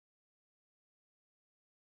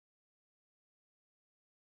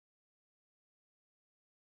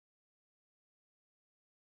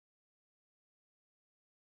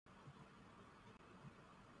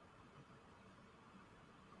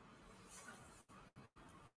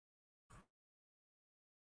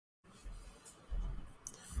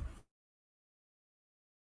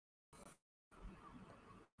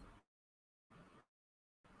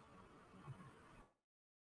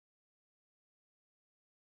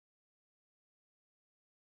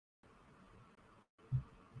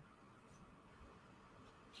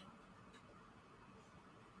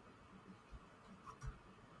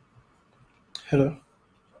Hello.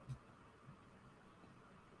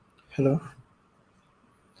 Hello.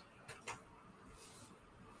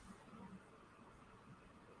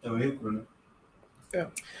 Yeah.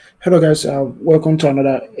 Hello, guys. Welcome to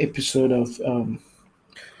another episode of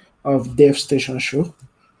DevStation show,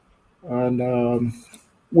 and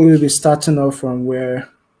we will be starting off from where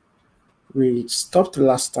we stopped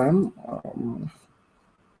last time.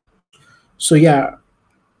 So yeah,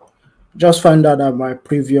 just found out that my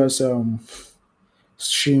previous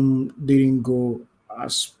stream didn't go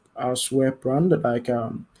as well planned.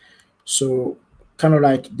 So kind of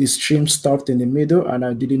like the stream stopped in the middle, and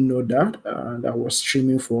I didn't know that, and I was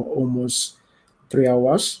streaming for almost 3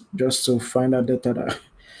 hours just to find out that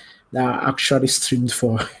I actually streamed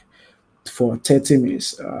for 30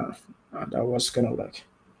 minutes. And that was kind of like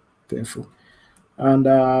painful.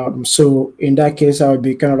 And so in that case, I would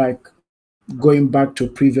be kind of like going back to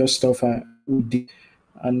previous stuff I did,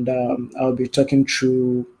 and I'll be talking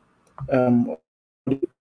um,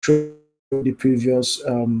 through the previous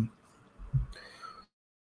and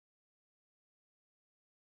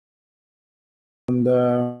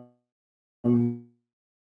uh,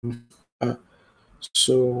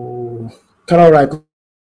 so kind of like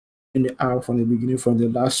in the hour from the beginning from the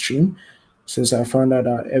last stream, since I found out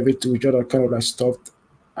that everything we just kind of like stopped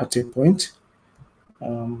at a point.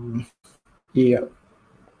 Um, yeah.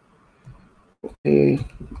 Okay.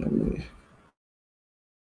 Let me,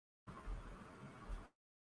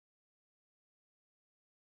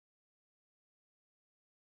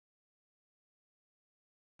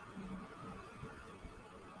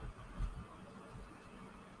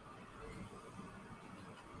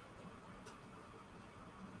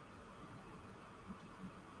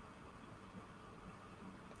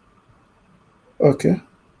 okay.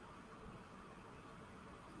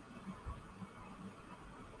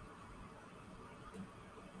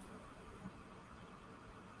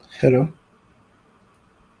 Hello.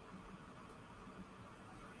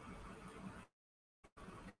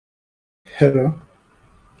 Hello.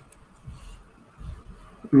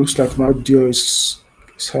 Looks like my audio is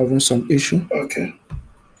having some issue. Okay.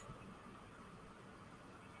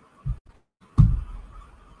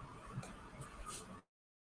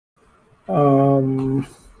 Um.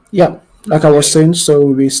 Yeah. Like I was saying, so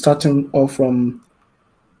we'll be starting off from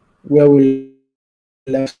where we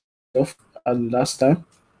left off at last time,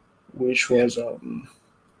 which was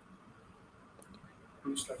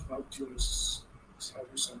looks like my audio is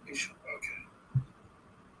having some issue.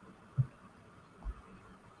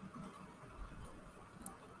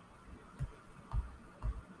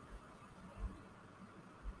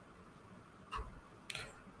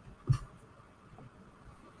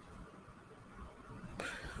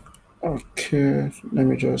 Okay. Let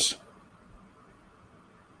me just.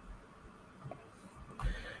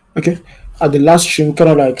 Okay. At the last stream, kind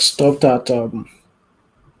of like stopped at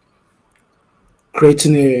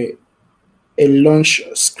creating a launch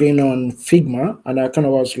screen on Figma, and I kind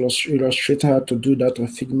of was illustrating how to do that on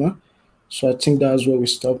Figma. So I think that's where we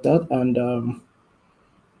stopped at, and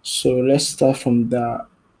so let's start from that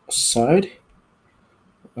side.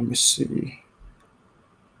 Let me see.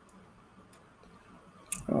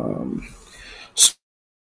 So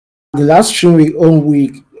the last stream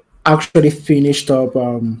we actually finished up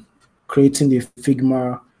creating the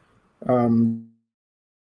Figma um,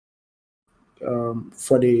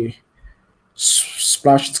 for the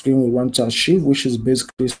splash screen we want to achieve, which is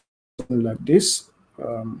basically something like this.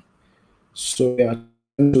 So we are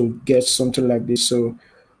trying to get something like this. So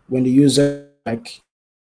when the user like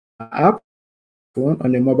app phone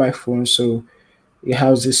on a mobile phone, so it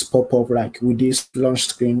has this pop up like with this launch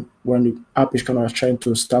screen when the app is kind of trying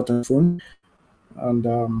to start on the phone.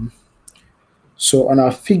 And so on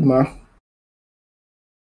our Figma,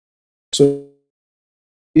 so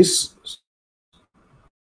this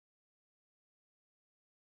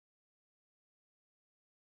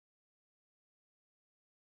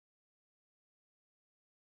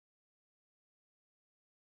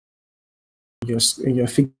just in your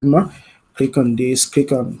Figma, click on this,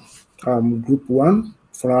 click on group one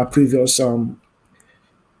for our previous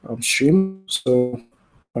stream. So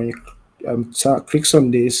when you clicks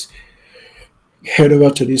on this, head over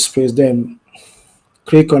to this place, then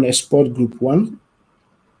click on export group one.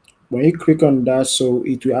 When you click on that, so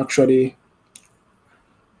it will actually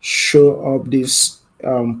show up this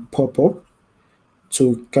pop-up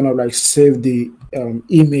to kind of like save the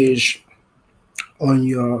image on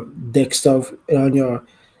your desktop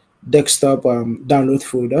download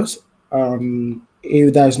folders.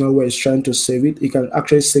 If that is not where it's trying to save it, you can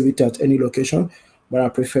actually save it at any location, but I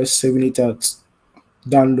prefer saving it at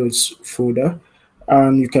downloads folder.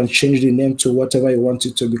 and you can change the name to whatever you want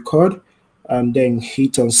it to be called, and then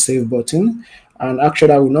hit on save button. And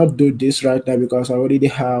actually I will not do this right now because I already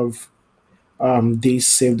have this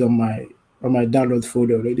saved on my download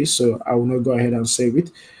folder already, so I will not go ahead and save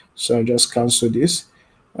it. So I just cancel this.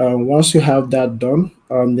 Once you have that done,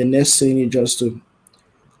 the next thing is just to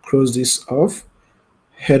close this off,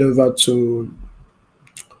 head over to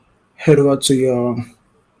your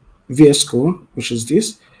VS Code, which is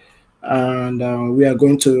this, and we are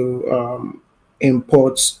going to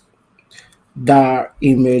import that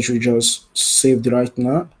image we just saved right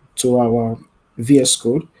now to our VS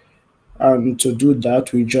Code. And to do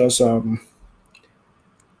that, we just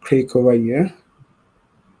click over here.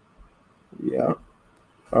 Yeah.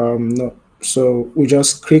 No. So we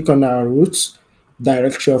just click on our root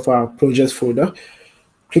directory of our project folder.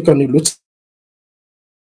 Click on the root.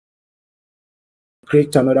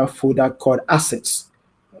 Create another folder called assets.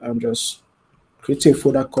 Just create a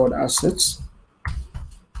folder called assets.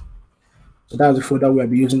 So that's the folder we'll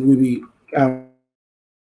be using. We'll be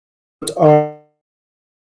all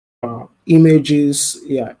images,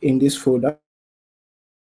 yeah, in this folder.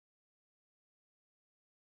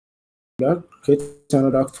 Create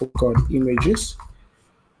another folder called images,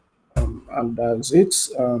 and that's it.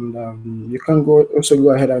 And you can also go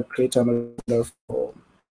ahead and create another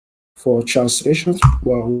for translations.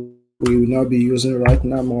 Well, we will not be using right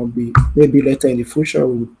now. Maybe later in the future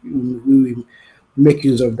we will make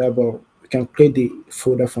use of that, but we can create the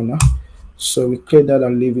folder for now. So we create that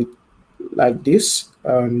and leave it like this.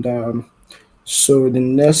 And so the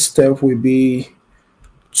next step will be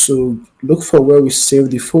to look for where we save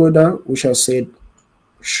the folder, which I said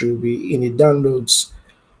should be in the downloads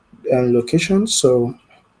location. So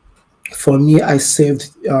for me, I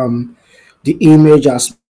saved the image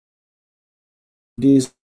as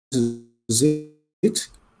this is it.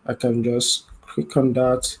 I can just click on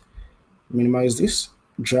that, minimize this,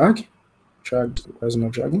 drag, why is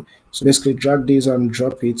not dragging? So basically drag this and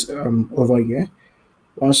drop it over here.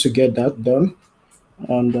 Once you get that done,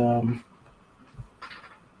 and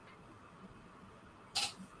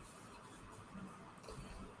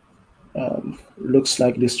looks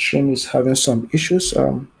like the stream is having some issues.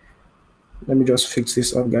 Let me just fix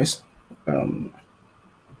this up, guys.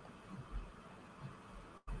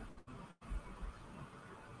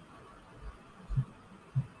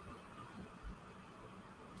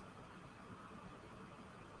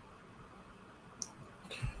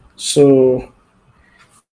 So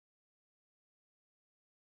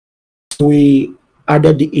we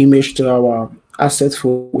added the image to our asset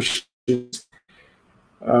folder, which is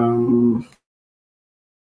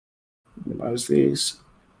as this,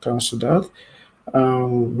 cancel that.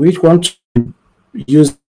 We want to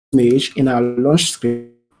use image in our launch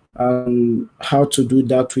screen, and how to do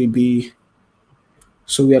that will be,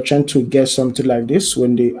 so we are trying to get something like this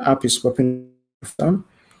when the app is popping down.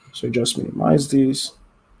 So just minimize this,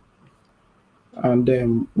 and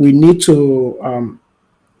then we need to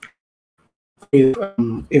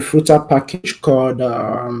a Flutter package called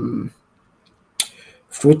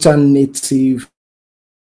Flutter native.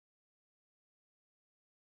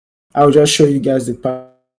 I'll just show you guys the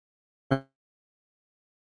package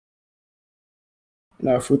in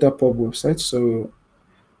our Flutter pub website. So you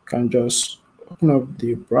can just open up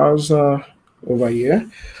the browser over here,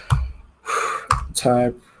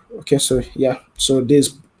 type, okay, so yeah, so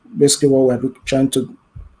this basically what we're trying to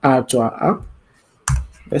add to our app.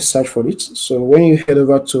 Let's search for it. So when you head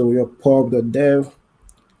over to your pub.dev,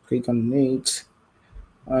 click on it,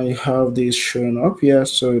 and you have this showing up here.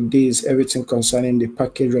 So this is everything concerning the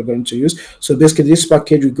package we're going to use. So basically this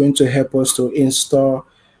package is going to help us to install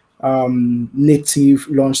native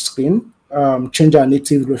launch screen, change our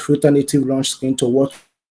Flutter native launch screen to what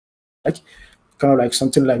kind of like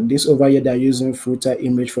something like this. Over here they're using Flutter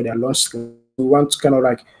image for their launch screen. We want to kind of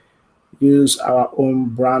like use our own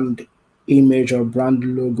brand image or brand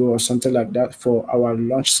logo or something like that for our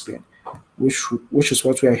launch screen, which is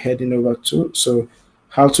what we are heading over to. So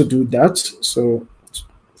how to do that? So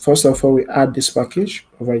first of all, we add this package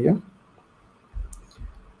over here.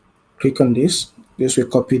 Click on this. This will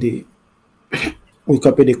copy the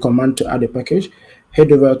command to add the package.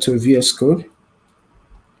 Head over to VS Code.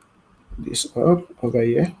 This up over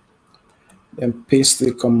here. Then paste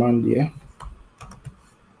the command here.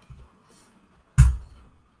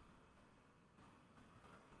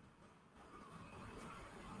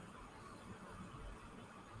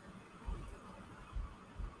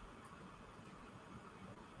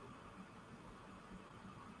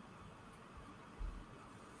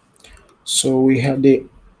 So we have the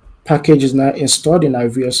package is now installed in our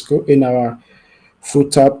VS Code in our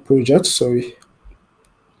Flutter project. So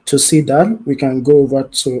To see that, we can go over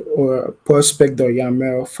to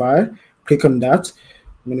prospect.yaml file, click on that,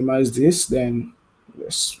 minimize this, then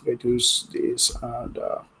let's reduce this. And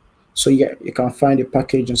so yeah, you can find the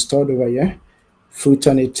package installed over here,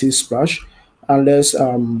 Flutter native Splash, and let's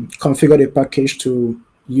configure the package to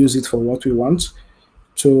use it for what we want.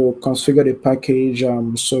 To configure the package,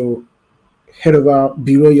 so head over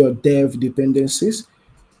below your dev dependencies.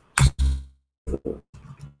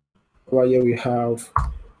 Over here we have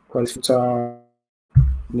Flutter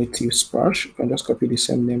native Splash. You can just copy the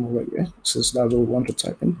same name over here, since that's what we want to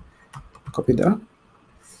type in. Copy that.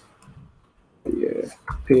 Yeah,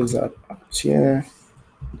 paste that out here.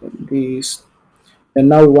 Then this. And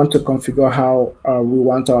now we want to configure how we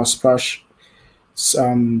want our Splash,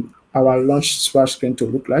 our launch splash screen to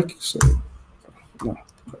look like. So no,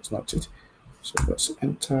 that's not it. So let's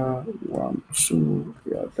enter 1, 2.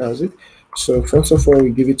 Yeah, that's it. So first of all,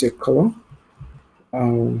 we give it a color.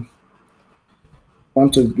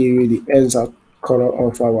 Want to give you the exact color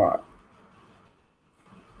of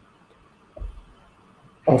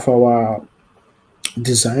our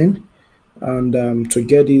design, and to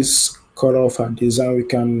get this color of our design, we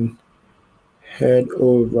can head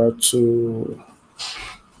over to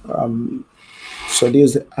so this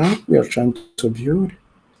is the app we are trying to build.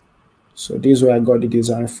 So this is where I got the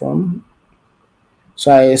design from.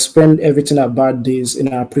 So I explained everything about this in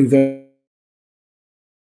our previous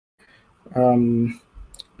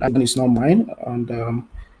it's not mine. And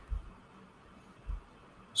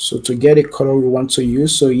so to get a color we want to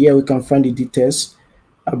use, so here we can find the details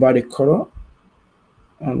about the color.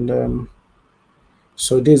 And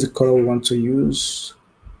so this is the color we want to use.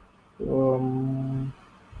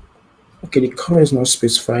 Okay, the color is not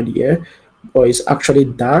specified here, but it's actually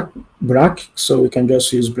black, so we can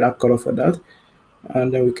just use black color for that.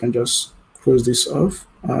 And then we can just close this off.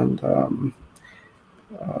 And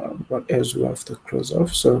what else we have to close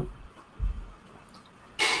off? So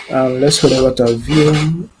let's head over to our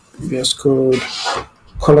view. VS Code,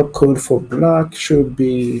 color code for black should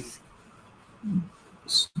be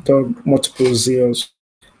multiple zeros,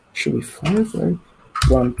 should be 5, right?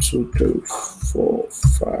 1, 2, 3, 4,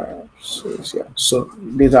 5, 6. Yeah, so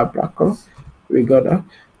these are black color. We got that.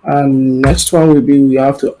 And next one will be, we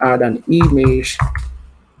have to add an image.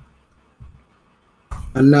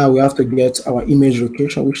 And now we have to get our image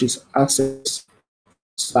location, which is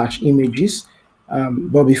assets/images.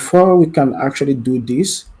 But before we can actually do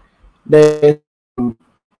this, let's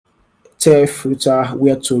tell Flutter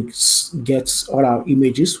where to get all our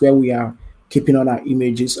images, where we are keeping all our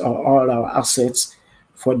images or all our assets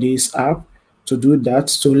for this app. To do that,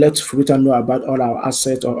 to let Flutter know about all our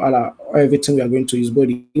assets or everything we are going to use, both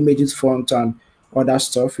the images, font, and all that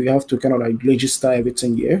stuff, we have to kind of like register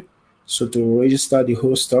everything here. So to register the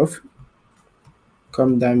whole stuff,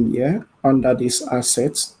 come down here under this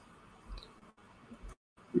assets.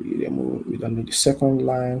 We don't need the second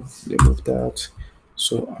line, remove that.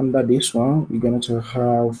 So under this one, we're going to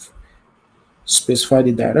have specify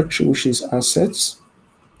the directory, which is assets.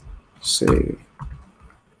 Say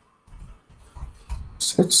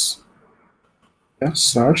assets, yeah,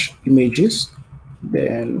 search images.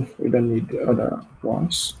 Then we don't need the other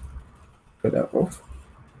ones. Get that off.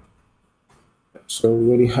 So we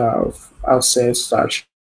already have assets search.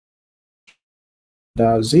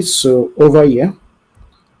 That's it. So over here,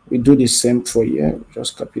 we do the same for here.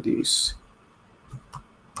 Just copy this.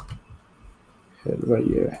 Head over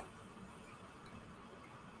here.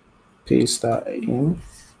 Paste that in.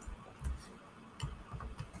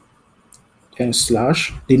 Then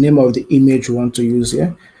slash the name of the image we want to use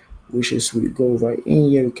here, which is, we go over in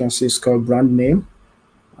here, you can see it's called brand name.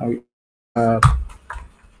 And we add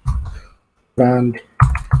brand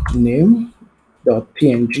name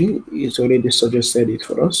 .png. It's already suggested it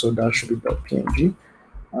for us, so that should be .png.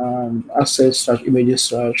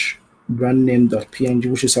 Assets/images/brand name.png,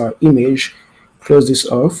 which is our image. Close this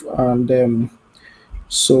off. And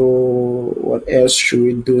so what else should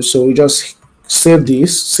we do? So we just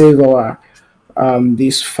save our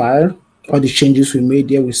this file, all the changes we made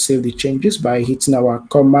here. We save the changes by hitting our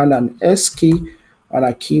Command and S key on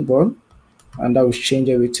our keyboard, and that will change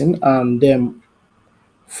everything. And then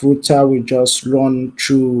Flutter will just run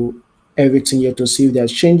through everything here to see if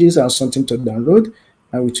there's changes and something to download,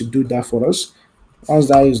 and we to do that for us. Once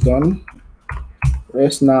that is done,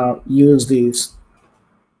 let's now use this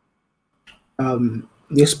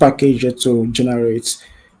package here to generate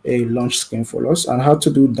a launch screen for us. And how to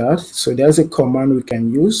do that? So there's a command we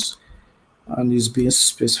can use, and it's being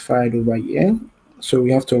specified over here. So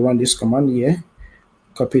we have to run this command here.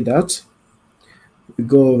 Copy that. We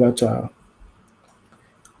go over to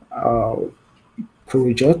our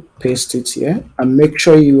project, paste it here, and make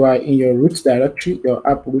sure you are in your root directory, your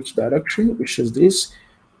app root directory, which is this,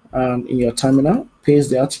 and in your terminal,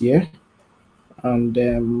 paste that here,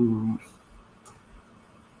 and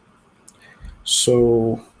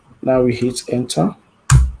so now we hit enter,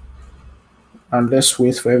 and let's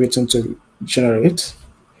wait for everything to generate.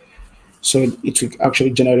 So it will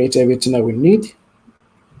actually generate everything that we need.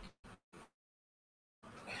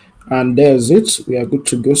 And there's it. We are good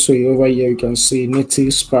to go. So over here you can see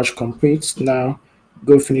native Splash complete. Now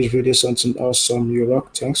go finish video, something awesome. You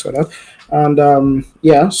rock. Thanks for that. And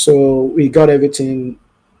yeah, so we got everything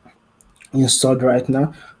installed right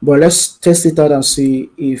now. But let's test it out and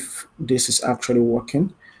see if this is actually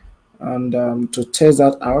working. And to test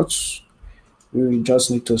that out, we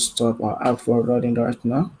just need to stop our app from running right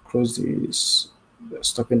now. Close this,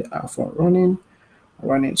 stopping the app from running,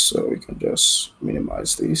 so we can just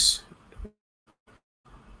minimize this.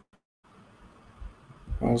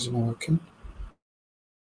 Why is it not working?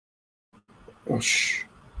 Gosh,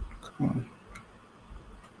 come on.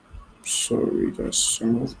 So we just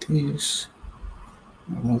remove this,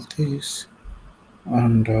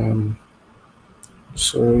 and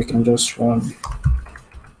so we can just run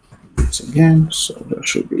it again. So that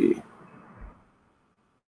should be,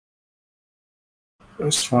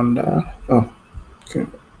 let's run that. Oh, okay.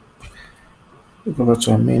 We go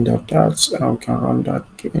to our main.dat, and we can run that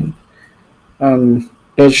again. And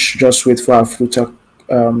let's just wait for our Flutter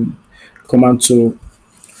command to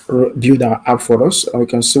build our app for us, and we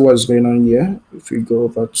can see what's going on here. If we go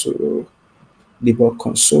over to debug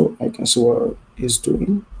console, I can see what it's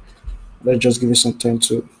doing. Let's just give it some time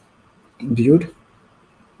to build.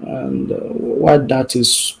 And while that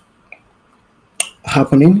is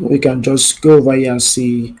happening, we can just go over here and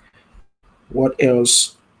see what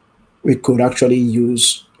else we could actually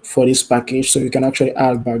use for this package. So you can actually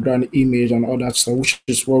add background image and all that stuff, which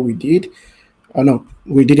is what we did. Oh no,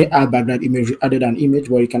 we didn't add background image, we added an image,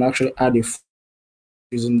 but you can actually add a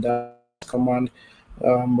using that command.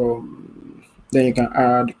 Then you can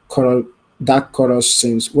add color, dark colors,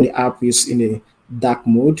 since when the app is in a dark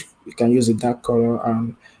mode, you can use a dark color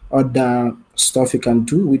and other stuff you can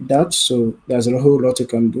do with that. So there's a whole lot you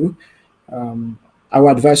can do. I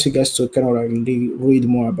would advise you guys to kind of really read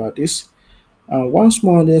more about this. Once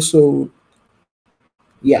more there, so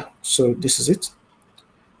yeah, so this is it.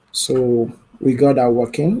 So we got that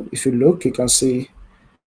working. If you look, you can see,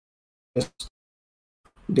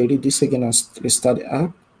 delete this again and restart the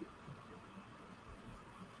app.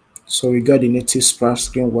 So we got the native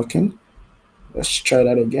SplashScreen working. Let's try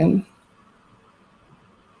that again.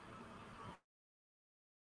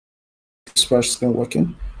 SplashScreen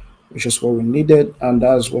working, which is what we needed, and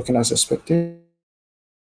that's working as expected.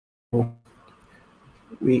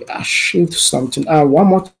 We achieved something. One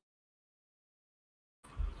more,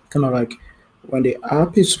 kind of like when the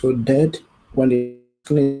app is loaded, when the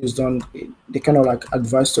screen is done, they kind of like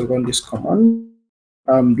advise to run this command,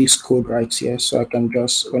 this code right here. So I can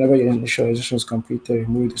just, whenever your initialization is completed,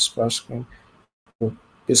 remove the splash screen. So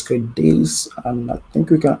basically this, and I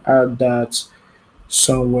think we can add that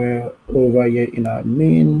somewhere over here in our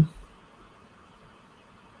main,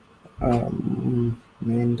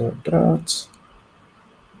 main.dat.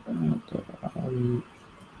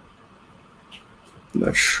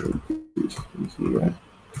 That should be here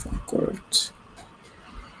if I'm correct.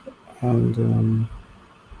 And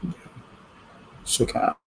so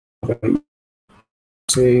can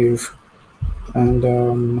save,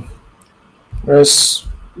 and let's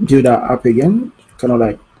build our app again. Kind of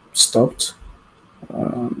like stopped,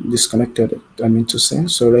 disconnected, I mean to say.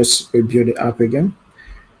 So let's rebuild the app again,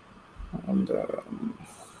 and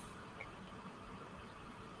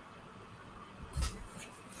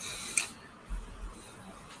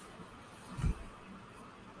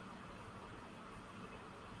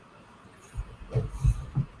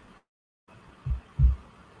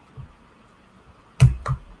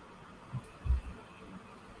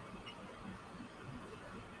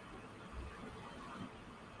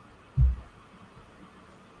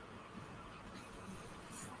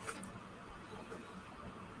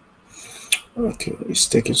okay, it's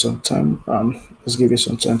taking some time. Let's give it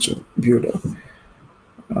some time to build up.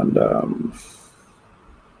 And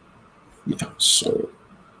yeah, so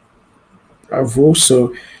bravo.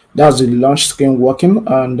 So that's the launch screen working,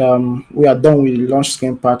 and we are done with the launch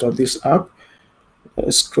screen part of this app.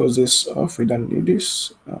 Let's close this off. We don't need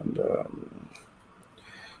this. And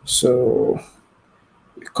so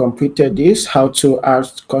we completed this, how to add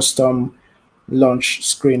custom launch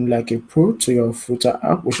screen like a pro to your Flutter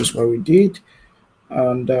app, which is what we did.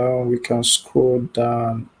 And we can scroll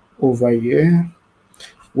down over here,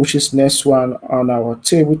 which is next one on our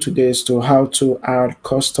table today, is to how to add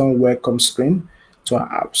custom welcome screen to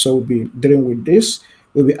our app. So we'll be dealing with this.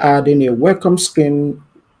 We'll be adding a welcome screen.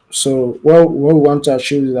 So what we want to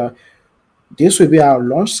achieve is that this will be our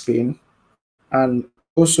launch screen, and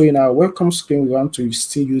also in our welcome screen, we want to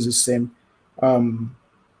still use the same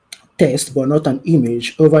text, but not an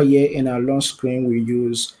image. Over here in our launch screen, we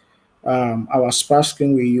use our splash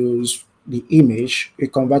screen, we use the image. We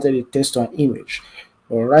converted the text to an image.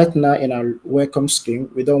 But right now in our welcome screen,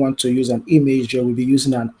 we don't want to use an image. We'll be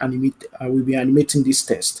using an animate. We'll be animating this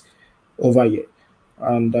text over here,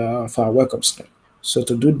 and for our welcome screen. So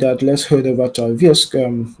to do that, let's head over to our VS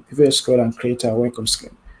Code and create our welcome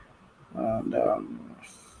screen. And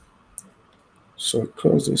so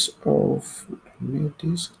close this off. Need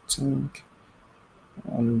this, I think,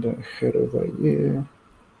 and head over here.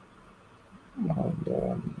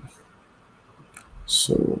 And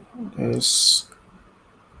so there's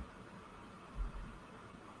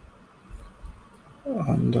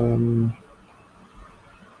and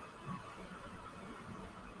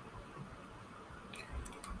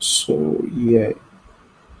so yeah,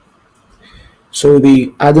 so we'll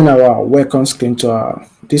be adding our welcome screen to our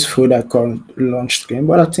this folder called launch screen,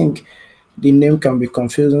 but I think the name can be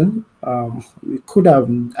confusing. I could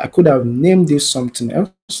have named this something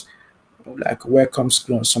else, like welcome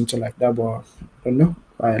screen or something like that, but I don't know.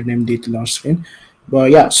 I named it launch screen.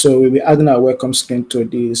 But yeah, so we'll be adding our welcome screen to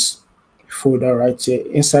this folder right here.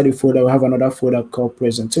 Inside the folder, we have another folder called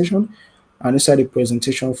presentation, and inside the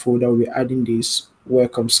presentation folder, we'll be adding this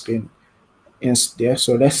welcome screen in there.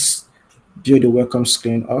 So let's build the welcome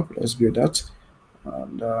screen up. Let's build that,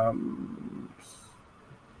 and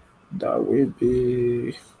that will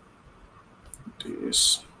be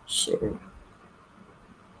this. So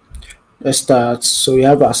let's start. So we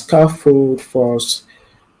have our scaffold first,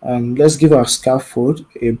 and let's give our scaffold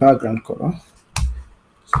a background color.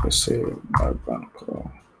 So let's say background color.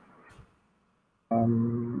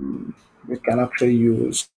 We can actually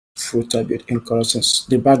use Flutter built-in color since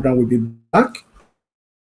the background will be black.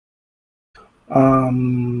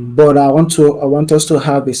 But I want us to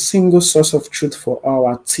have a single source of truth for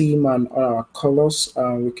our theme and all our colors.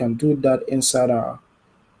 We can do that inside our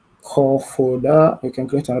core folder. We can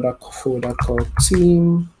create another folder called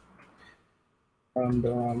theme,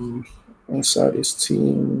 and inside this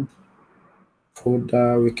theme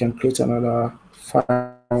folder, we can create another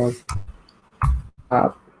file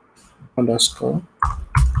app underscore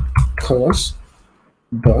colors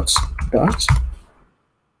dot. That's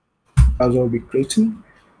what we'll be creating,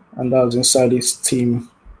 and that's inside this theme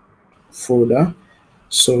folder.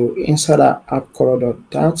 So inside our app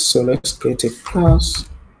color.dat, so let's create a class.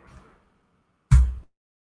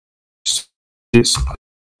 This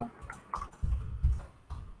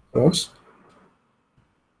colors.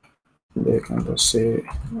 They can just say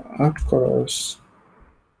app colors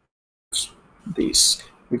this,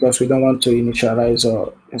 because we don't want to initialize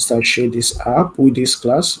or instantiate this app with this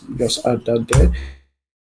class. Just add that there.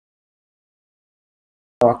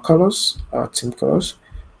 Our colors, our theme colors,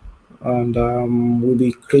 and we'll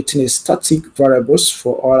be creating a static variables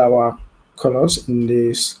for all our colors in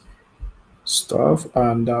this stuff.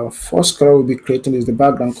 And our first color we'll be creating is the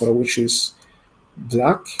background color, which is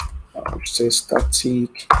black. Which says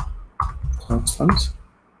static constant,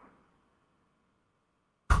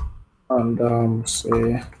 and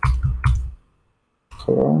say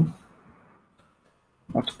color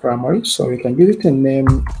not primary. So we can give it a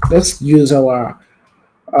name. Let's use our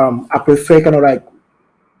I prefer kind of like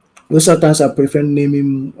most of the times I prefer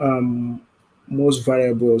naming most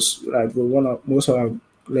variables, like most of our,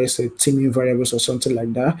 let's say, theming variables or something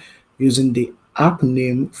like that, using the app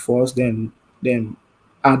name first, then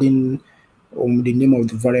adding the name of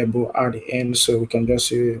the variable at the end. So we can just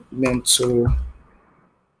say meant to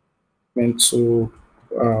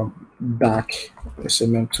dark. Let's say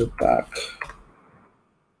meant to dark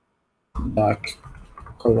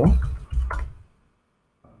color.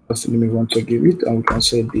 That's the name we want to give it, and we can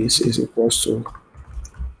say this is equals to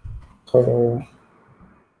color,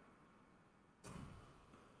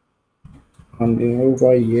 and then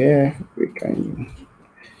over here we can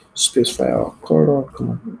specify our color.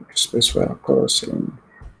 Specify our color saying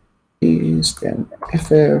is then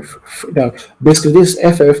FF. Now, basically, this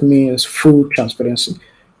FF means full transparency.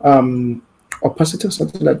 Opacity or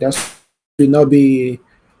something like that will not be.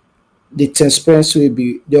 The transparency will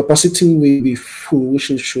be, the opacity will be full,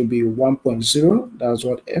 which should be 1.0. That's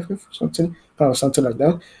what FF something like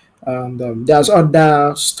that. And there's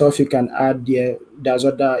other stuff you can add there. There's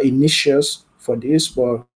other initials for this,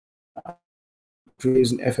 but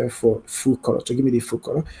using FF for full color to give me the full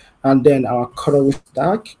color. And then our color with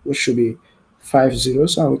dark, which should be 50,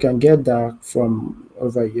 and we can get that from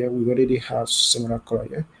over here. We already have similar color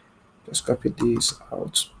here. Just copy this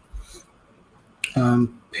out and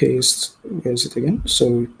paste. Where's it again? So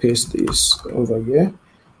we paste this over here,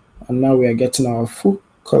 and now we are getting our full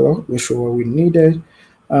color, which is what we needed.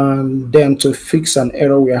 And then to fix an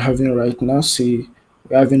error we are having right now, see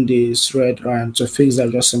we're having this red line. To fix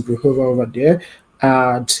that, just simply hover over there,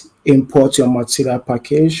 add import your material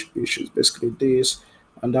package, which is basically this,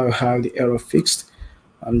 and that will have the error fixed,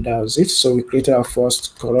 and that's it. So we created our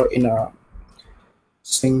first color in our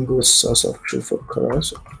single source of truth for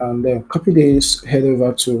colors, and then copy this, head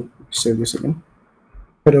over to save this again,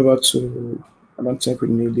 head over to, I don't think we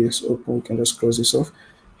need this open, we can just close this off,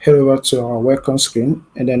 head over to our welcome screen,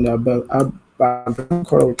 and then our background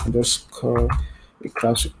color we can just call a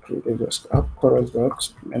class we created, just app colors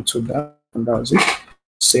dot into that, and that's it.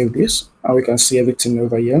 Save this, and we can see everything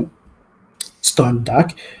over here. It's turned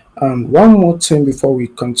dark. And one more thing before we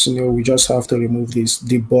continue, we just have to remove this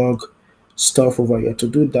debug stuff over here. To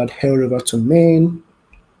do that, head over to main,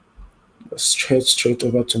 straight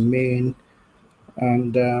over to main,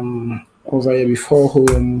 and over here before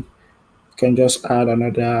home, you can just add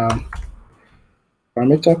another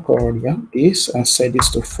parameter called this, and set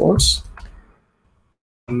this to false,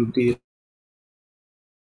 and this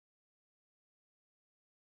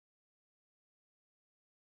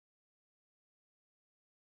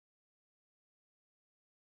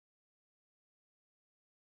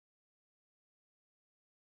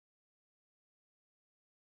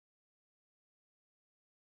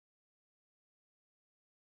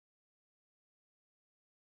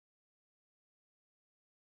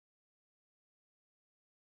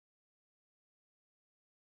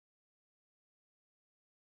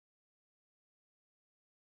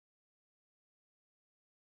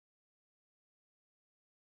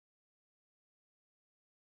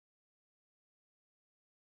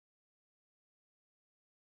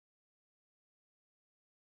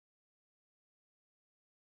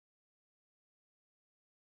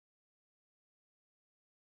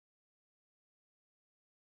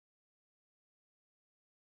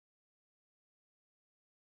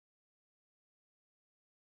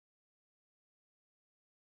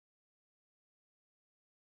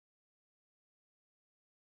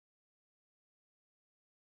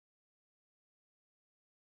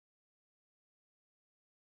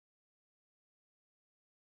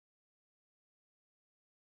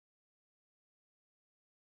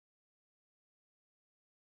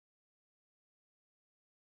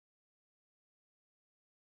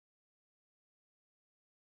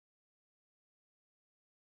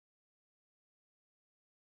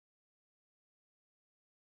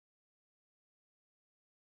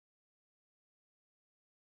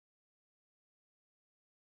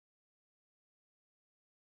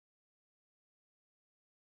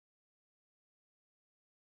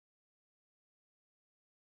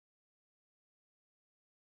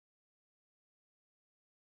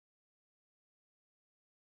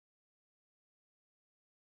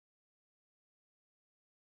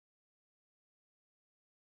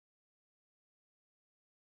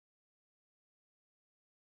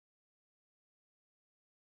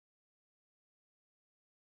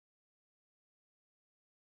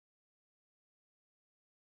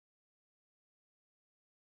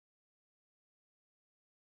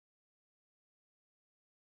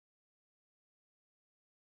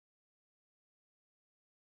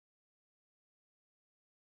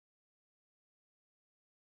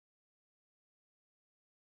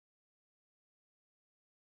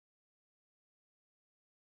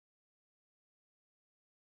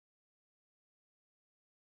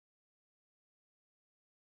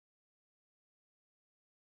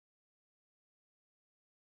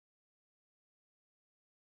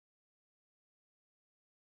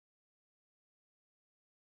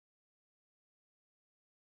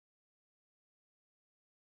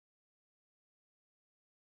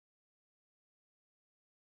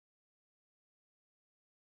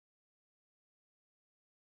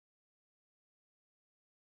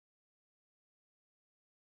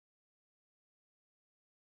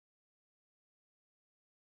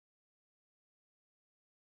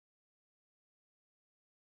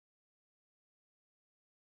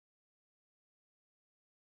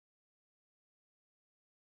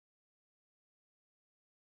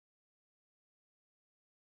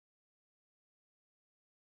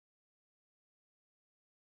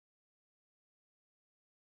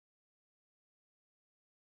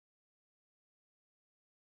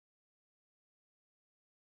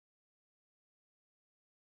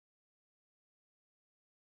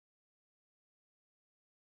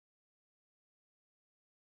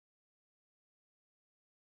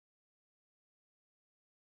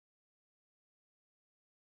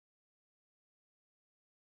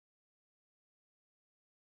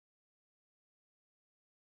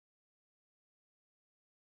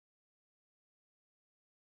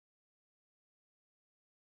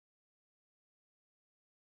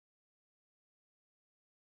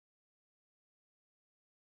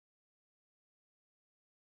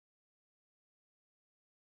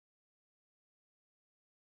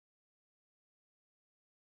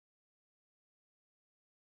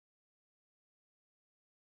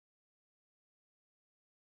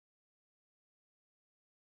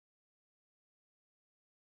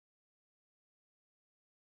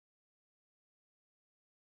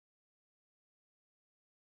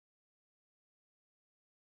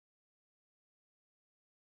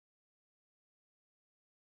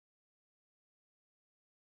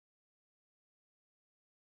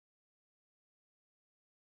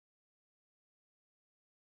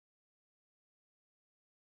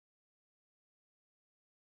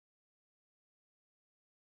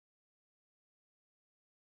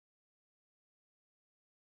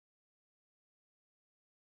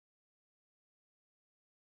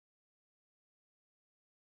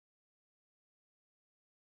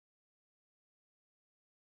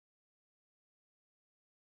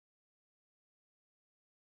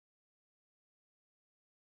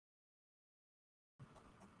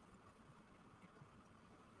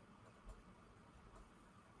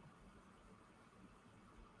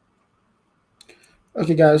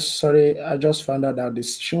Okay, guys, sorry, I just found out that the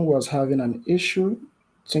stream was having an issue.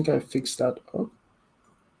 I think I fixed that up.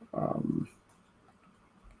 Um,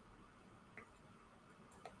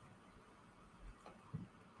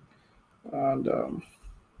 and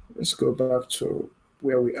let's go back to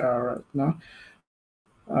where we are right now.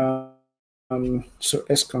 So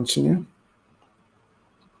let's continue.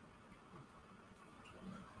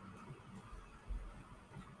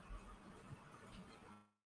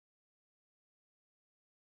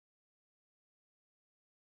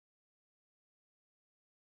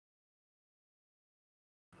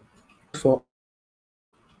 For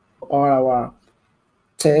all our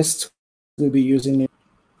tests, we'll be using it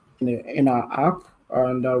in our app,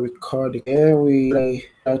 and we call it here. We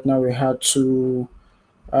right now we have two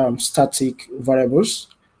static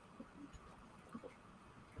variables.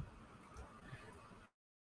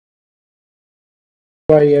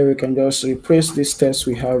 Right here, we can just replace this test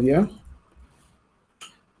we have here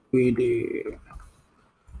with the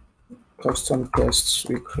custom tests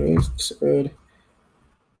we created.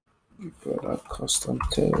 We got a custom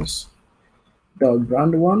test, the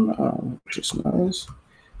brand one, which is nice.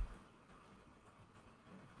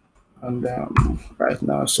 And right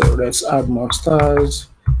now, so let's add more stars.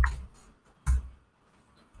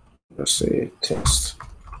 Let's say test.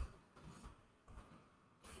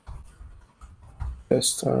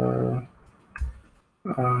 Test and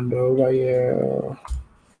over here,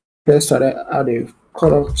 let's add a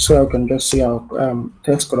color so I can just see our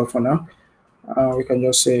text color for now. We can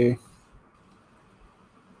just say,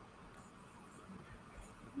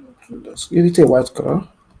 let's give it a white color.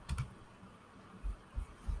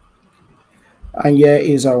 And here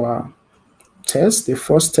is our test, the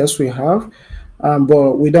first test we have.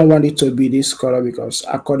 But we don't want it to be this color because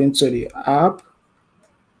according to the app,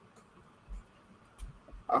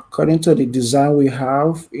 according to the design we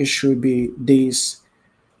have, it should be this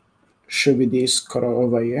color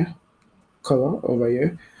over here.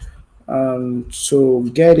 So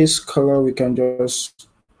get this color, we can just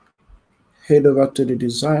head over to the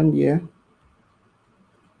design here.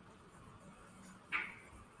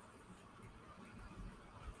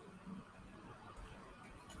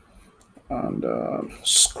 And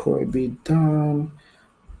scroll a bit down.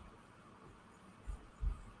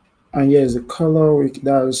 And here's the color,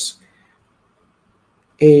 that's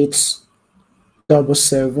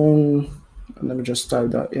 877. And let me just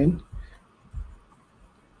type that in.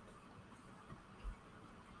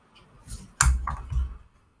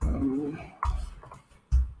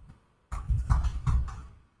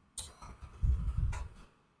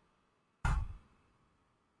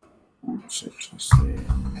 So just say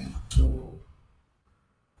mental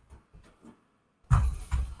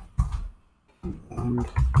and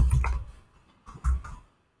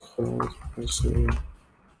code, let's say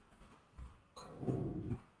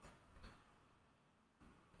code.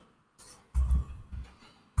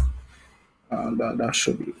 And that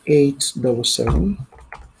should be 877.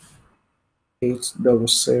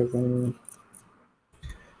 877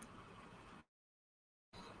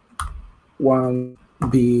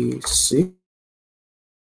 1B6.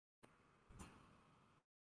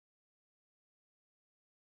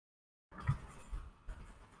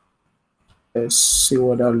 Let's see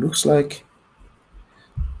what that looks like.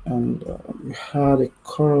 And we had a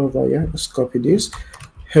color over here. Let's copy this.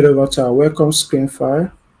 Head over to our welcome screen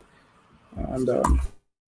file. And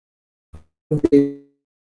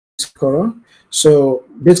this color. So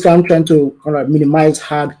this I'm trying to kind of minimize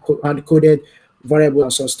hard-coded variables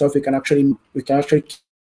and some stuff. We can actually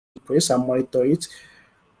press and monitor it.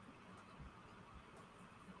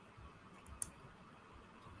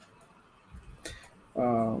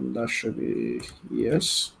 That should be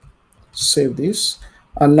yes. Save this,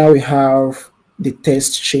 and now we have the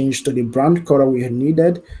text changed to the brand color we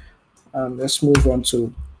needed. And let's move on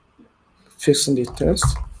to fixing the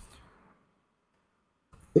text.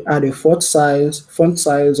 We add a font size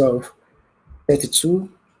of 32,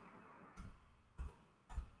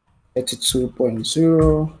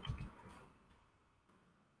 32.0.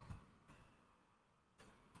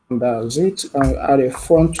 And that's it. And add a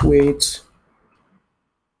font weight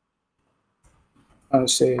and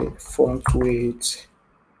say font weight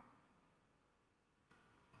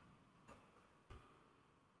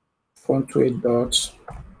dot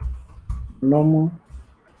normal.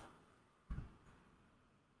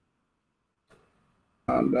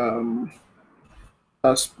 And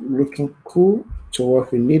that's looking cool to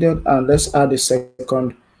what we needed. And let's add the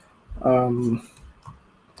second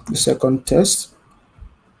test.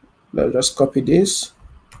 Let's just copy this.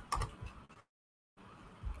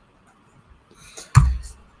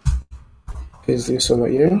 Paste this over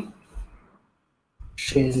here.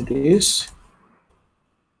 change this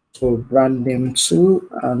to brand name 2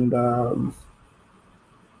 and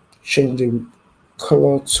change the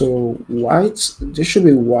color to white. This should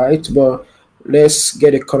be white, but let's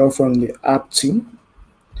get a color from the app team.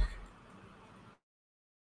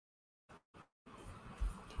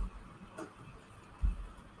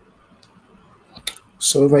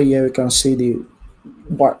 So over here we can see the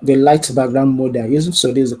light background mode they're using.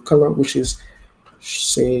 So there's a color which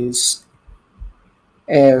says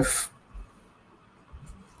F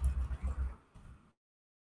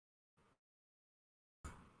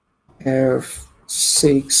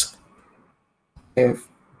F6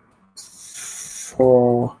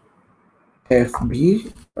 F4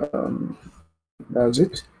 FB. That's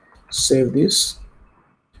it. Save this.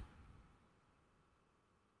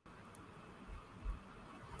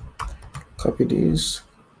 Copy this.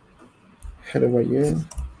 Head over here.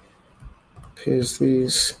 Paste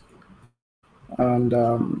this.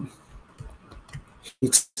 And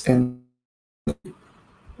hit enter.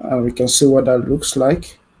 We can see what that looks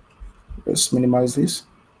like. Let's minimize this.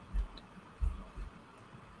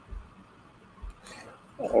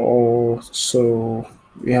 Oh, so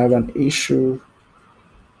we have an issue.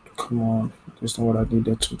 Come on, that's not what I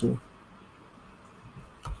needed to do.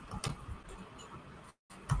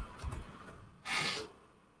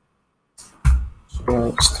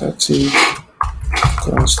 So static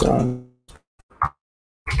constant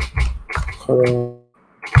color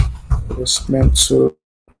is meant to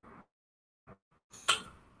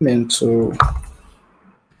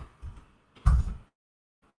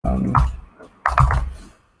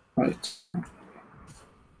right.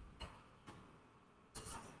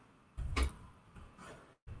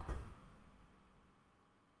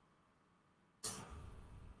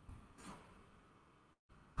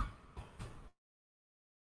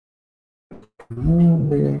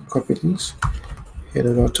 Copy this, head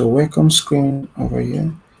over to welcome screen over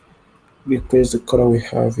here, replace the color we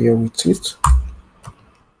have here with it.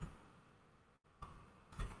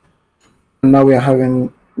 Now we are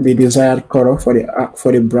having the desired color for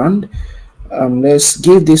the brand. Let's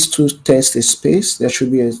give these two tests a space. There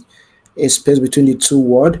should be a space between the two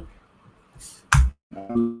words.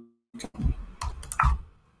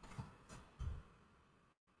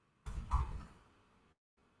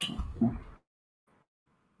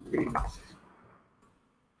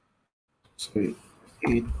 So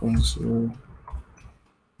 8.0.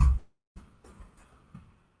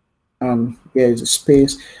 Here's a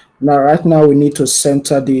space. Now, right now, we need to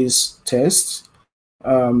center these tests.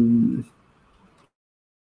 Center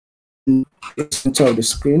of the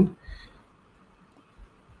screen.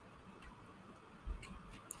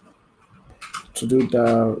 To do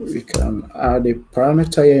that, we can add a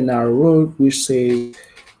parameter in our row which says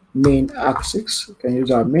main axis. We can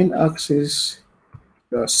use our main axis,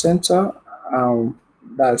 the center.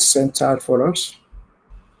 That's centered for us.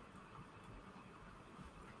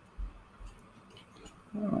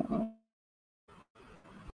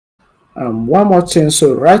 One more thing.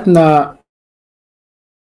 So right now,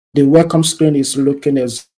 the welcome screen is looking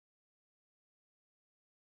as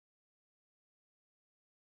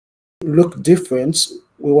look different.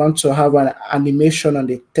 We want to have an animation on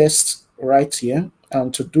the test right here.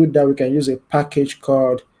 And to do that, we can use a package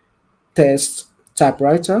called test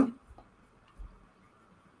typewriter.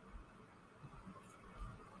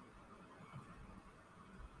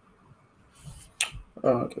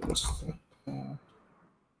 Okay, let's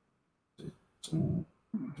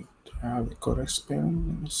have the correct spelling.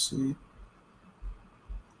 Let me see.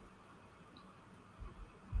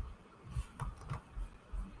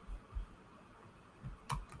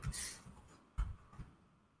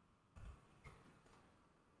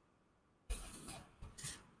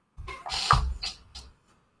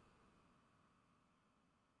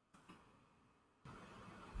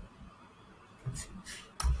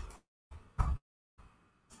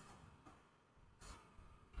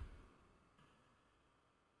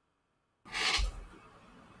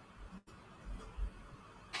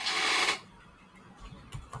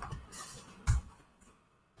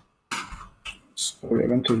 So we're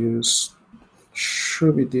going to use,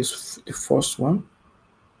 should be this, the first one.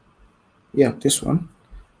 Yeah, this one.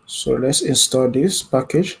 So let's install this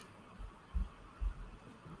package.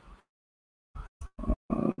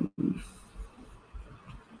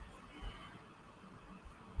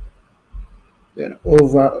 Then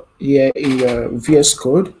over here in your VS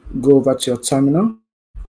Code, go over to your terminal,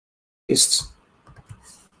 paste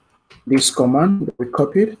this command that we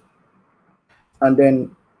copied, and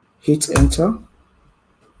then hit enter.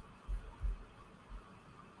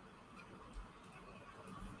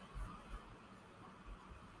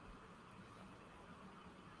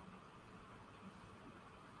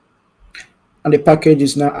 and the package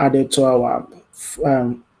is now added to our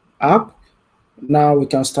app. Now we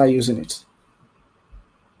can start using it.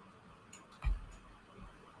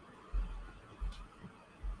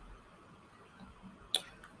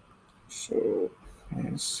 So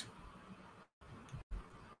yes,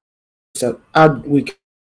 so add we can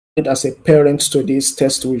add it as a parent to this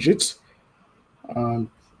test widget. And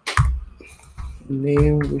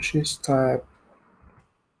name which is type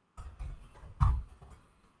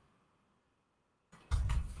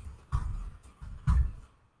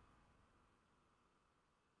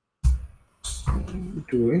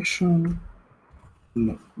duration.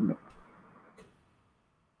 No, no.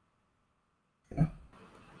 Yeah.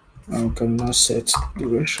 I can now set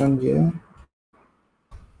duration here.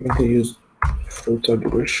 We can use Flutter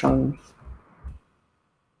duration.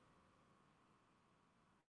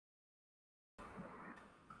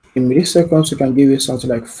 In milliseconds, you can give it something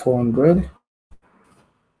like 400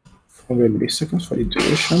 milliseconds for the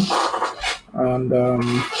duration. And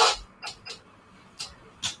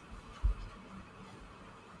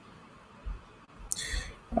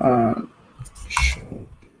show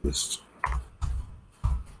this.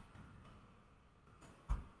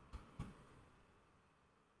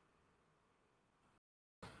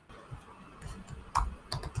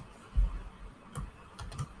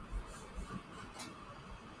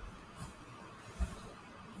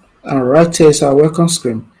 And right here is our welcome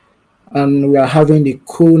screen. And we are having the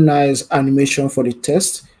cool, nice animation for the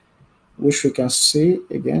test, which we can see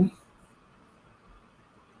again.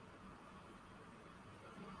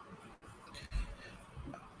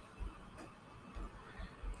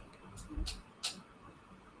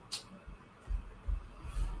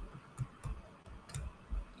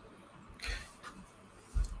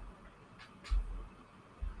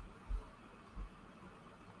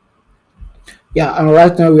 Yeah, and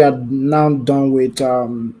right now we are now done with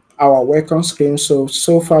our welcome screen. So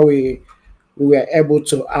far we were able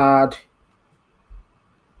to add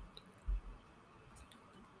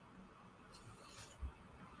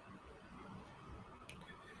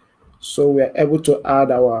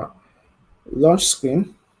our launch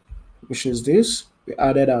screen, which is this. We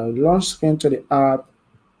added our launch screen to the app,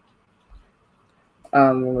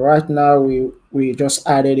 and right now we just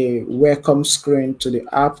added a welcome screen to the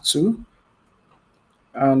app too.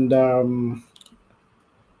 And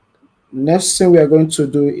next thing we are going to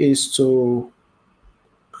do is to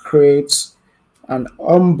create an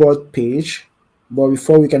onboard page. But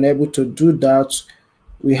before we can able to do that,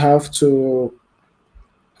 we have to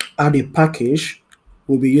add a package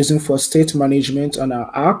we'll be using for state management on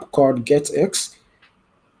our app called Getx.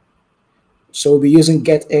 So we'll be using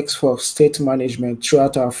Getx for state management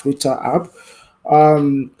throughout our Flutter app.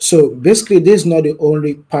 So basically, this is not the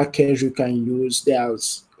only package you can use.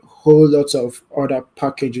 There's a whole lot of other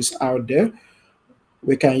packages out there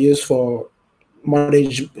we can use for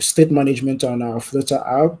state management on our Flutter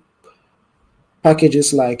app.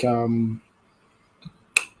 Packages like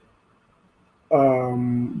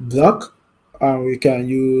block. We can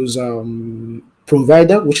use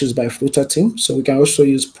provider, which is by Flutter team. So we can also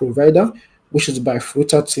use provider, which is by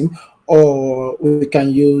Flutter team, or we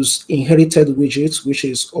can use inherited widgets, which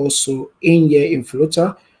is also in here in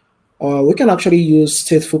Flutter. Or we can actually use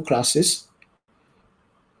stateful classes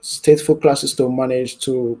to manage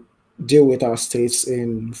to deal with our states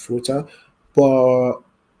in Flutter. But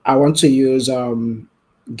I want to use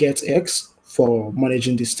Getx for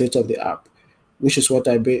managing the state of the app, which is what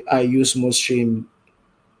I use mostly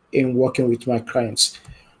in working with my clients.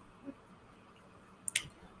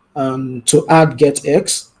 To add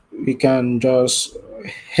Getx, we can just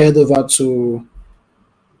head over to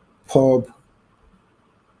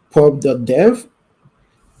pub.dev,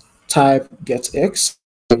 type Getx.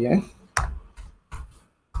 Yeah.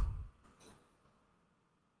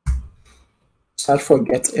 Search for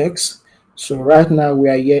Getx. So right now we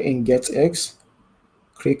are here in Getx.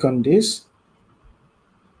 Click on this.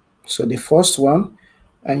 So the first one,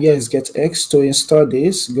 and here is Getx. To install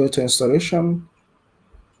this, go to installation,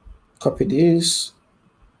 copy this,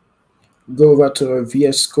 go over to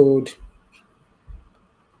VS Code,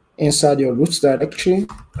 inside your root directory,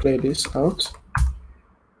 clear this out,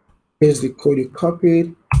 paste the code you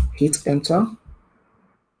copied, hit enter.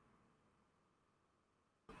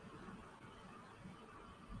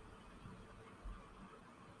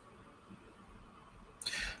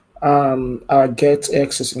 Our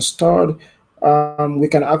Getx is installed. We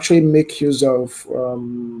can actually make use of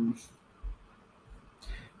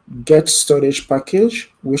get storage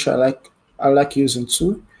package, which I like using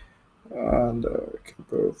too. And we can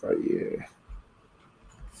go over here.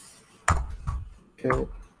 Okay.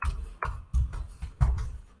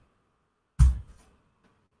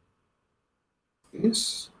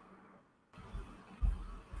 this.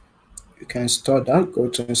 You can install that. Go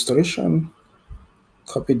to installation,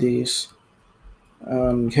 copy this,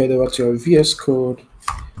 and head over to your VS Code,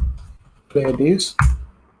 clear this,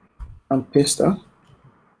 and paste that.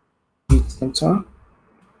 Hit enter.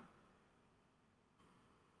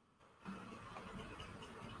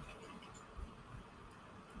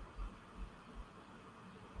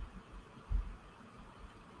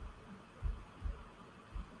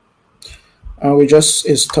 And we just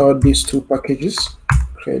installed these two packages.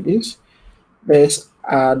 Create this. Let's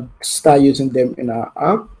start using them in our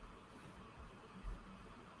app.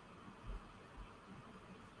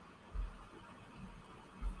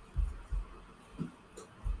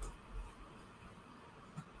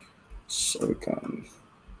 So we can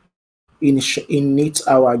init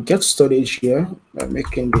our get storage here by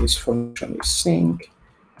making this function async,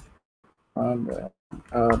 and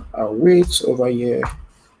add our weights over here.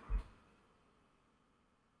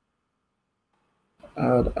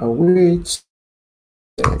 Add a weight,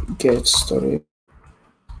 get storage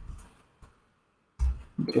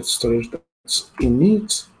that's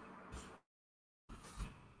init.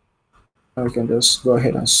 And we can just go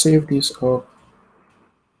ahead and save this up.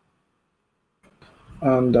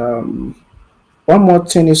 And one more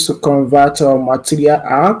thing is to convert our material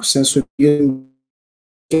app. Since we're using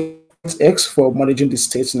Getx for managing the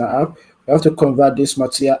states in our app, we have to convert this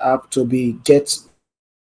material app to be get.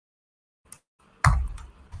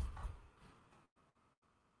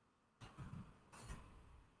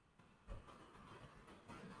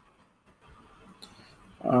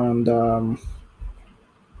 And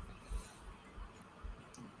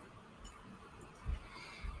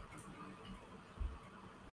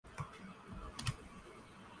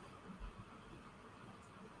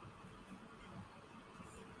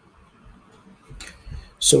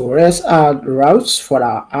so let's add routes for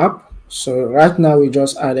our app. So right now we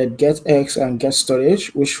just added getx and get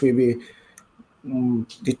storage, which will be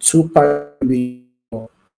the two parts will be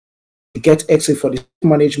getx for the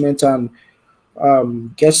management, and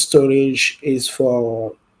get storage is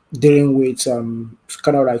for dealing with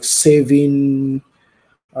kind of like saving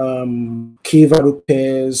key value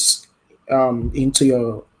pairs into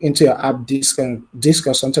your app disk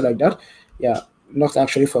or something like that. Yeah, not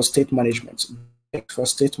actually for state management, for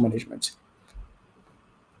state management.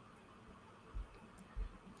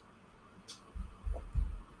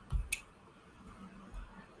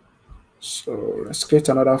 So let's create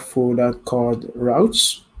another folder called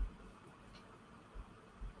routes.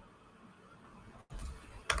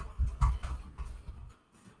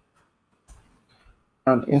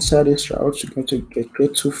 And inside this route, you're going to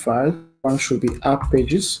create two files. One should be app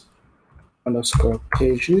pages underscore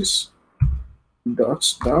pages dot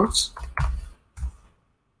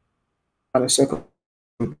and the second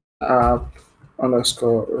app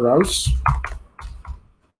underscore routes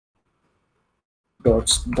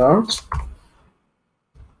dot.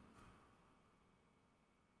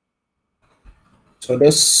 So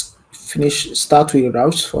let's start with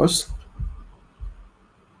routes first.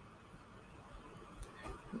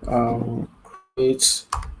 Create.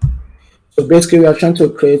 So basically, we are trying to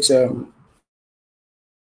create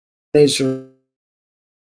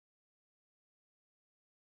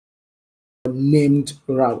named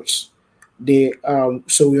routes. They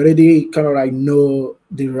so we already kind of like know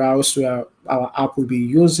the routes where our app will be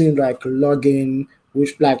using, like login,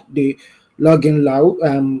 which like the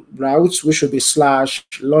login routes, which should be slash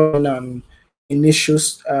login, and initial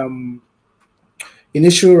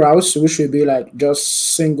initial routes, which will be like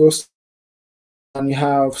just single, and you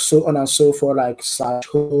have so on and so forth, like slash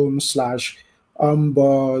home slash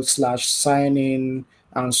onboard slash sign in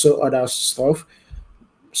and so other stuff.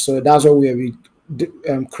 So that's what we're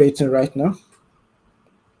creating right now.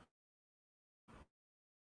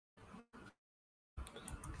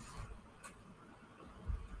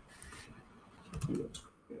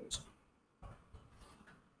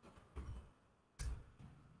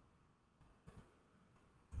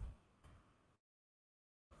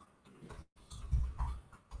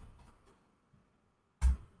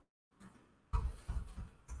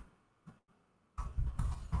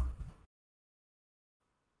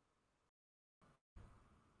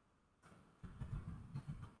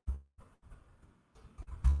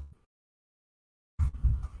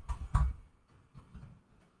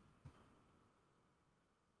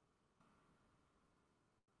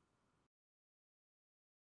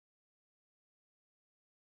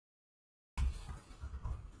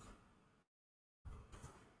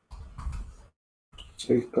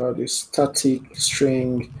 So we got this static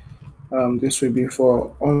string. This will be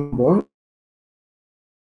for onboard.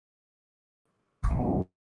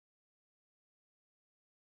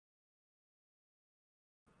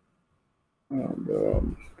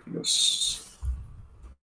 and let's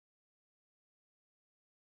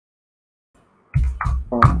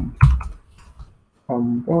um,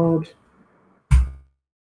 onboard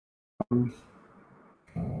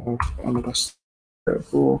another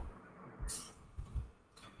stable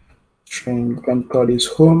string. You can call this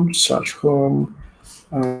home, search home.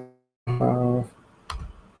 Uh,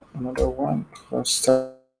 another one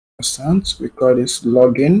instance. We call this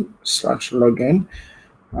login slash login,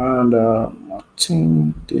 and I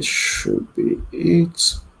think this should be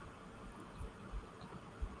it.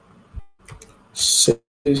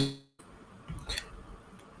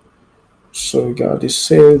 So we got this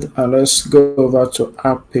saved, and let's go over to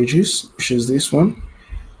app pages, which is this one.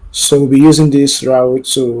 So we'll be using this route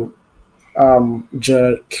to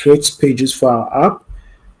create pages for our app,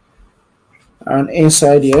 and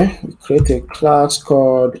inside here we create a class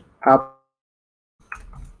called app.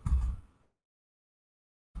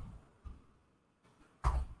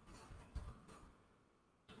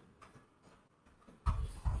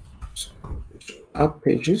 App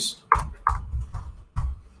pages.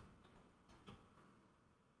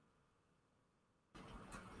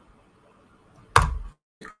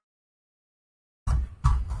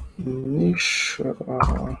 Initial.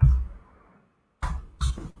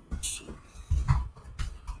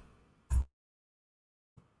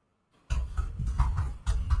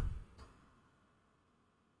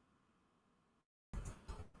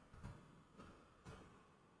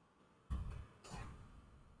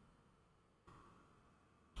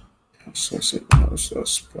 So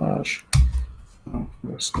splash.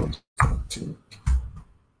 Let's get static.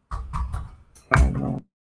 I know.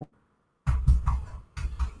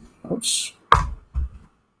 Oops.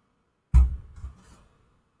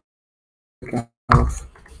 We can have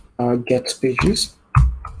get pages.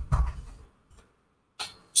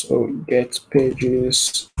 So get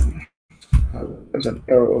pages. There's an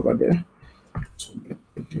error over there. So get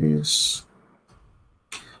pages.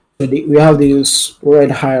 So we have this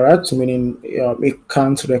red highlight, meaning it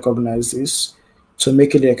can't recognize this. To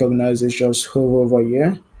make it recognize it, just hover over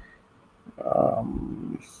here.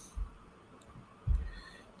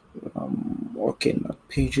 Okay, not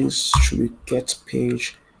pages, should be get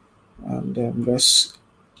page, and then let's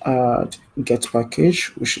add get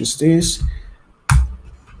package, which is this.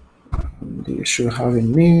 And it should have a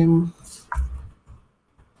name.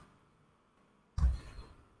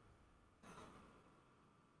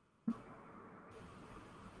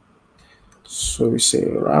 So we say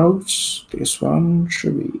routes. This one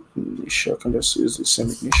should be initial. I can just use the same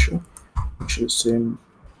initial, which is same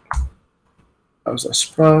as a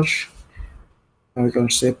splash. And we can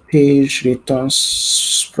say page returns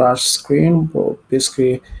splash screen, but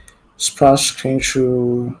basically splash screen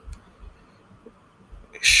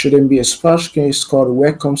shouldn't be a splash screen. It's called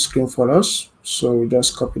welcome screen for us. So we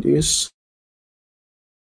just copy this.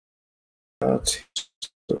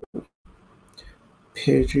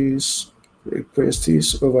 Pages, replace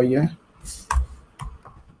this over here.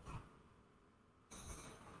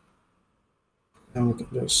 And we can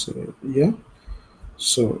just say yeah.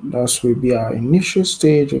 So that will be our initial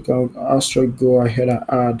stage. We can also go ahead and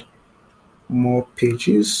add more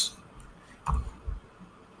pages.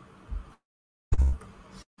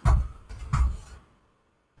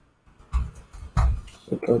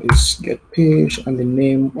 We call this get page, and the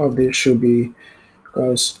name of this should be,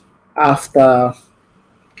 because after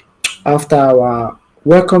our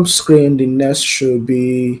welcome screen, the next should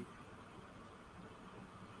be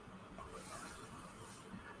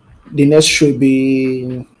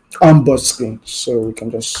onboard screen. So we can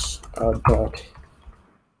just add that.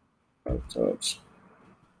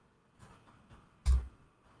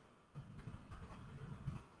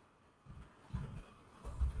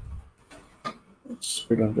 So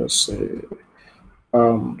we can just say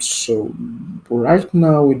so right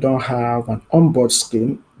now we don't have an onboard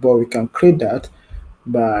screen, but we can create that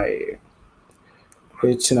by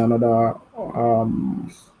creating another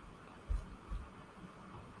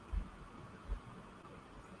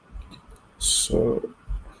so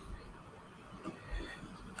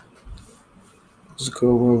let's go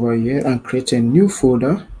over here and create a new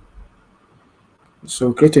folder.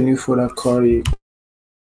 So create a new folder called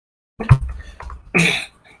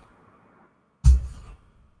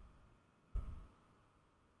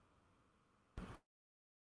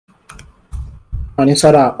and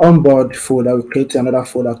inside our onboard folder we create another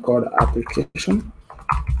folder called application.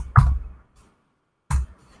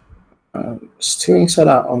 Still inside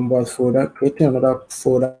our onboard folder, creating another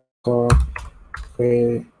folder called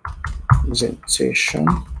presentation.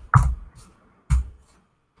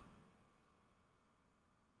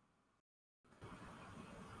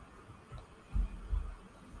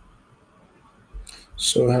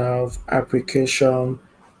 So we have application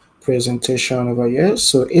presentation over here.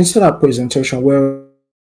 So instead of presentation, where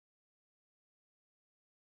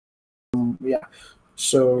yeah,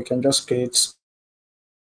 so we can just create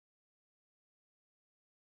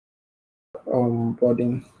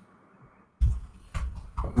onboarding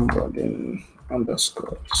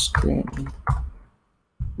underscore screen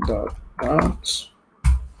dot out.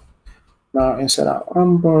 Now instead of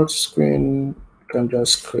onboard screen, you can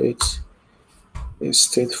just create a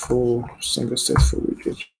stateful single stateful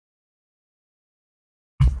widget.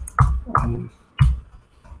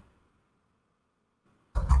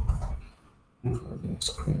 Onboarding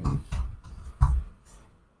screen.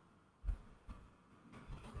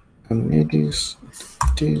 And need this.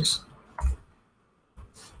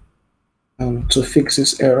 And to fix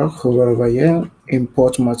this error, hover over here,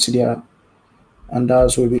 import material, and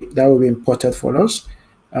that will be imported for us.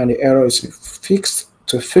 And the error is fixed.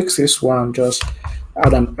 To fix this one, just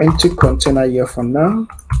add an empty container here for now,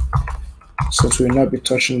 since we will not be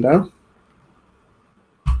touching that.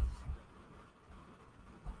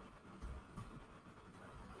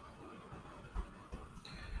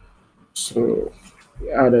 So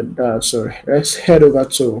we added that. So let's head over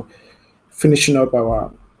to finishing up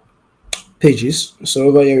our pages. So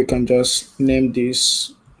over here we can just name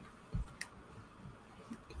this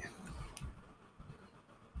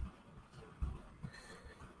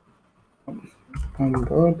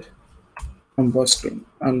onboard screen,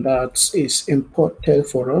 and that is imported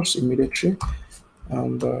for us immediately.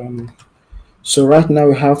 And so right now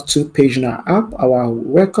we have two pages in our app: our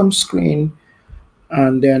welcome screen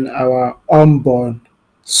and then our onboard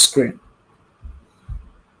screen.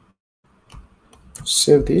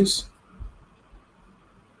 Save this.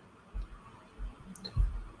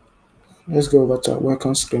 Let's go over to our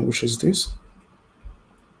welcome screen, which is this.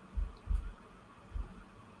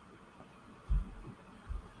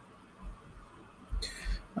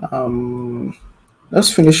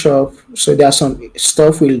 Let's finish up. So there's some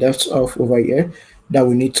stuff we left off over here that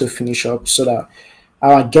we need to finish up so that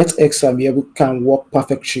our Getx can work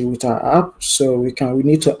perfectly with our app. So we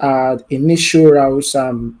need to add initial routes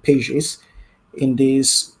and pages in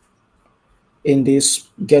this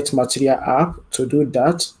get material app. To do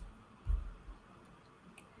that,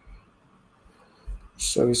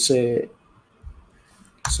 so we say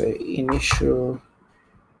initial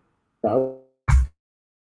route.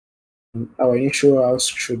 Our initial routes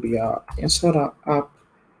should be our inside our app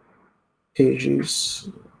pages.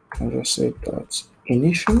 Can just say that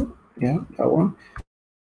initial, yeah, that one.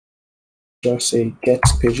 Just say get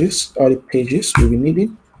pages, all the pages we'll be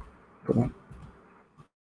needing. Come on.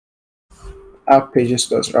 App pages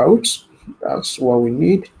plus routes, that's what we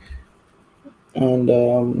need.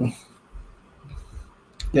 And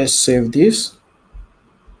let's save this.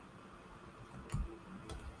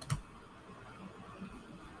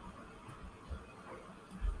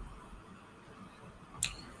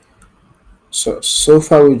 So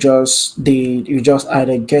far we just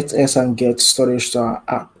added Getx and get storage to our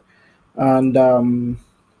app. And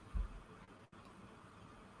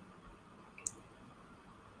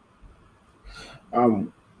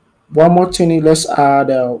one more thing, let's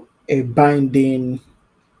add a binding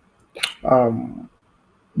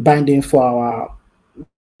for our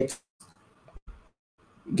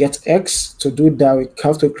Getx. To do that, we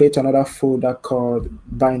have to create another folder called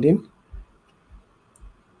binding.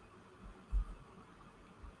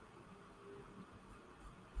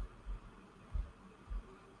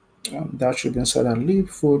 That should be inside a lib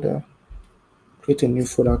folder. Create a new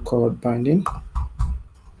folder called binding.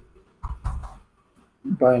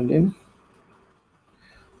 And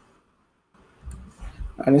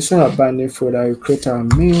inside a binding folder, you create a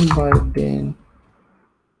main binding.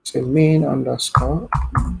 So main underscore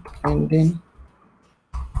binding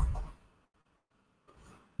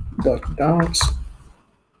dot.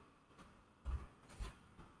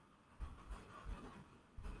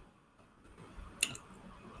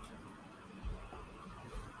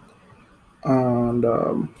 And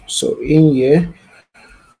so in here,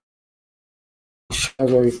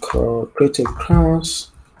 we call create a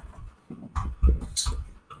class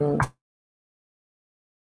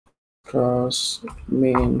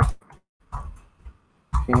main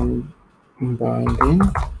in bindings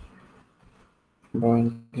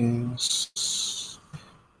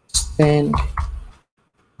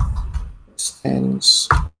extends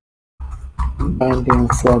binding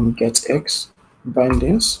from Getx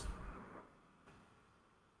bindings.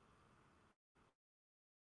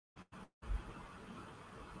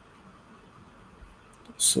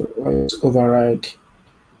 So let's override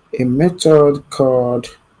a method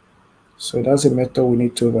called, so that's a method we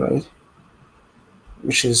need to override.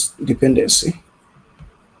 which is dependency.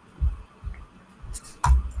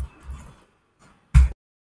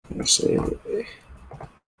 Let's say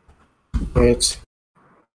get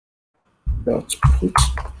dot put.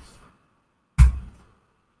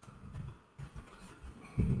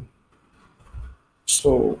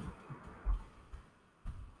 So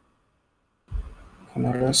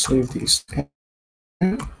now let's leave this.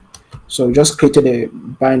 So we just created a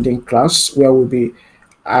binding class where we'll be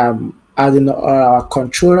adding our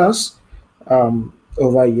controllers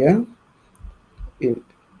over here.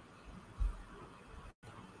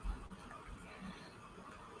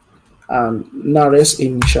 And now let's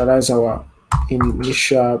initialize our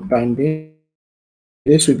initial binding.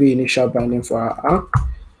 This will be initial binding for our app.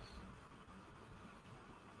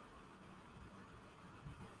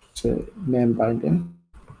 So main binding.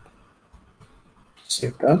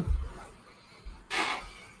 Save that.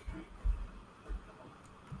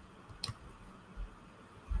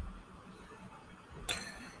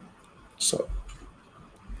 So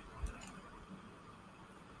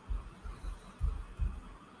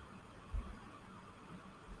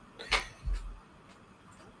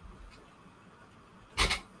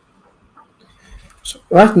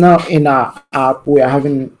right now in our app, we are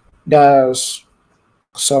having, there's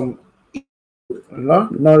some,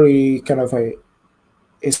 not really kind of a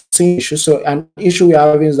issue. So an issue we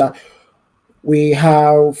are having is that we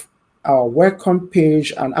have our welcome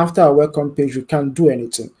page, and after our welcome page, we can't do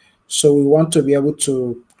anything. So we want to be able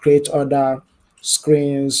to create other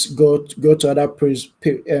screens, go to other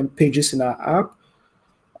pages in our app.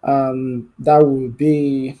 That will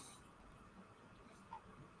be,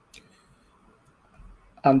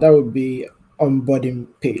 onboarding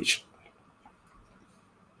page.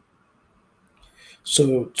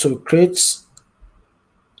 So to create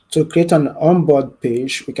an onboard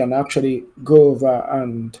page, we can actually go over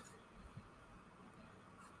and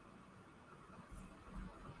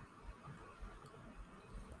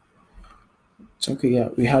okay, yeah,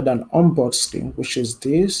 we had an onboard screen, which is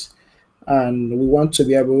this, and we want to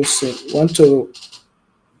be able to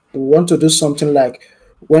do something like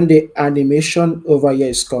when the animation over here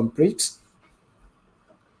is complete.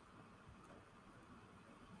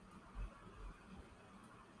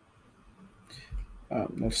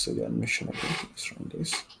 Let's see the animation again. Let's run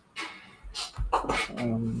this.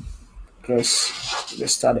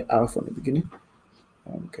 Let's start it out from the beginning.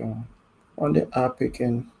 Okay. On the app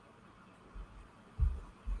again.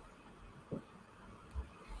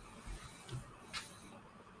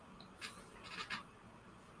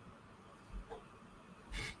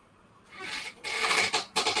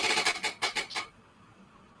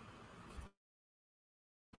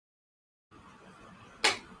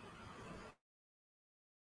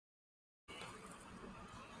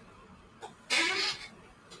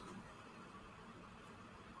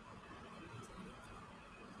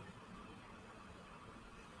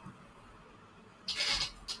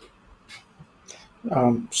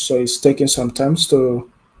 So it's taking some time to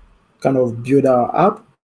kind of build our app.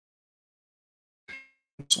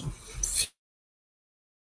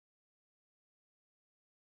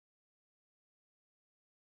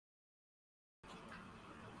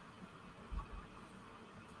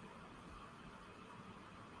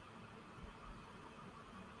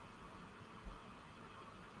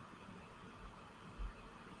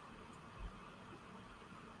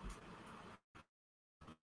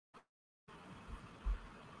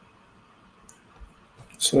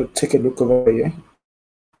 So take a look over here.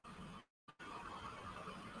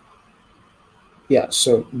 Yeah,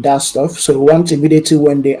 so that stuff. So we want immediately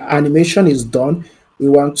when the animation is done, we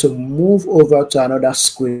want to move over to another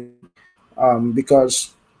screen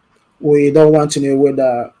because we don't want to know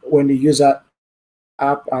whether when the user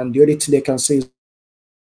app and the only thing they can say is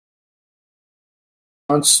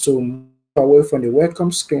wants to move away from the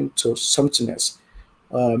welcome screen to something else.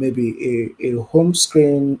 Maybe a home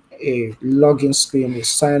screen, a login screen, a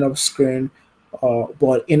sign up screen.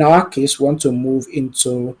 But in our case, we want to move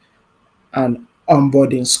into an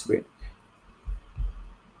onboarding screen.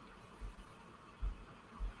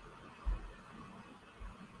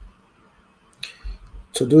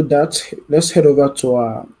 To do that, let's head over to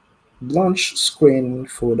our launch screen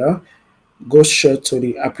folder. Go straight to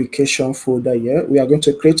the application folder here. We are going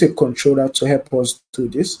to create a controller to help us do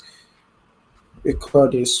this. We call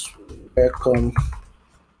this welcome.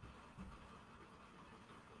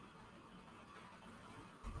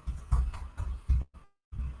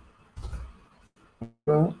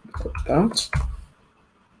 That.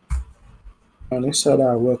 And inside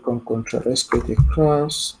our welcome controller, let's create a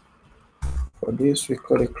class. For this, we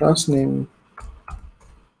call the class name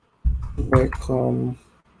welcome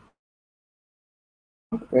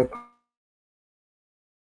web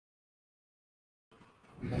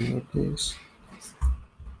this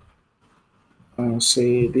and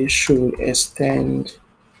say this should extends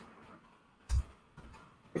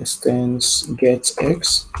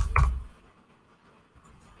getx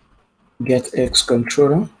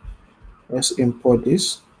controller. Let's import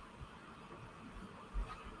this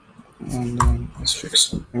and let's fix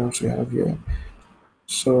something else we have here.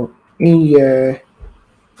 So in here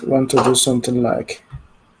we want to do something like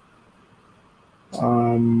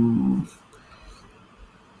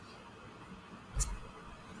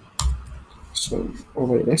so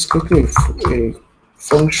over here, let's quickly a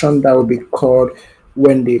function that will be called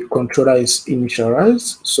when the controller is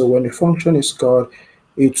initialized. So when the function is called,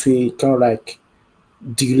 it will kind of like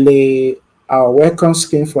delay our welcome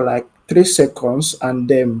screen for like 3 seconds and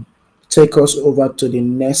then take us over to the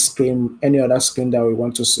next screen, any other screen that we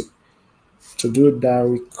want to see. To do that,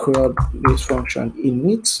 we create this function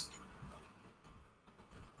init.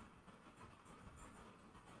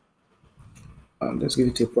 And let's give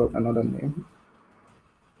it another name.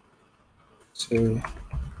 Say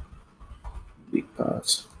big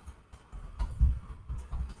part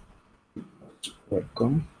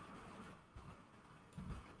welcome.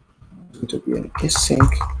 It's going to be an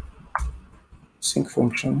async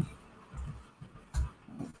function.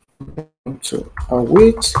 So I'll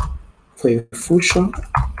wait for a function,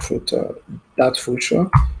 for that function.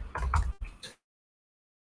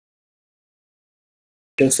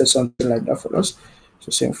 Just say something like that for us.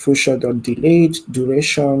 So say function.delayed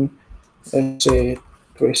duration, let's say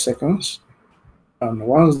 3 seconds. And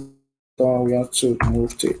once done, we have to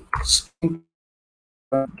move to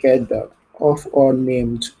get that of all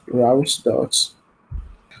named routes dots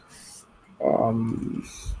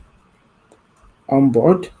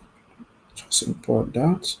onboard. Just import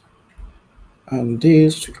that. And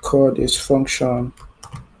this, we call this function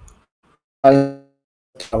our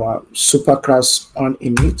superclass on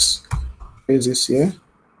init. Is this here?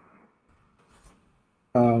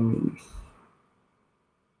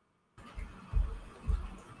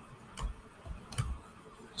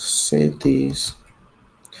 Save this.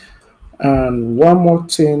 And one more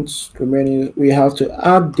thing remaining, we have to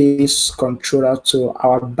add this controller to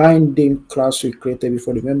our binding class we created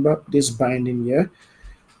before. Remember this binding here.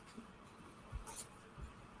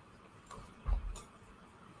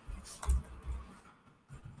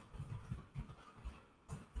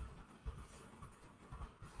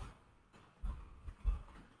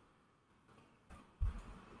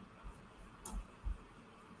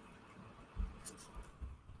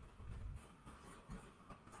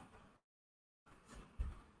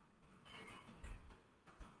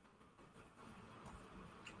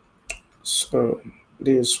 So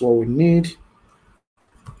this is what we need.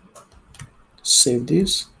 Save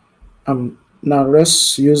this. Now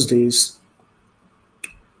let's use this.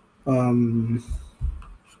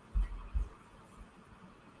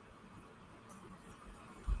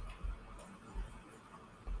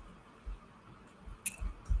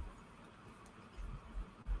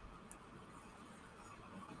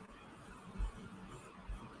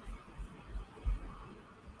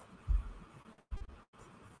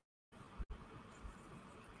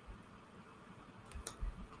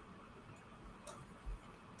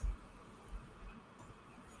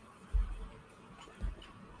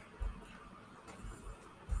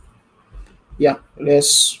 Yeah,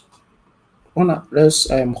 let's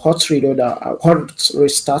hot reload hot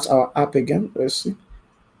restart our app again. Let's see.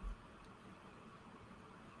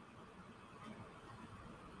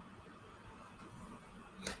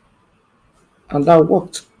 And that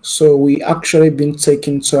worked. So we actually been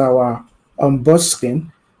taken to our onboard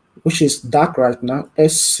screen, which is dark right now.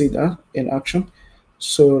 Let's see that in action.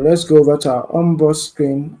 So let's go over to our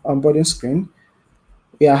onboarding screen.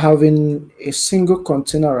 We are having a single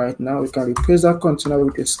container right now. We can replace that container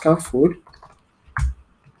with a scaffold.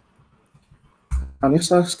 And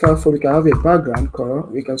inside scaffold, we can have a background color.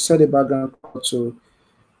 We can set the background color to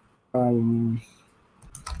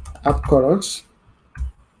app colors.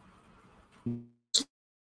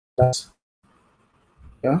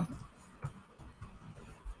 Yeah.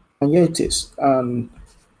 And here it is. And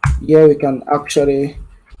here we can actually,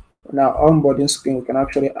 in our onboarding screen, we can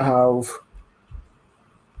actually have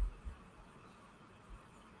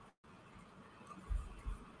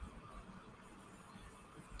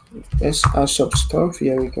let's add some stuff.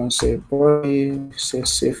 Here we can say body, say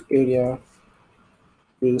safe area,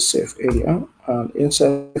 build safe area, and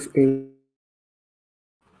inside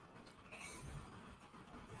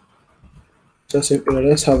safe area,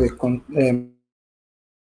 let's have a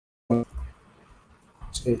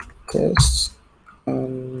say test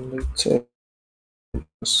and welcome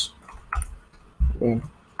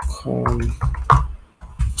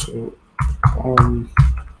to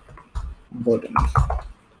onboarding.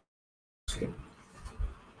 Okay.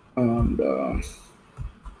 And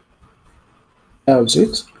that's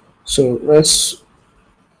it. So let's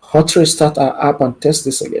hot restart our app and test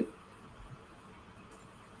this again.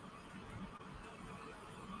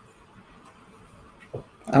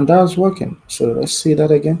 And that's working. So let's see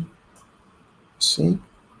that again. See,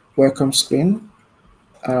 welcome screen.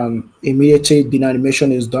 Immediately the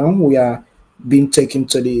animation is done. We are being taken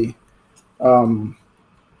to the onboarding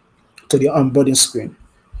screen,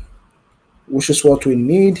 which is what we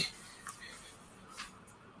need.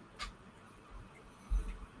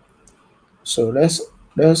 So let's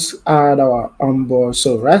add our onboard.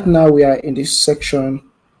 So right now we are in this section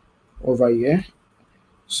over here.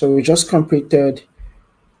 So we just completed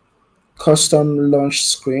custom launch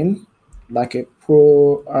screen, like a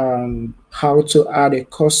pro, and how to add a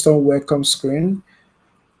custom welcome screen.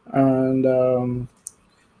 And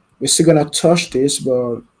we're still gonna touch this,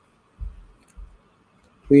 but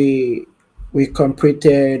we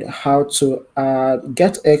completed how to add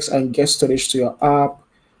Getx and get storage to your app.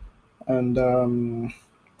 And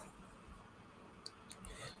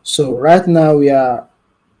so right now we are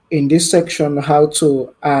in this section, how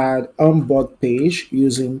to add onboard page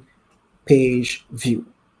using page view,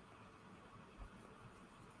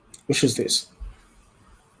 which is this.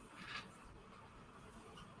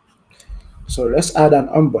 So let's add an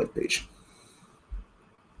onboard page.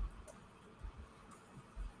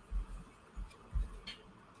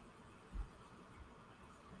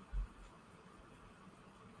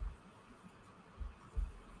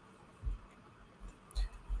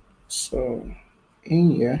 So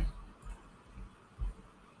in here,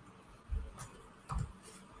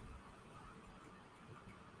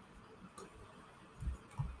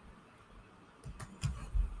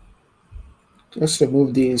 let's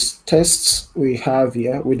remove these tests we have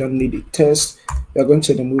here. We don't need the test. We're going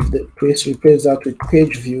to remove the replace that with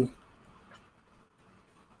page view.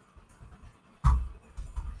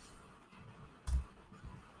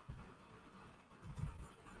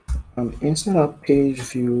 And inside our page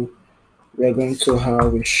view, we're going to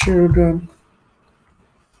have a children.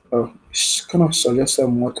 Oh, it's kind of suggested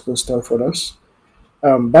multiple stuff for us.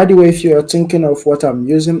 By the way, if you are thinking of what I'm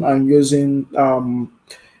using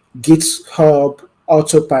GitHub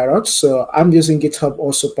Autopilot. So I'm using GitHub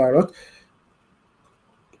Autopilot.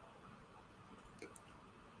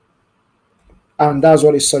 And that's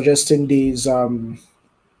what is suggesting these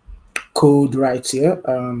code right here.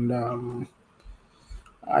 And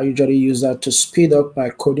I usually use that to speed up my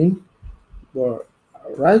coding. But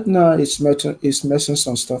right now it's messing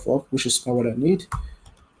some stuff up, which is not what I need.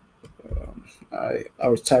 I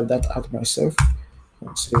will type that out myself.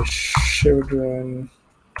 Let's say children.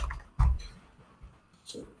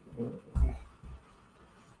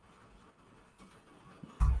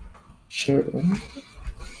 Children.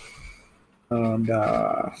 And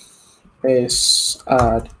let's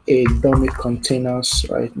add a dummy containers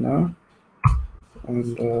right now. And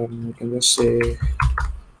you can just say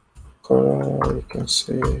color, you can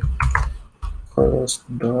say colors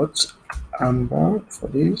dot amber for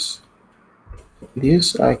this.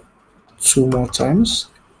 This like 2 more times.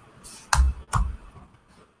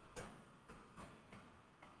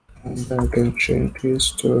 And then we can change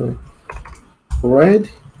this to red.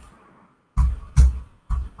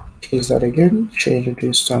 Is that again, change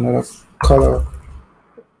this to another color,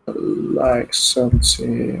 like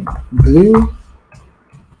something blue.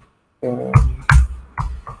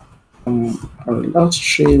 On last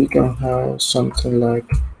tree we can have something like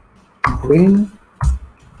green.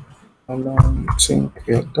 And I think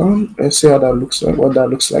we are done. Let's see how that looks like, what that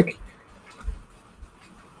looks like.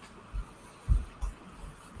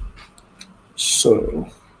 So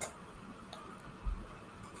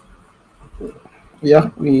yeah,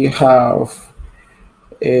 we have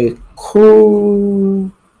a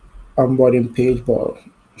cool onboarding page, but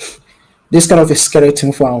this kind of a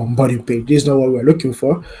skeleton for our onboarding page. This is not what we're looking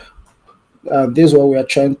for. This is what we are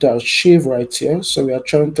trying to achieve right here. So we are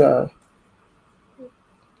trying to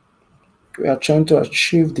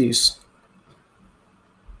achieve this.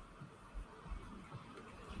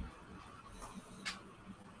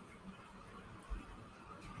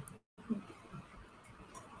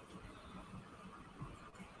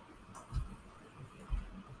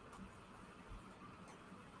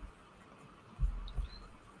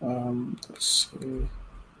 Let's see.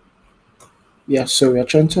 Yeah, so we are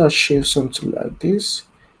trying to achieve something like this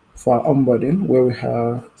for our onboarding, where we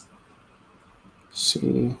have,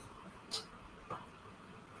 see,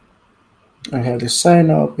 I have the sign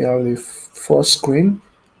up, we have the first screen,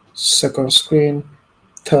 second screen,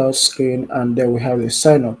 third screen, and then we have the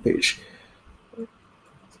sign up page.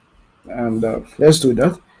 And let's do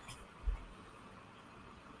that.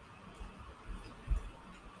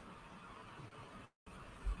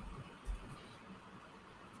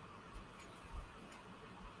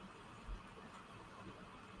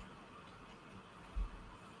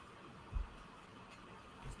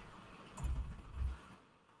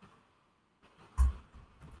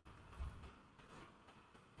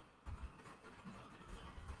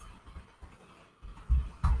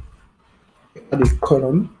 Add a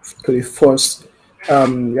column to the first.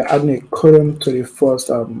 You're adding a column to the first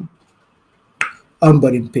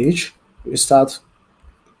onboarding page. We start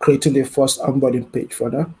creating the first onboarding page for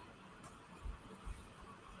that.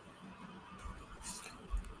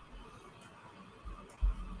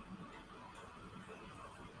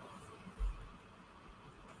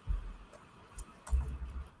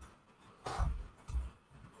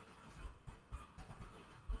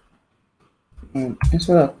 And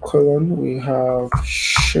inside that column, we have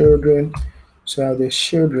children. So I have the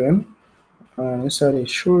children, and inside the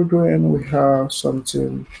children, we have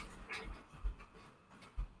something.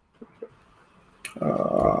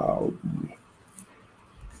 Uh,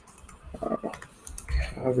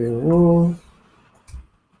 have a row.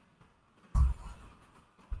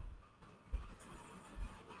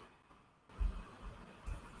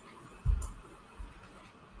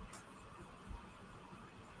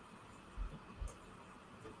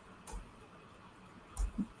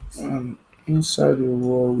 And inside the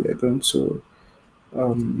row, we are going to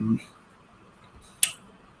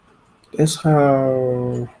that's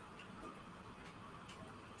how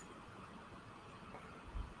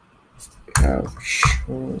we have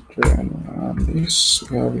children. And this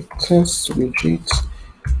we have a test widget,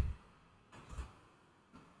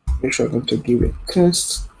 which we're going to give a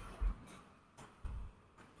test.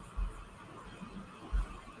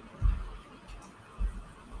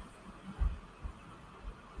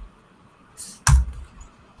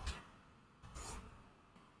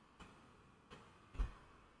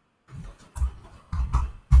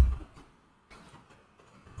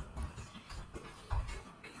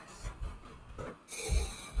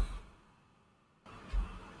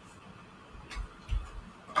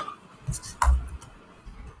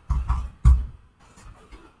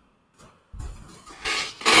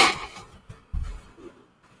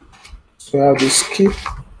 So we have the skip.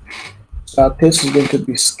 So our test is going to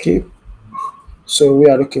be skip. So we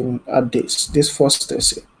are looking at this first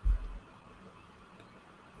test here.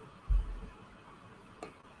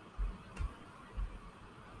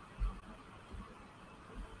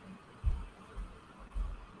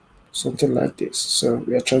 Something like this. So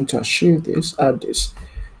we are trying to achieve this, add this.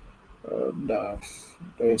 And,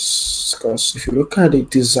 this, because if you look at the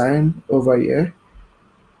design over here,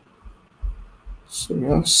 so we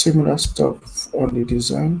have similar stuff on the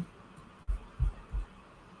design.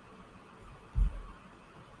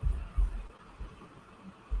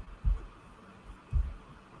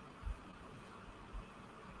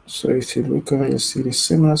 So if you look at, you see the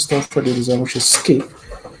similar stuff for the design, which is skip,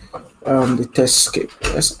 the test skip.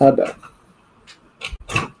 Let's add that.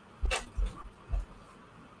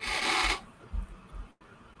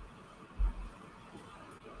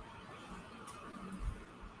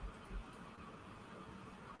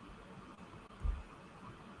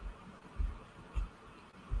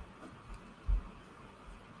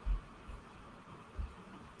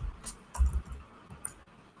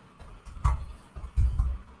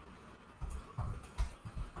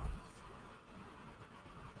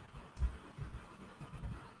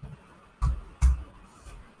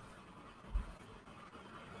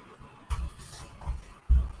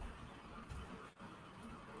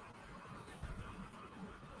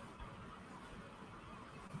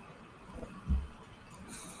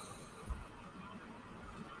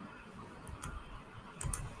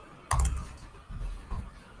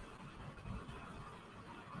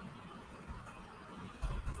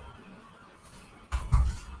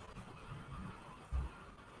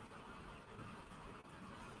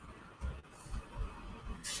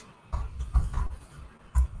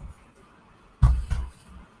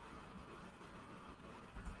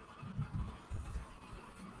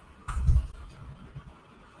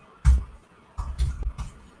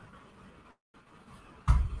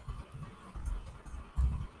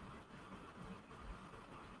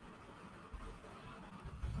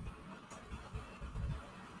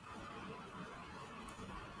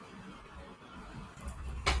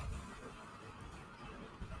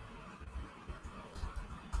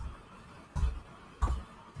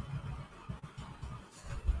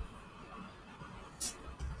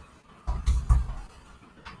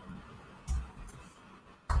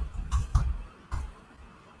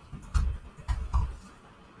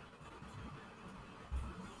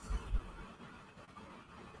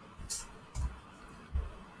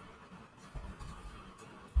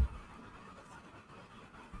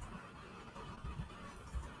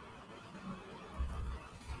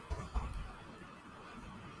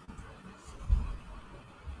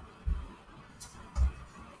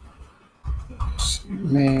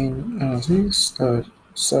 main as is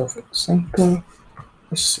self example.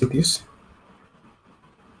 Let's see this.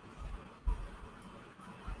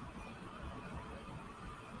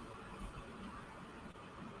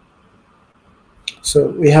 So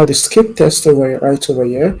we have the skip test over here, right over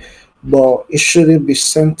here, but it shouldn't be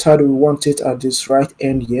centered. We want it at this right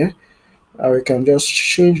end here. We can just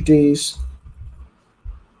change this.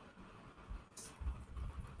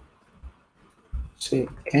 Say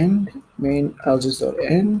end main as is dot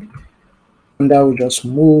end, and that will just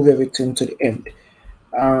move everything to the end.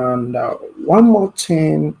 And one more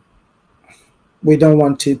thing, we don't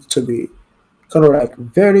want it to be kind of like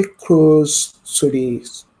very close to the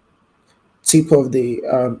tip of the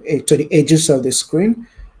to the edges of the screen.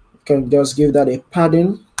 You can just give that a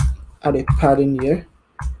padding, add a padding here.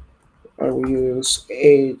 I will use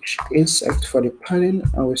edge insect for the padding.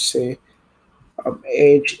 I will say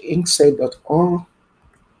edge insect.all.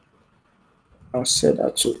 I'll set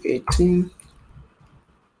that to 18.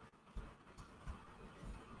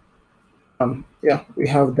 Yeah, we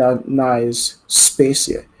have that nice space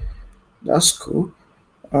here. That's cool.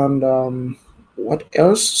 And what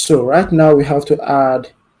else? So right now we have to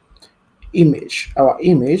add image, our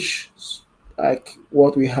image, like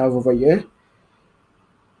what we have over here,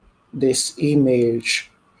 this image.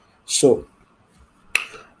 So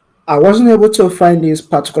I wasn't able to find this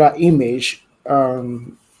particular image.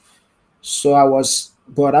 So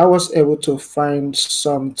but I was able to find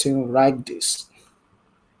something like this.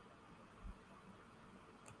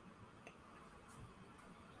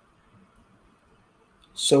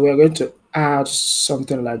 So we're going to add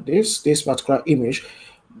something like this particular image.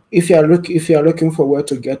 If you are looking for where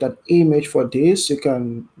to get an image for this, you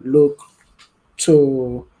can look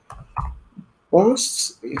to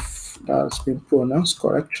Bust, if that's been pronounced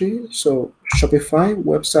correctly. So Shopify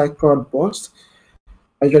website called Bust.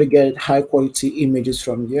 I usually get high quality images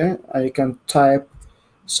from here. And you can type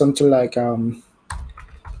something like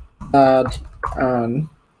dad and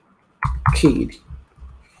kid.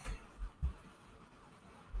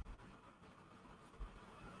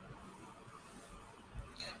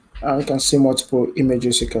 And you can see multiple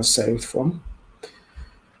images you can select from.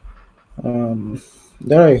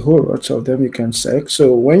 There are a whole lot of them you can select.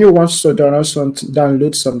 So when you want to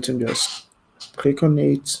download something, just click on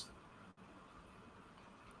it.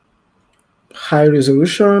 High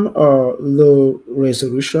resolution or low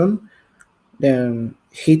resolution, then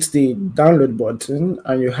hit the download button,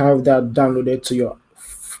 and you have that downloaded to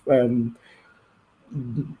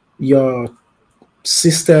your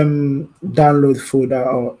system download folder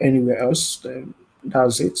or anywhere else. Then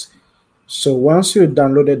that's it. So once you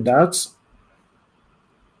downloaded that,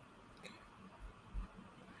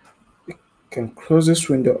 you can close this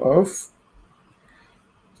window off.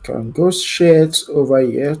 You can go straight over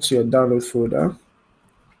here to your download folder.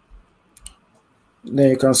 Then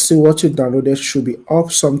you can see what you downloaded should be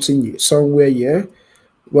up somewhere here.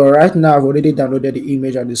 Well, right now I've already downloaded the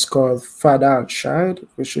image and it's called Father and Child,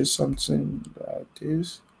 which is something like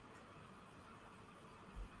this.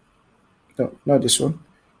 No, not this one.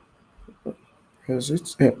 Here's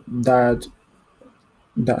it. Yeah, Dad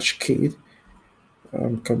dash kid.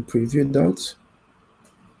 Can preview that.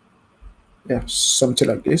 Yeah, something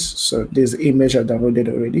like this. So this image I downloaded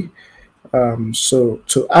already. So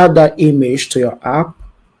to add that image to your app,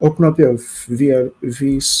 open up your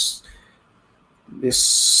VC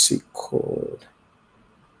code.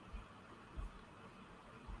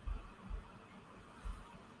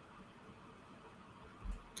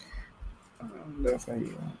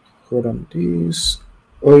 Hold on this.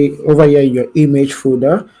 Over here, your image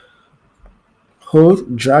folder.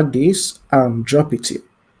 Drag this and drop it here.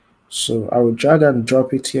 So I will drag and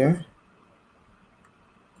drop it here.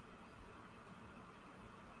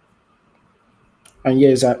 And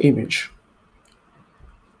here's our image.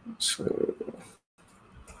 So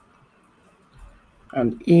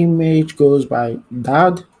an image goes by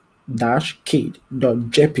dad-kid.jpg.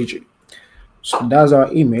 So that's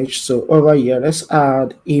our image. So over here, let's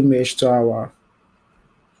add image to our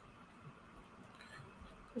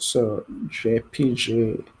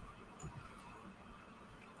jpg.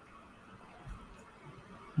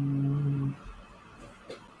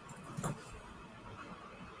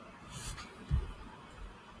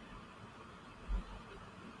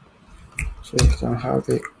 So you can have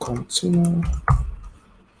a container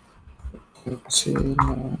to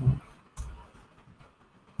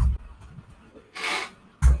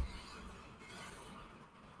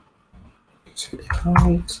the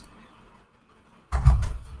height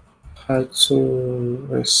to,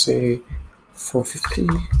 let's say,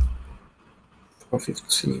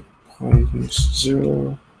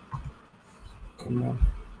 450.0, Come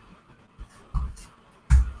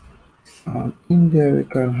on. In there we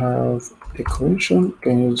can have decoration. We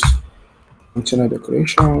can use container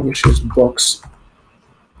decoration, which is box.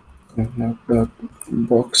 And have that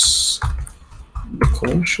box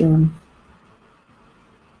decoration.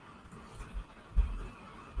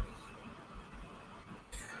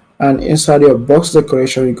 And inside your box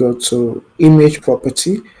decoration, you go to image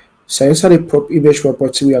property. So inside the image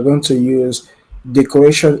property, we are going to use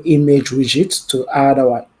decoration image widget to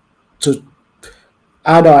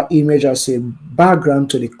add our image as a background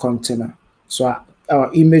to the container. So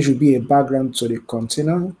our image will be a background to the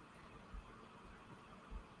container.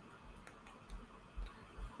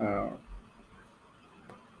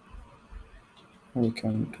 We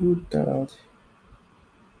can do that.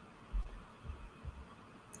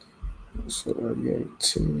 So here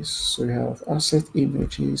it is. So we have asset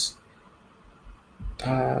images,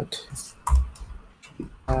 add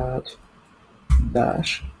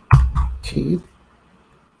dash key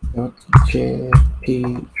dot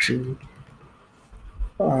jpg,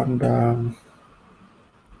 and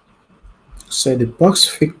set the box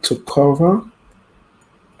fit to cover,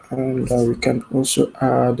 and we can also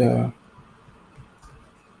add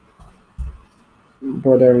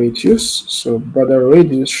border radius. So border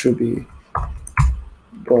radius should be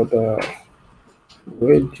border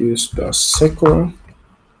radius the circle,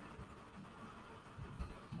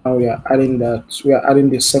 and we are adding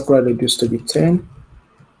the circular radius to be 10.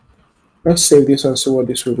 Let's save this and see what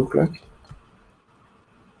this will look like.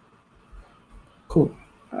 Cool.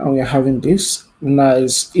 And we are having this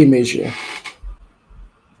nice image here.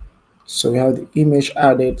 So we have the image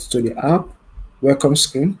added to the app welcome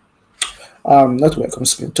screen. Not welcome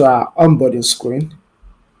screen, to our onboarding screen.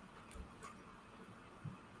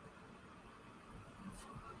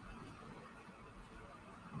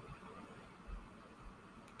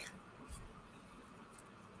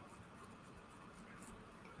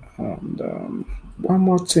 And one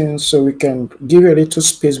more thing, so we can give a little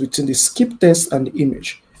space between the skip text and the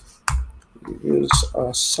image. We use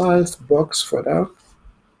a size box for that.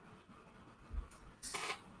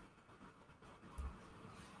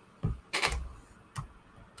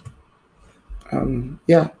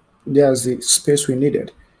 Yeah, there's the space we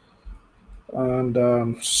needed.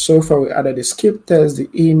 And so far we added the skip text, the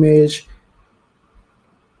image.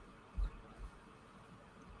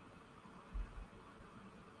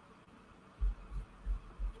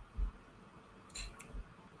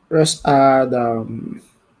 Let's add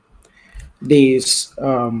this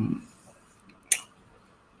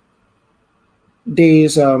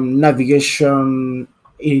navigation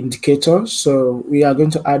indicator. So we are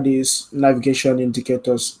going to add these navigation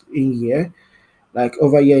indicators in here. Like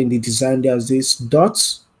over here in the design, there's this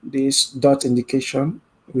dot indication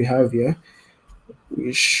we have here,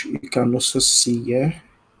 which you can also see here.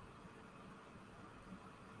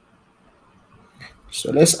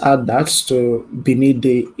 So let's add that to beneath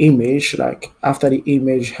the image, like after the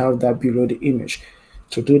image, have that below the image.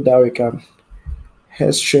 To do that, we can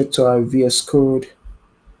head straight to our VS Code.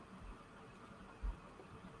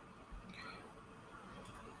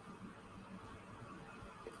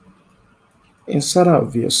 Inside our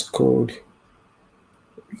VS Code,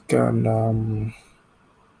 we can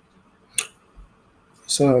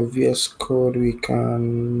inside our VS Code we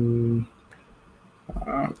can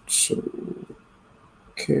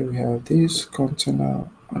okay, we have this container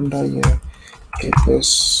under here.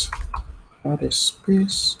 Let's add a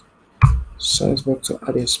space. Size box to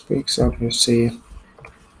add a space, and we say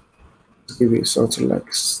give it something like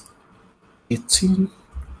 18.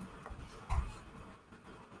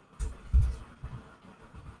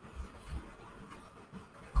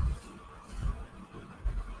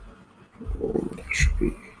 Oh, that should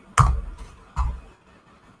be.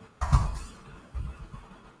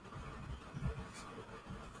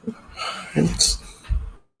 And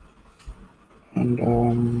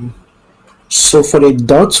so for the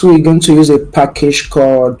dots, we're going to use a package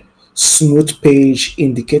called smooth page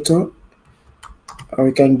indicator. And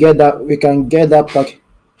we can get that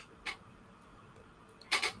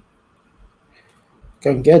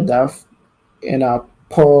in our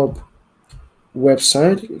pub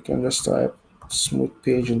website. You can just type smooth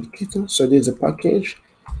page indicator. So this is a package.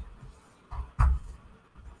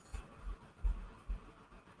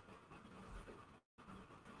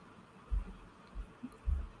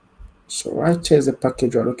 So right here is the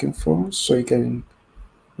package you're looking for. So you can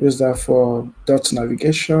use that for dot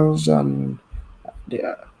navigations, and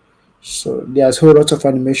so there's a whole lot of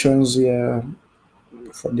animations here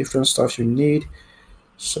for different stuff you need.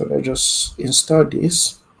 So let's just install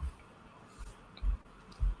this.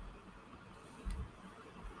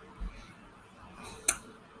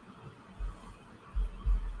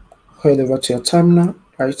 head over to your terminal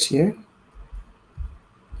right here.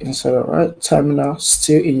 Inside of right terminal,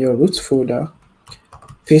 still in your root folder,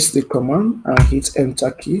 paste the command and hit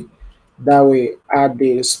enter key. That way, add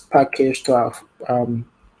this package to our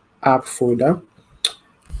app folder.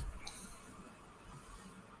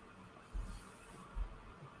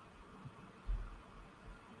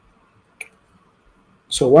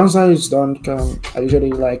 So once that is done, I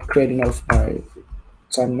usually like creating off my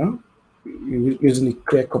terminal using the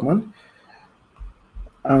clear command.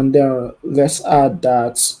 And then let's add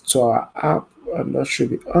that to our app, and that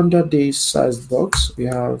should be under the size box. We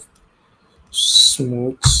have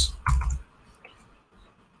smooth.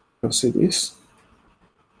 You can see this.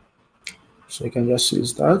 So you can just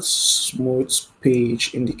use that smooth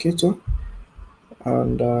page indicator,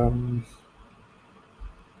 and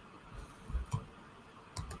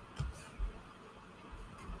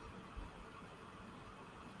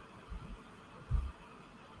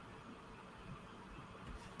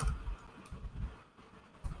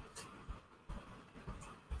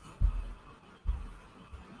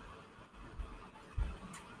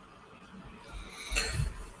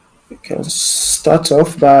you can start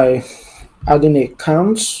off by adding a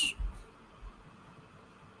count.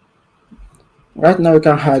 Right now, you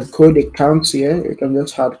can hard code a count here. You can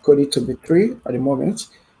just hard code it to be 3 at the moment.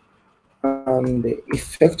 And the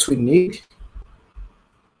effect we need,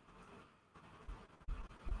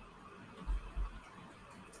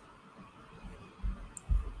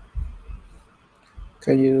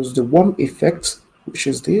 can use the warm effect, which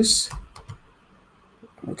is this.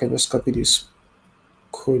 I can just copy this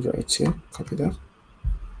code right here. Copy that.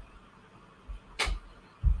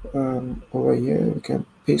 Over here, we can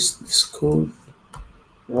paste this code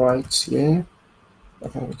right here.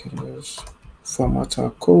 Okay, we can just format our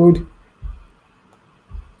code.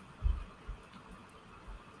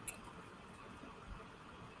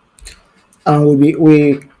 And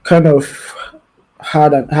we kind of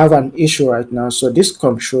have an issue right now. So this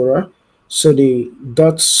controller, so the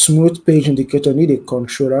dot smooth page indicator need a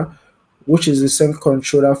controller, which is the same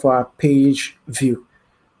controller for our page view,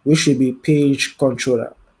 which should be page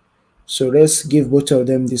controller. So let's give both of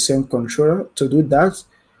them the same controller. To do that,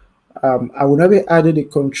 I will not be adding the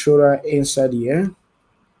controller inside here.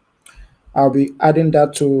 I'll be adding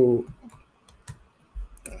that to,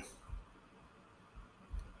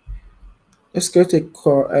 let's get a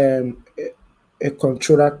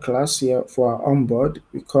controller class here for our onboard.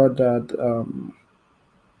 We call that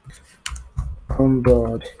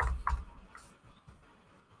onboard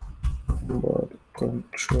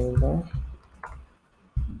controller.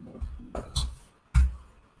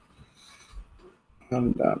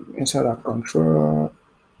 And inside our controller,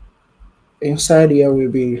 inside here will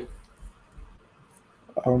be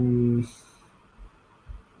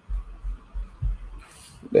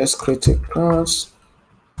let's create a class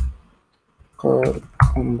called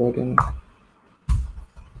onboarding.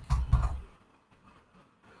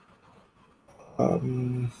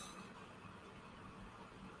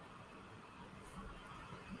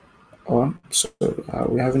 So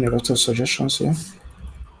we're having a lot of suggestions here.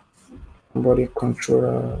 Body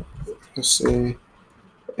controller, let's say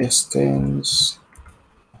extends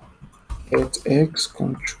Getx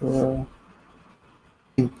controller,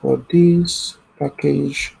 import this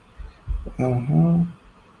package. We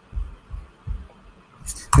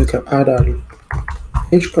can add a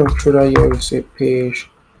page controller here. We say page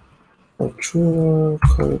controller,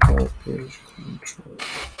 call it our page controller.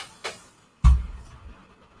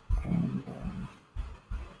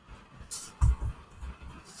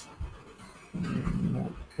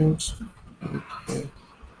 And, okay.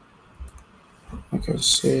 I can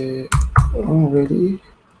say already.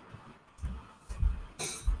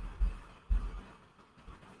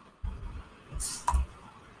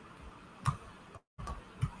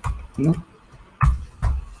 No.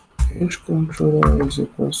 Page controller is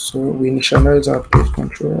equal to, we initialize our page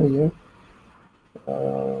controller here.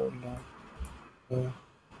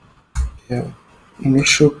 Yeah,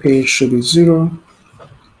 initial page should be 0,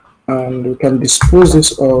 and we can dispose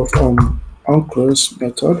this of onClose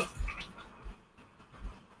method.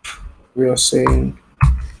 We are saying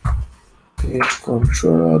page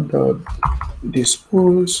controller dot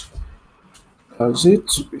dispose. That's it.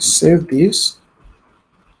 We save this.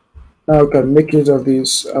 Now we can make use of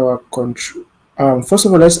this our control. First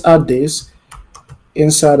of all, let's add this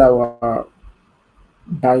inside our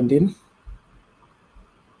binding.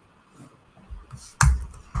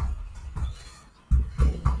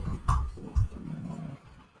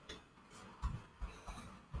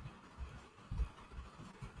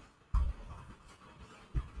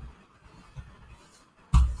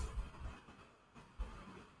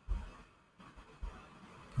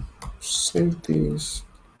 save this.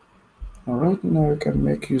 All right, now we can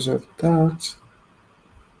make use of that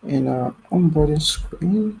in our onboarding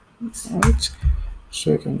screen. All right,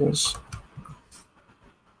 so you can just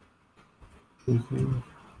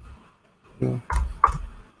yeah.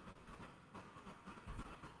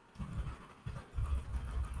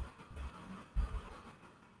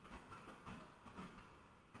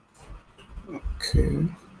 Okay.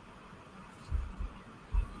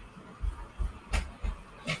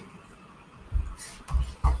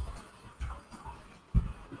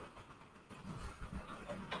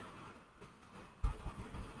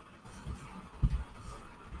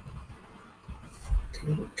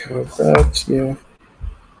 Have that, yeah.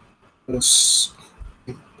 Let's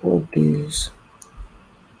import these.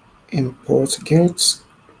 Import get.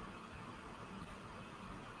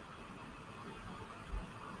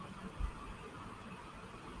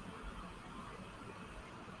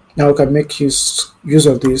 Now we can make use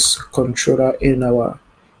of this controller in our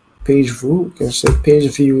page view. You can say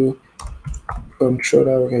page view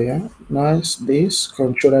controller. Okay, yeah, nice. This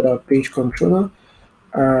controller, that page controller,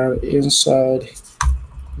 and inside,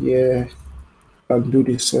 yeah, and do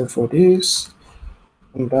the same for this.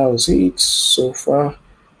 And that was it so far.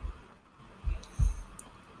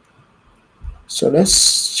 So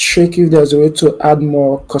let's check if there's a way to add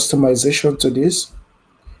more customization to this.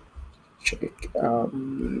 Check.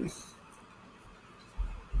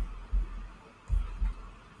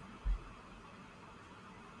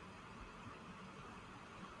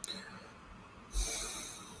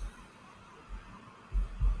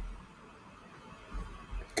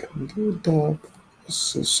 Can do that.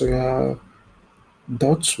 So you have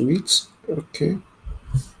dot width. Okay.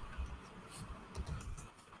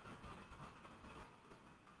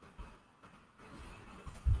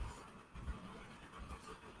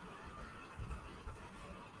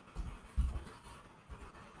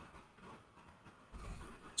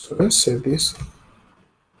 So let's save this.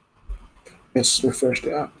 Let's refresh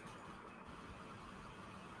the app.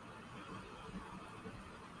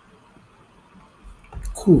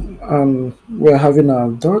 Cool. We're having our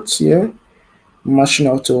dots here, matching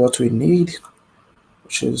out to what we need,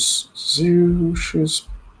 which is 0,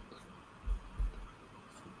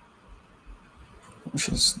 which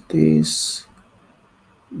is this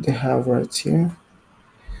they have right here.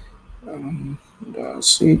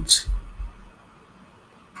 That's it.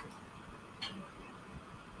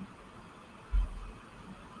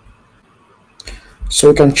 So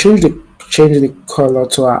we can change the color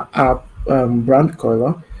to our app brand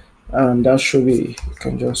color, and that should be, you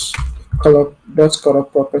can just color, that's color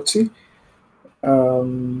property.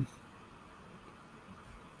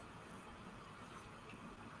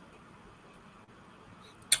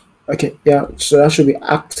 Okay, yeah, so that should be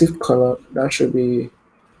active color. That should be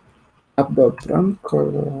app.brand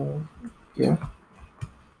color. Yeah,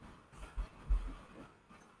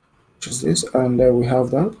 which is this, and there we have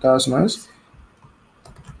that. That's nice.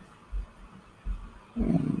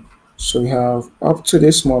 So we have up to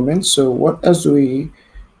this moment. So what else do we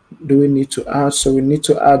need to add? So we need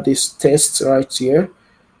to add this test right here,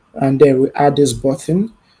 and then we add this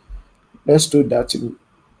button. Let's do that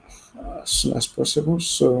as soon as possible.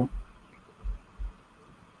 So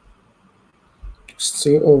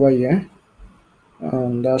stay over here,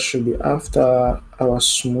 and that should be after our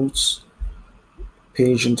smooth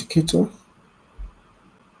page indicator.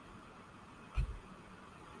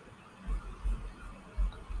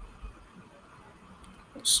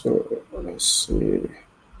 So let's see.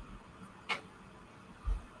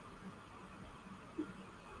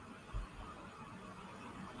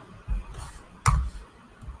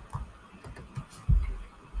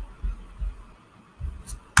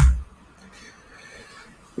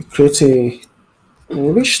 We create a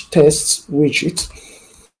rich text widget.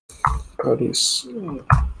 Call this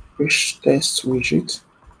rich text widget,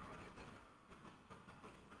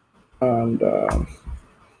 and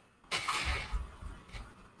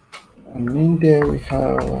in there we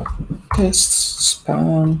have test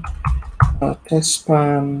span, test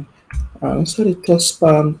span. Inside the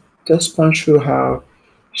test span should have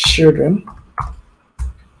children.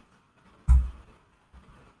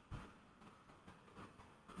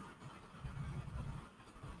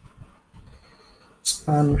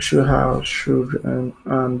 Span should have children,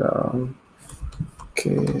 and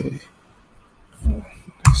okay,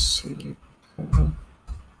 let's see.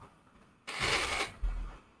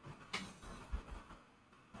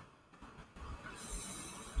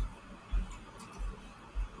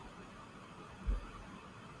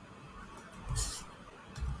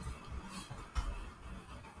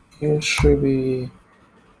 Here should be,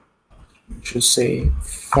 should say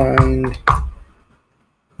find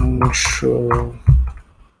mutual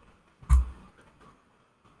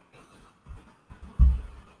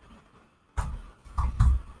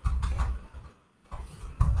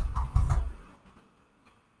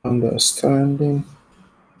understanding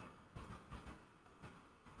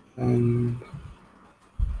and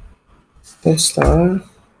test style.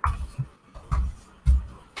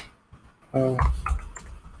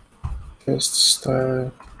 Test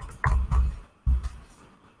style.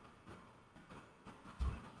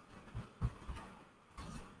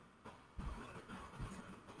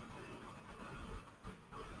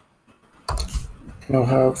 Now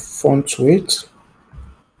have font weight.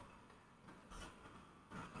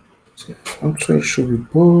 So font weight should be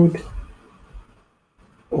bold.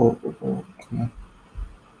 Come on.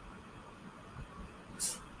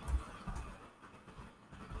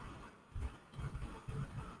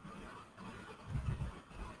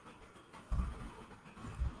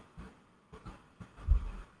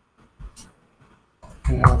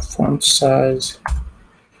 Now font size.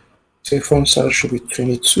 Say font size should be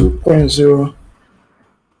 22.0,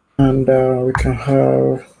 and we can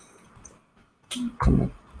have. Come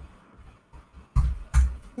on.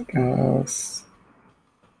 We can have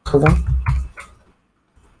color.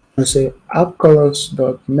 I say app colors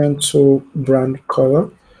dot mental brand color,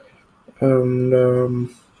 and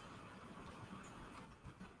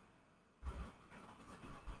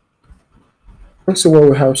let's see what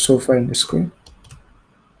we have so far in the screen.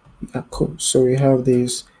 Cool. So we have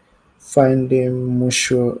this finding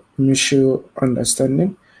mutual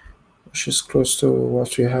understanding, which is close to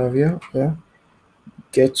what we have here. Yeah.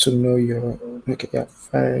 Get to know your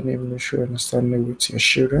finding mutual understanding with your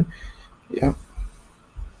children. Yeah.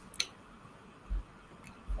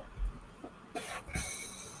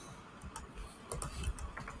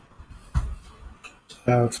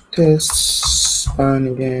 Have tests and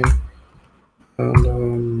again,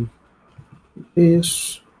 and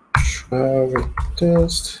this should have a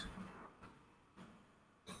test.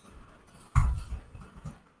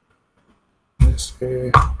 Let's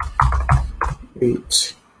say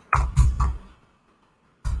with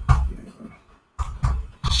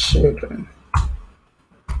children.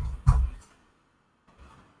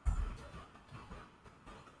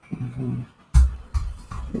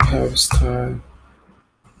 We have style,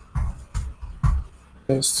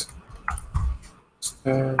 test,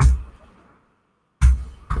 style,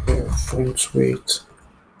 font weight.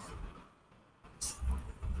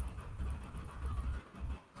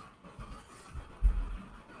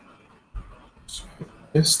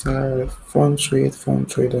 Test style, font weight,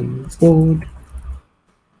 and bold.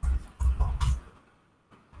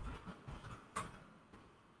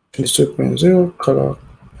 It's 2.0 color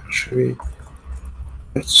should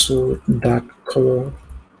be so dark color.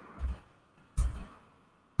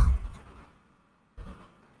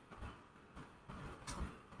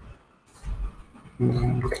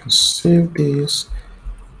 And we can save this,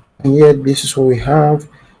 and yet this is what we have.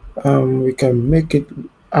 We can make it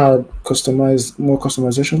add more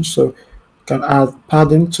customization, so we can add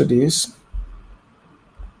padding to this,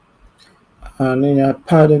 and in our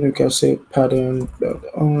padding we can say padding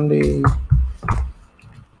only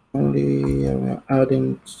we're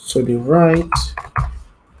adding to the right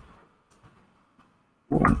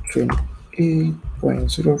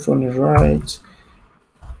 128.0 from the right,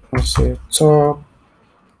 and say top,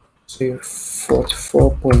 say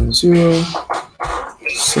 44.0.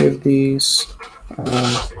 Save this,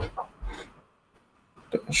 and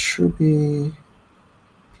that should be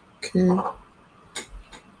okay.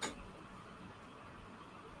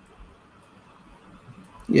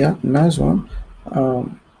 Yeah, nice one.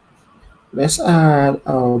 Let's add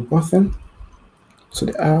our button to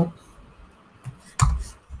the app.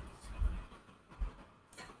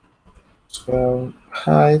 So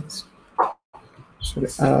height, so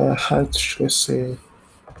the height should say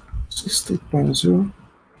 60.0,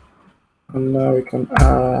 and now we can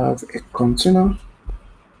have a container.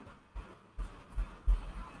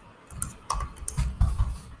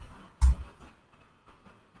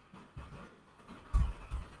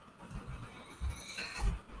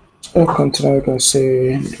 So container, we can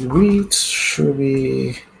say the width should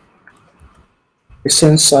be the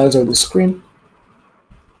same size of the screen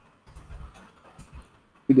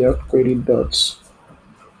with the upgraded dots.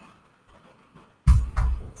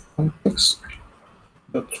 Context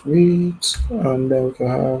dot width, and then we can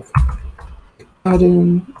have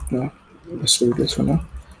adding. No, let's leave this for now.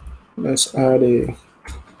 Let's add a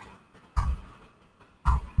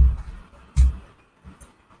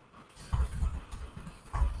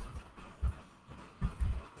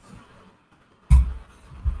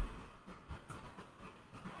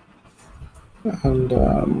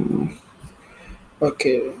And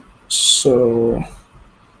okay, so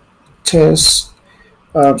test.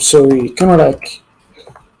 So we kind of like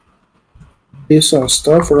did some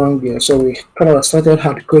stuff wrong here. So we kind of started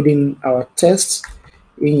hard coding our tests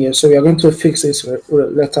in here. So we are going to fix this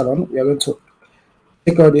later on. We are going to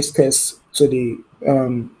take all these tests to the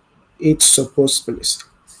each supposed place.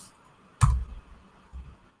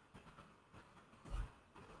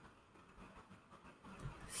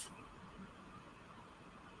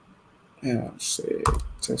 Yeah, say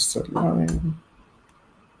tested line.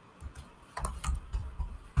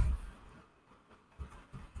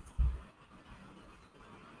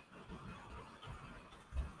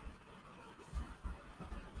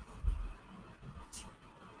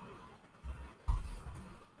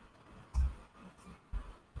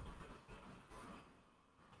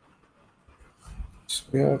 So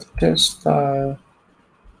we have test style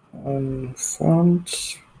on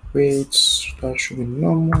font weights that should be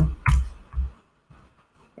normal,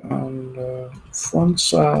 and font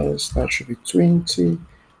size that should be 20,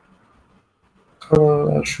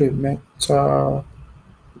 color that should be metal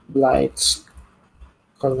light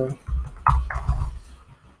color.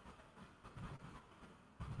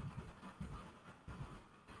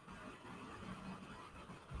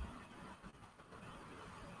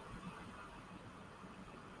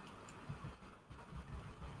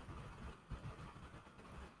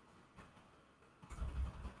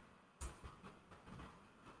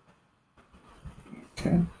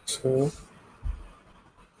 Okay, so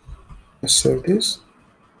let's save this.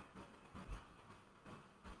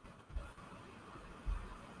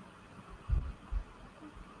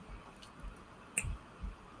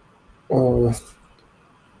 Or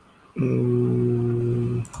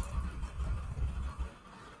mm,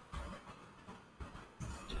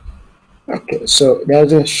 okay, so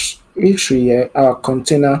there's a issue here. Our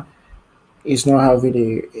container is not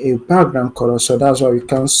having a background color, so that's why we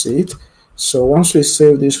can't see it. So once we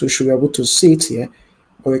save this, we should be able to see it here,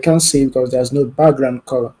 but we can't see it because there's no background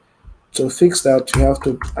color. To fix that, we have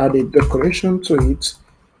to add a decoration to it,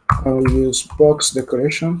 and we use box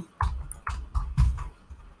decoration.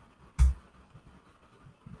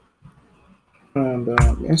 And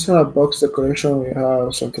inside of box decoration, we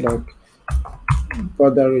have something like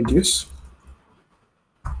border radius.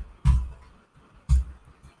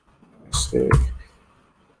 Say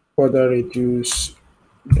border radius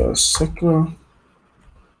the circle,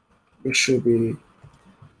 which should be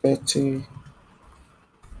 30,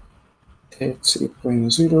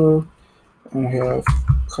 30.0, and we have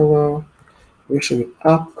color, which should be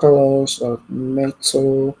app colors of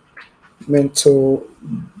metal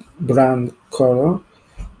brand color,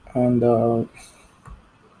 and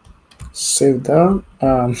save that.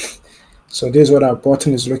 So this is what our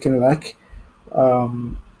button is looking like.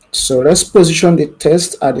 Um, so let's position the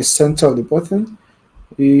text at the center of the button.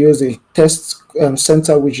 We use the text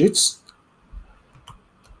center widgets.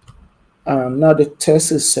 Now the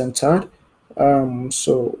text is centered.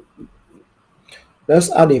 So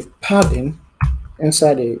let's add a padding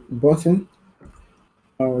inside the button.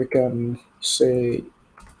 And we can say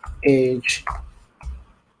age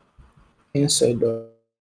inside the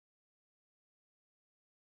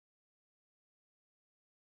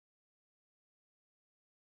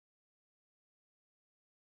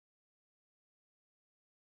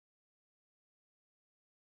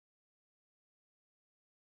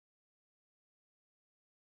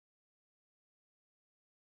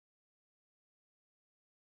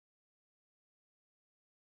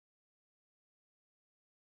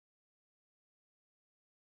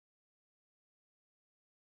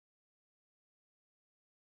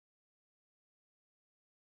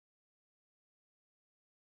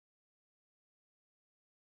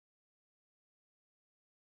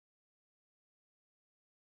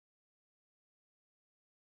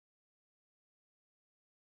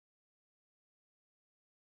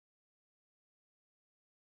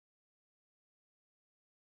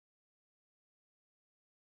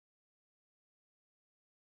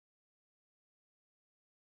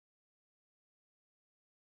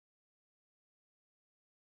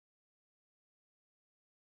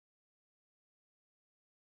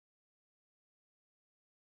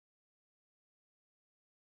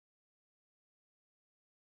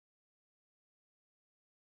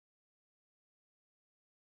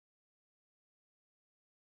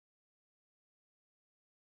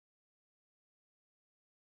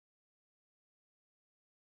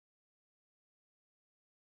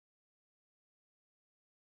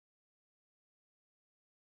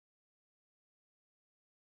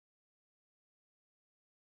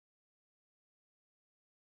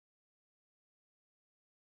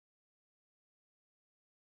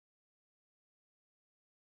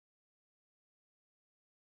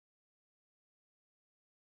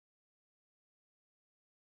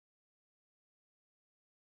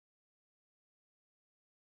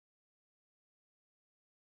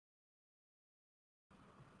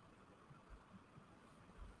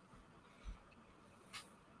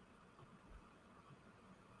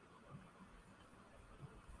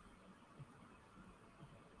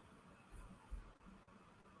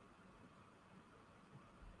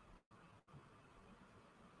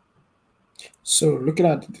So looking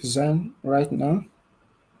at the design right now,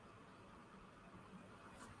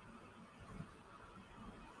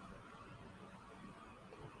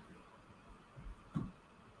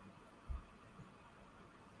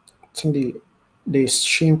 I think the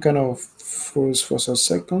stream kind of froze for some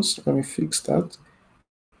seconds. Let me fix that.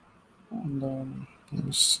 And let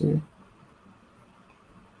me see.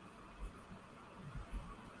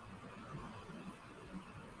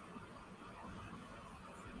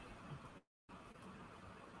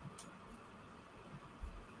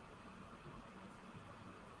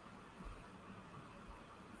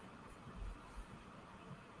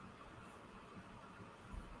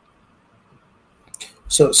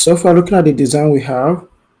 So far looking at the design we have,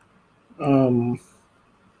 um,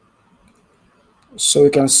 so we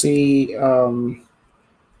can see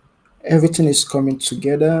everything is coming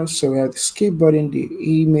together. So we have the skateboarding, the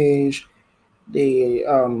image, the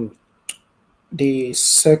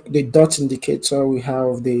dot indicator. We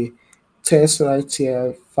have the test right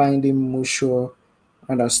here, finding mutual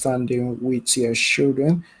understanding with your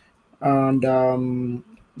children. And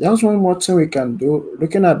there's one more thing we can do.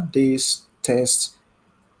 Looking at this test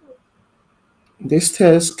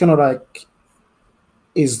kind of like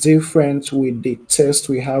is different with the test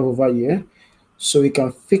we have over here. So we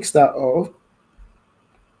can fix that up.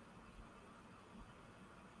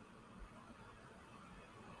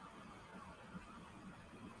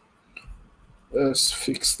 Let's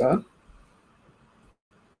fix that.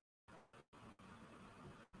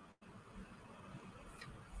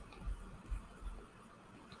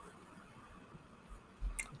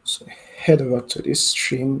 So head over to this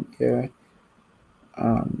stream here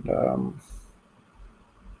and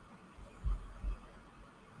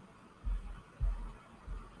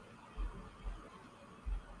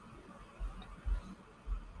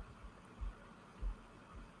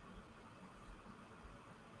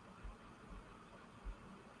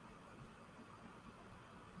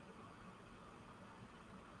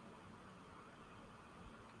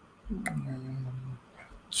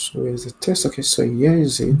so here's the test. Okay, so here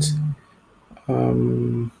is it.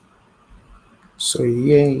 So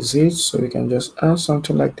here is it. So we can just add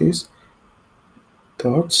something like this.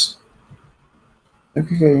 Dots. Okay,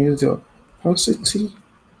 we can use the opacity.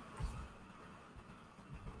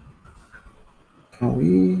 Can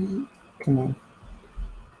we come on?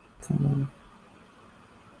 Come on.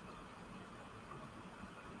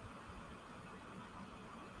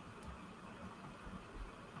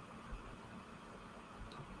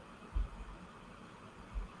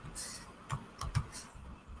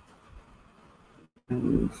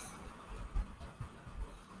 Okay.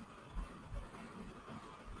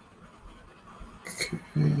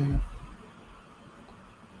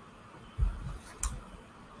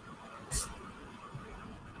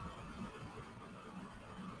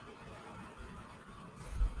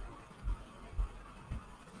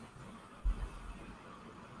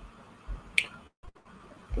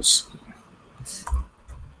 Let's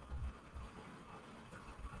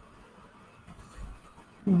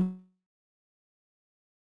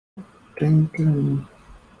think,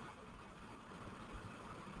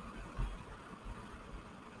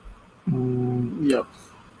 yep.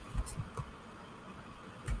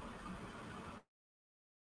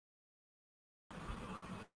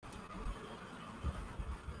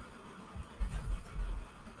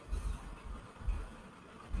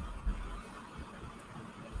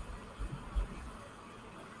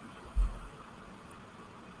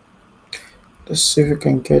 Let's see if we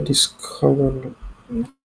can get this covered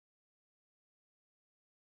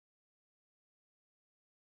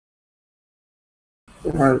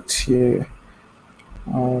right here.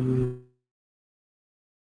 Um,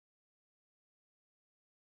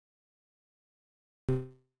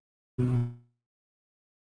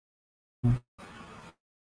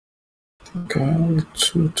 okay,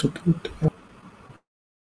 to do that.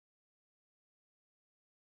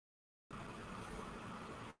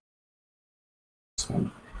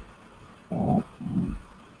 So,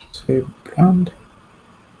 say brand.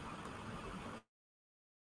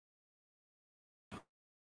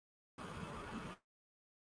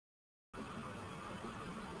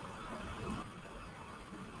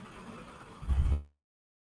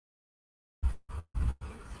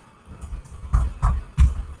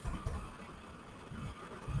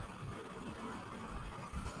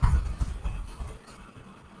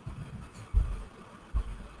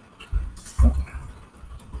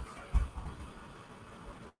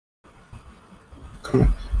 Okay.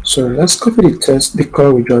 So let's copy the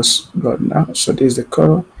color we just got now. So this is the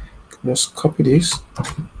color. Let's copy this.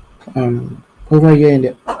 Over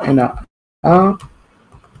here in our app,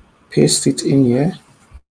 paste it in here.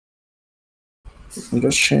 And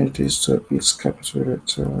just change this to its capital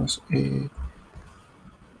letters A,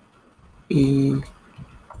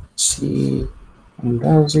 C, and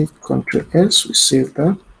that's it. Control S, we save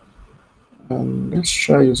that. And let's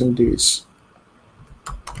try using this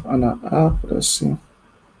on our app. Let's see.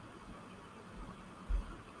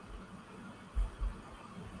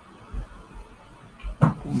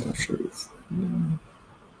 I'm not sure if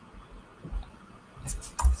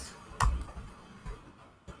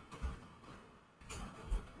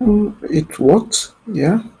it worked.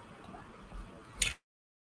 Yeah,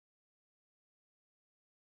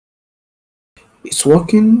 it's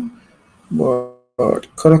working, but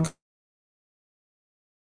correct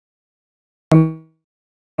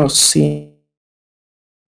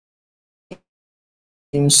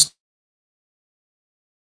seems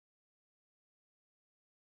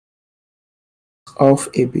off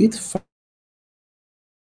a bit.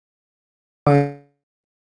 Fine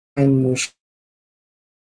motion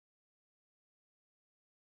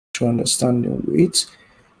to understanding with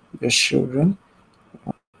your children.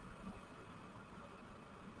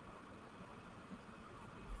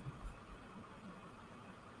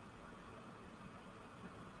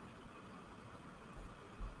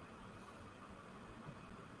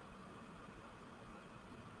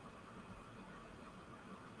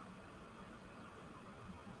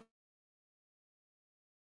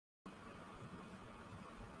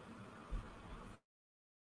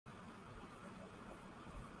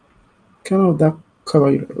 Kind of that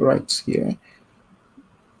color right here.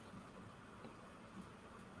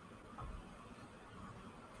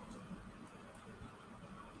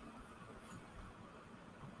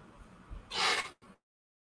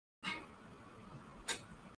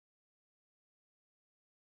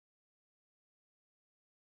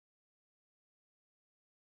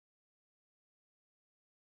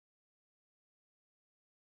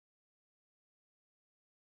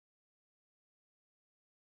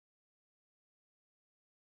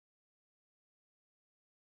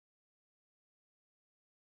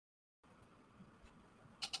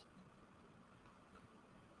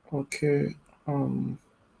 Okay.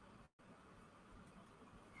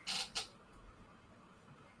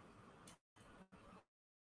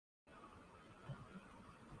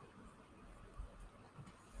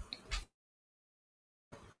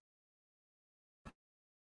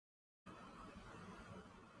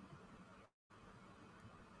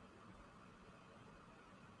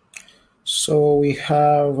 So we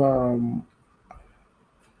have our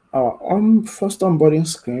first onboarding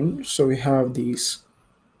screen. So we have this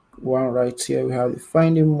one right here. We have the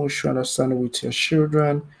finding motion understanding with your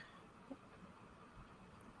children,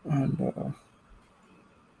 and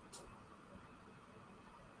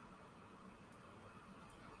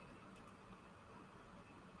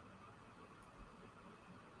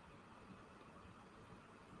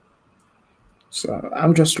so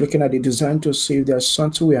I'm just looking at the design to see if there's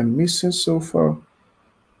something we are missing so far.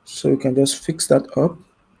 So we can just fix that up.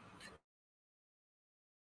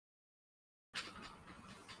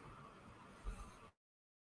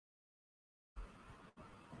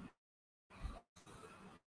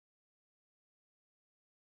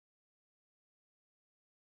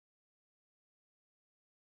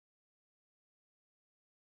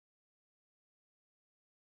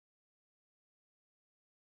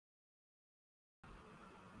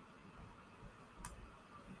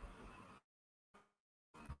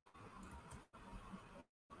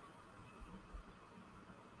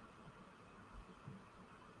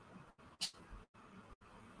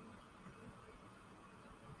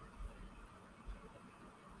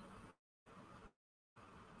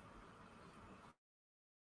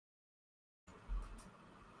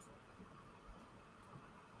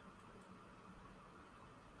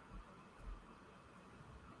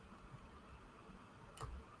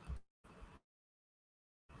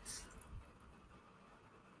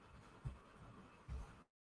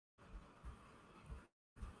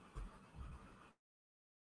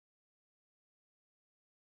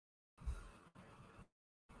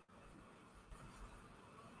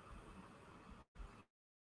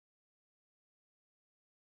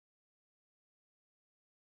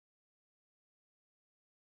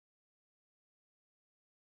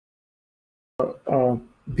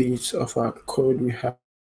 Bits of our code we have,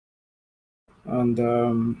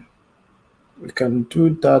 and we can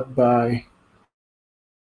do that by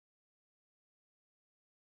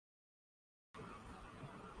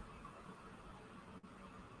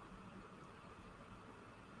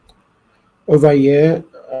over here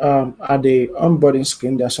at the onboarding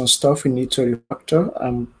screen. There's some stuff we need to refactor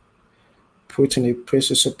and put in a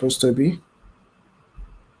place it's supposed to be.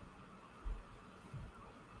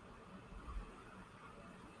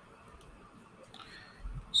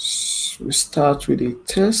 we start with the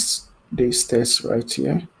test, this test right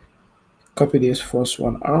here. Copy this first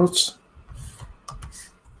one out.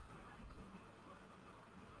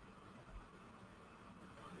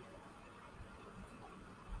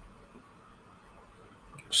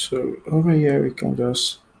 So over here, we can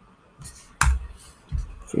just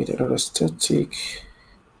create another static.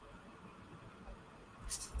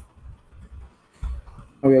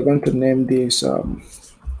 And we are going to name this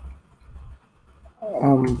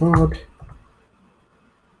onboard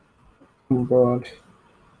onboard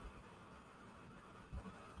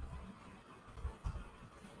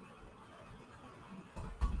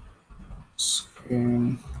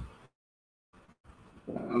screen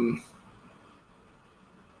um,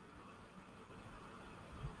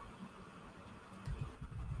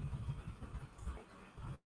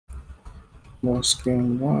 more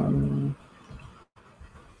screen one.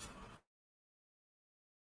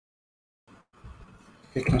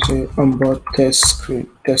 You can say onboard test screen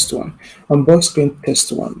test one, onboard screen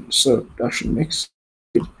test one. So that should make sense.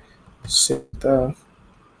 Set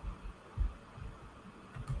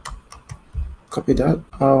copy that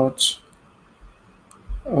out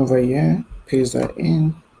over here, paste that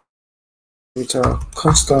in with our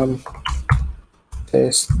custom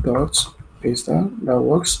test dot, paste that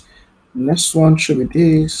works. Next one should be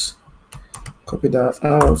this, copy that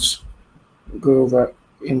out, go over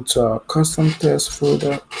into our custom test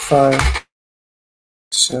folder file,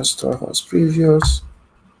 set stuff as previous,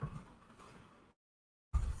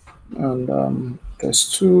 and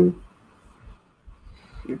test 2,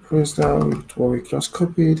 replace that with what we just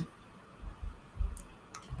copied,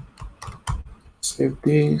 save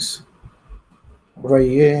this over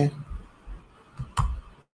here,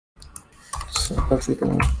 South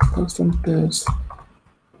Africa custom test,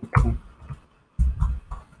 okay.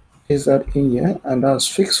 Is that in here, and that's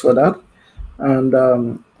fixed for that.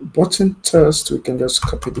 And button test, we can just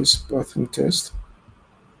copy this button test,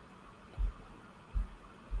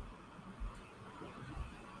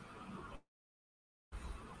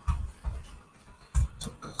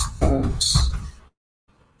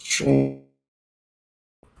 string,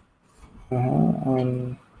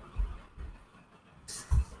 and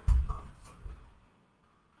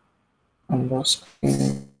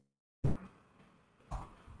unbasking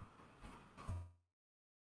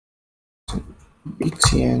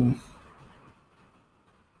btn.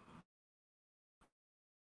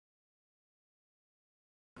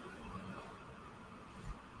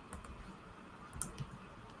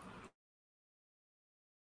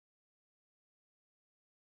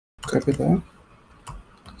 Copy that,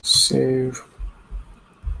 save,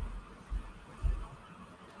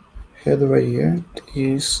 head over here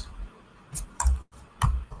is,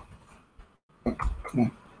 come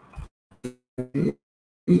on,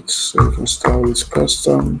 so we can start with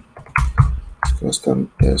custom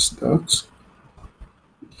test dot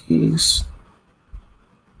is,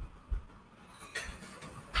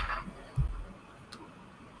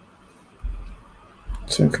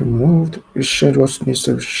 think removed, we change what needs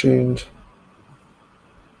to be changed,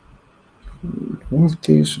 remove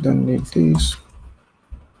this, we don't need this.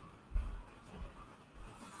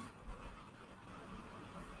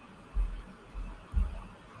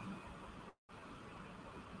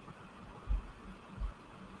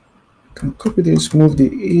 Can copy this, move the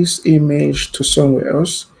is image to somewhere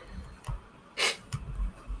else,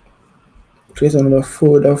 create another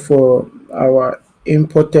folder for our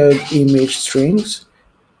imported image strings,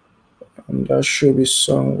 and that should be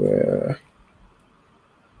somewhere.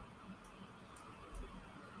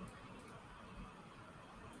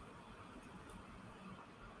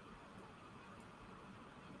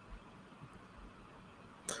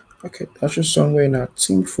 Okay, that's just somewhere in our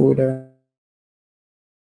team folder.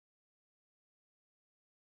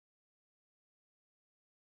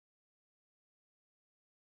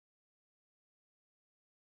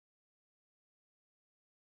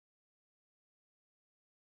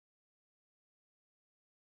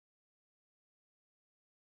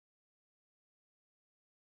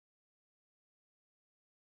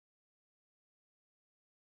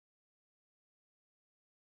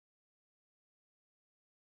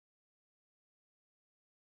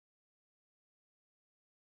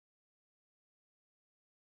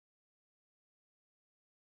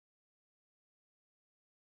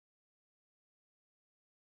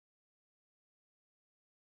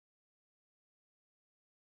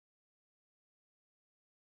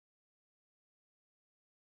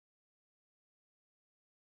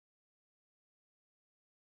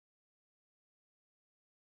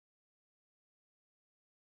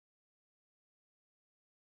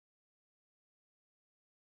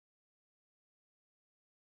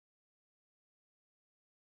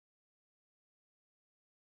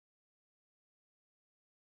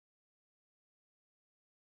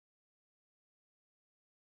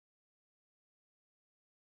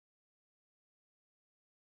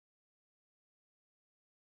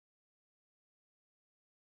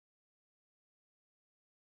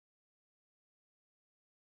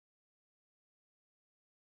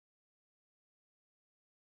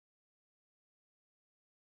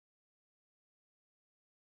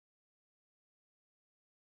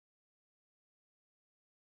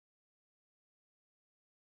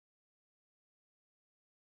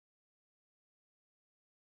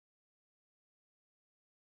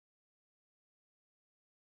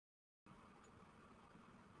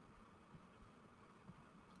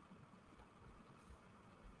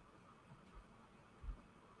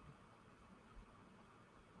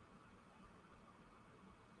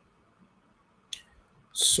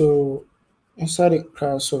 So inside the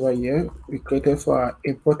class over here, we created for our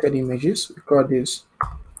imported images. We call this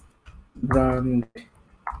brand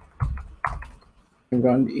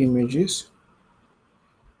images.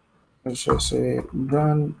 Let's just say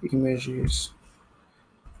brand images,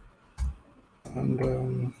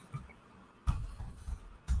 and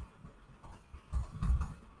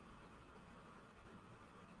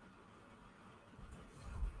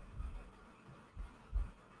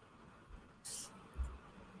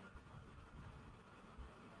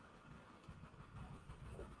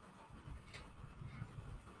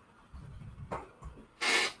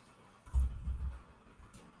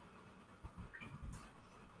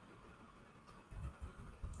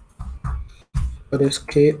for this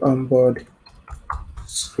K onboard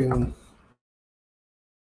screen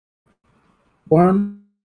one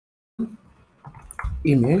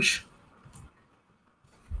image.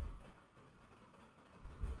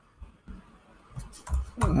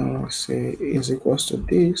 Say is equals to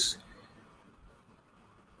this.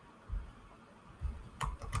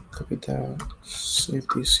 Copy that, save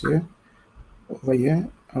this here, over here,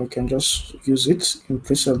 and we can just use it in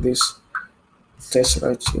place of this test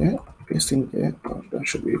right here. Paste in there. Oh, that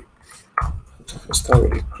should be. Start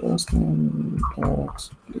with the class name.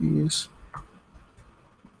 Please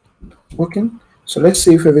working. So let's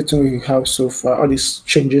see if everything we have so far, all these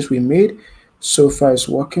changes we made so far is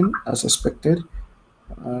working as expected.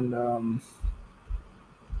 And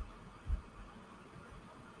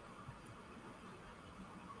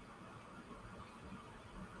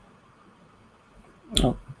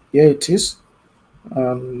oh, yeah, it is.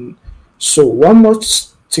 So one more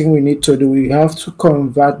thing we need to do, we have to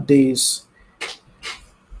convert these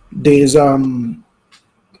this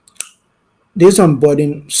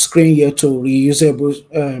onboarding screen here to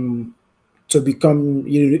reusable, to become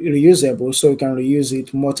reusable, so you can reuse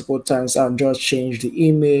it multiple times and just change the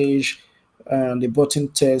image and the button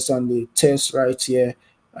text and the text right here,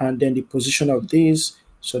 and then the position of this.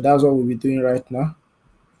 So that's what we'll be doing right now.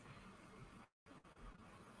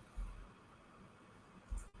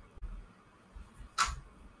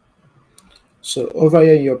 So over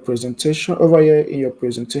here in your presentation,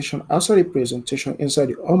 outside the presentation, inside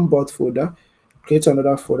the onboard folder, create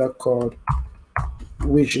another folder called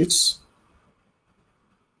widgets.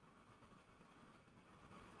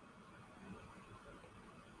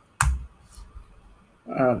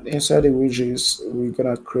 And inside the widgets, we're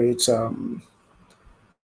gonna create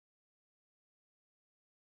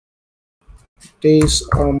this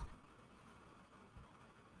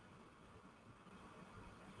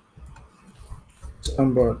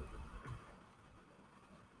onboard.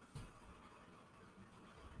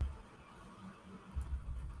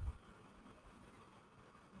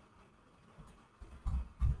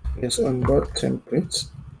 Yes, onboard template.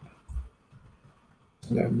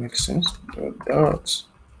 That makes sense. Dot.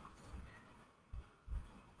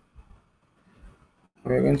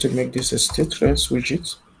 We're going to make this a stateless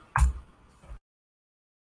widget.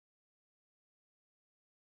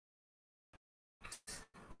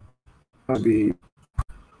 I'll be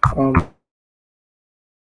and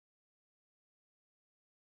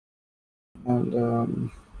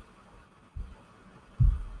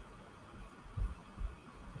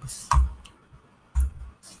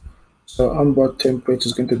so onboard template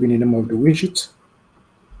is going to be the name of the widget.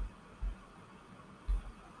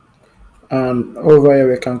 And over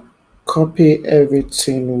here we can copy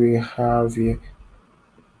everything we have here.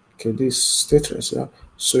 Okay, this stateless, yeah.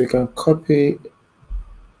 So we can copy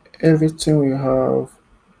everything we have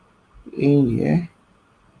in here.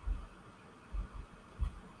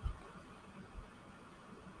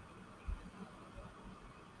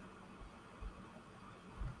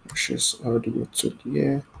 Which is all the way to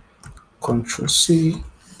here. Control C,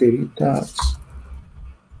 delete that.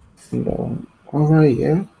 And over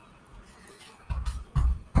here,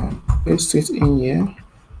 paste it in here.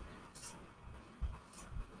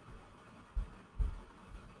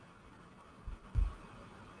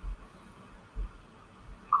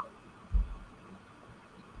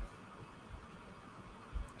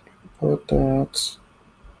 Import that.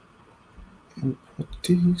 Import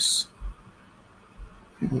this.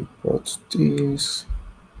 Import this.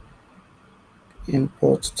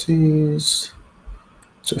 Import this.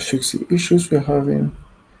 To fix the issues we're having.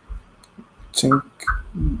 I think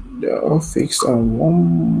they're all fixed on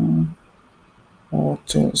one more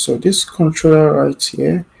thing. So this controller right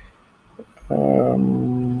here,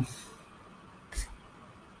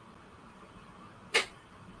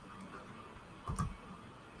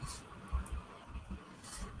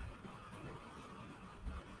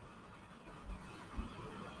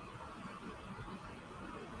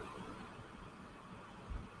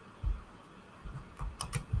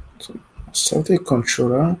 Set a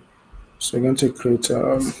controller. So we're going to create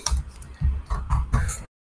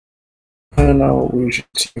final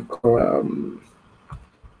widget called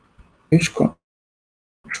page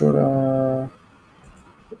controller.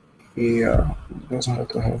 Yeah, doesn't have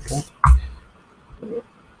to have that.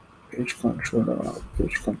 Page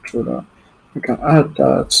controller. We can add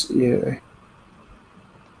that. Yeah,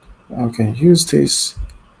 I can use this.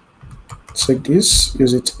 Take this,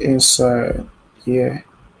 use it inside here,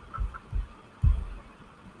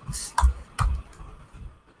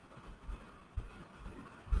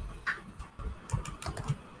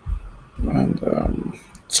 and I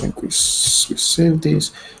think we save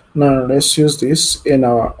this. Now let's use this in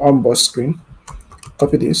our onboard screen.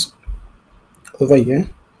 Copy this over here.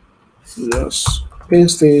 Just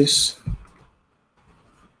paste this.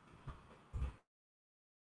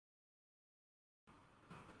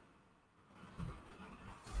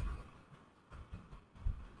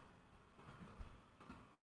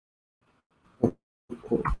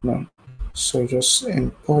 Oh, no. So just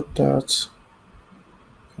import that.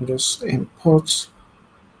 And just import,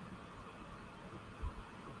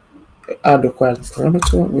 add required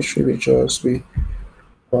parameter, which will just be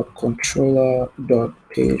our controller dot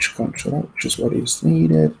page controller, which is what is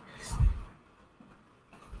needed.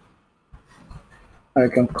 I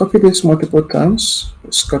can copy this multiple times.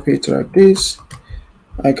 Let's copy it like this.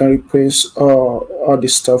 I can replace all the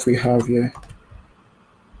stuff we have here.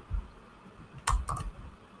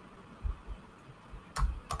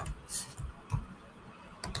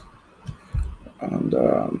 And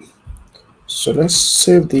so let's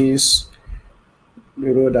save this.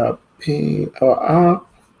 Reload our our app,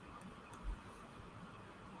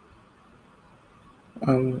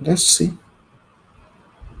 and let's see.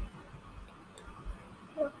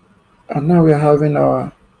 And now we're having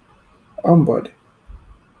our onboard.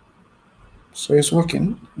 So it's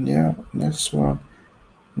working. Yeah, next one,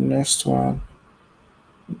 next one.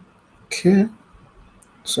 Okay,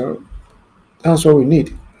 so that's what we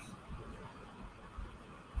need.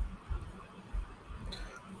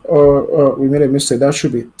 Or we made a mistake. That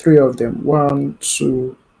should be three of them. One,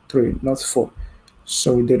 two, three, not four.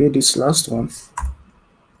 So we delete this last one.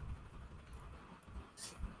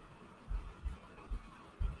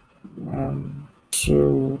 One,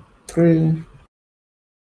 two, three.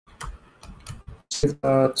 Save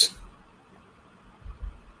that.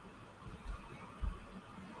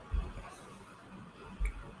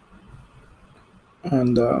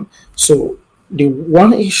 And so the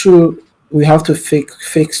one issue we have to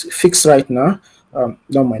fix right now.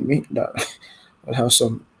 Don't mind me. That I have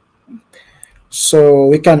some. So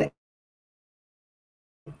we can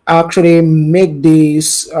actually make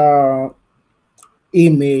this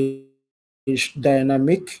image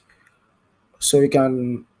dynamic. So we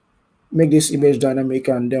can make this image dynamic,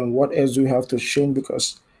 and then what else do we have to change?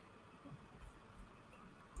 Because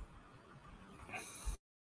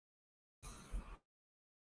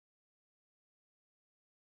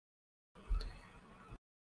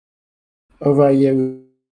over here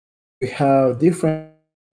we have different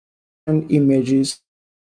images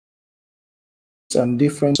and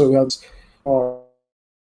different. So we have uh,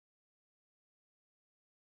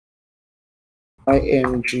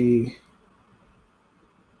 img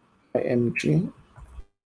img.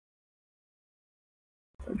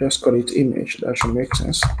 Just call it image. That should make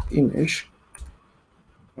sense. Image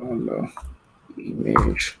and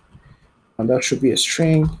image, and that should be a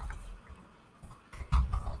string.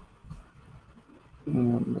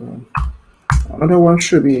 And, another one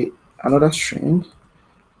should be another string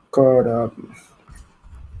called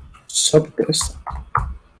subtext,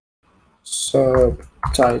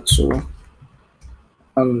 subtitle,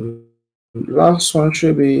 and last one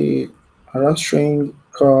should be another string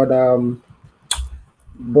called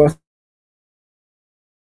button.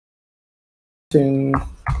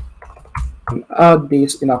 Add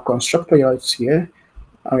this in our constructor right here,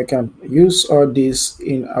 and we can use all this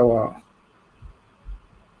in our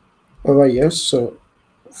over here. So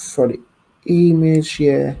for the image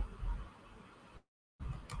here,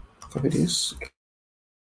 copy this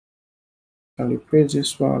and replace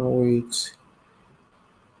this one with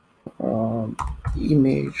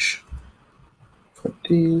image for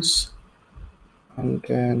this, and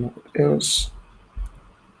then what else?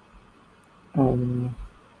 Um,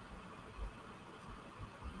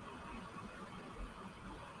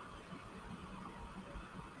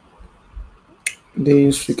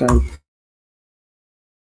 this we can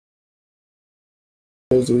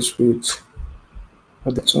replace this with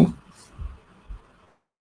this one.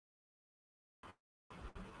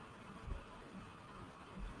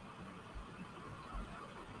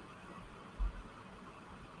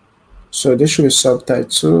 So this should be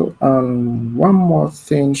subtitle, and one more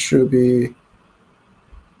thing should be,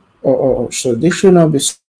 so this should not be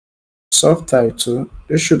subtitle.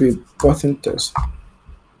 This should be button test.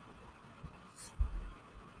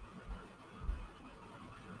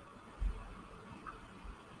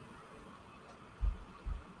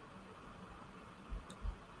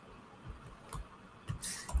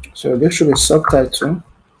 So this should be subtitle.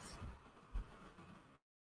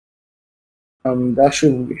 That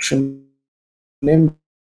should name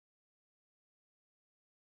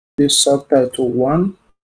this subtitle one.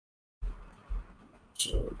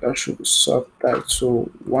 So that should be subtitle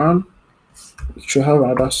one. It should have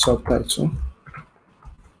another subtitle.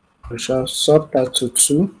 We should have subtitle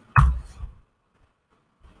two.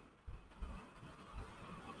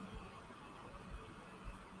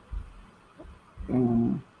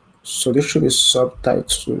 So this should be subtitle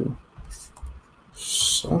two,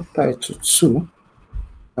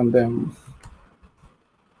 and then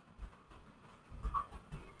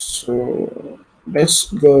so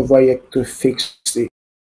let's go over here to fix the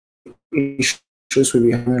issues we'll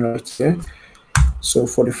be having right here. So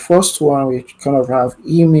for the first one, we kind of have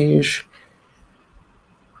image.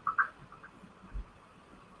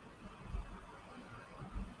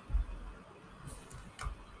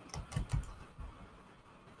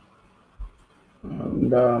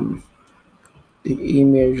 And the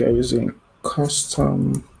image are using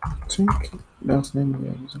custom, I think that's the name we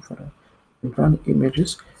are using for that. Brand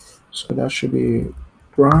images. So that should be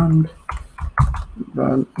brand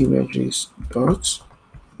images dot.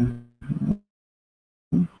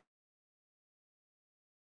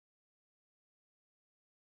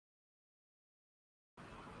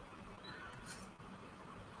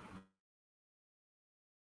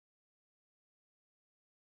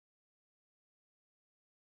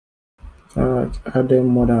 Alright, added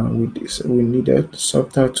more than we needed.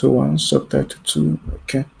 Subtitle one, subtitle two.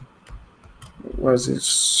 Okay. Was it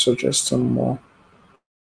suggesting more?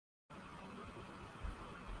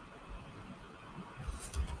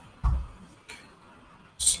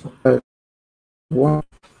 Subtitle one.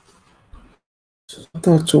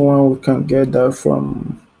 Subtitle one, we can get that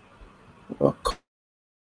from what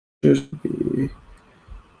should be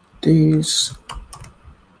this.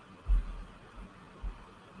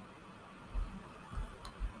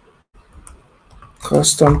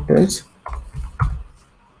 Custom test.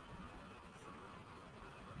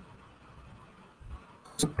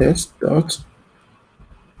 Test dot.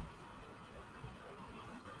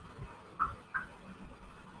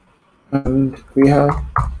 And we have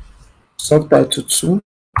subtitle two.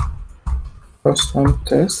 Custom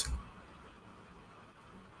test.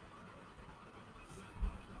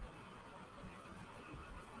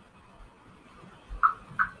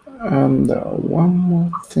 And one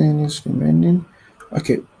more thing is remaining.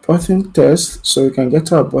 Okay, button test. So we can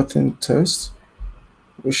get our button test,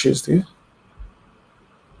 which is this.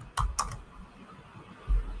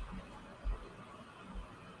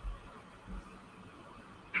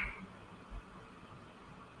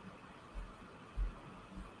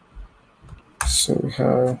 So we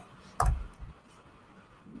have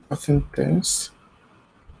button test.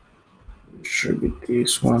 It should be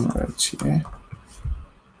this one right here.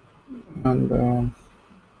 And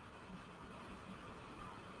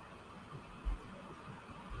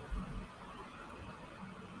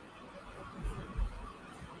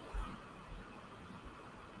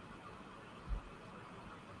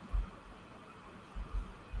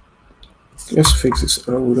let's fix this.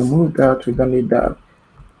 We'll remove that. We don't need that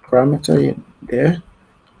parameter in there.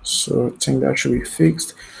 So I think that should be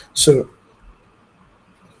fixed. So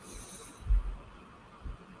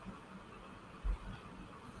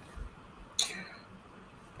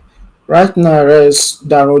right now, let's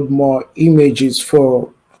download more images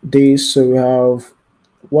for this. So we have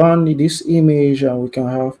one this image, and we can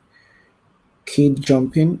have kid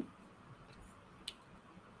jumping.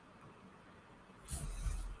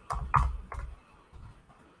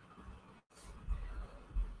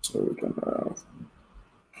 So we can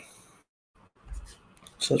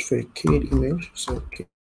search for a kid image. So kid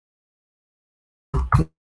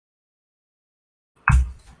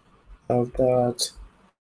have that.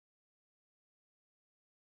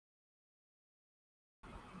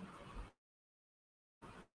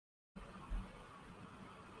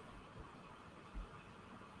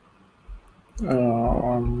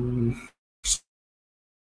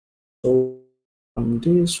 So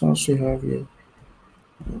this once we have here,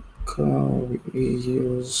 can we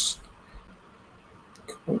use?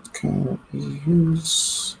 What can we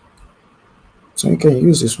use? So we can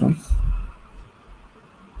use this one.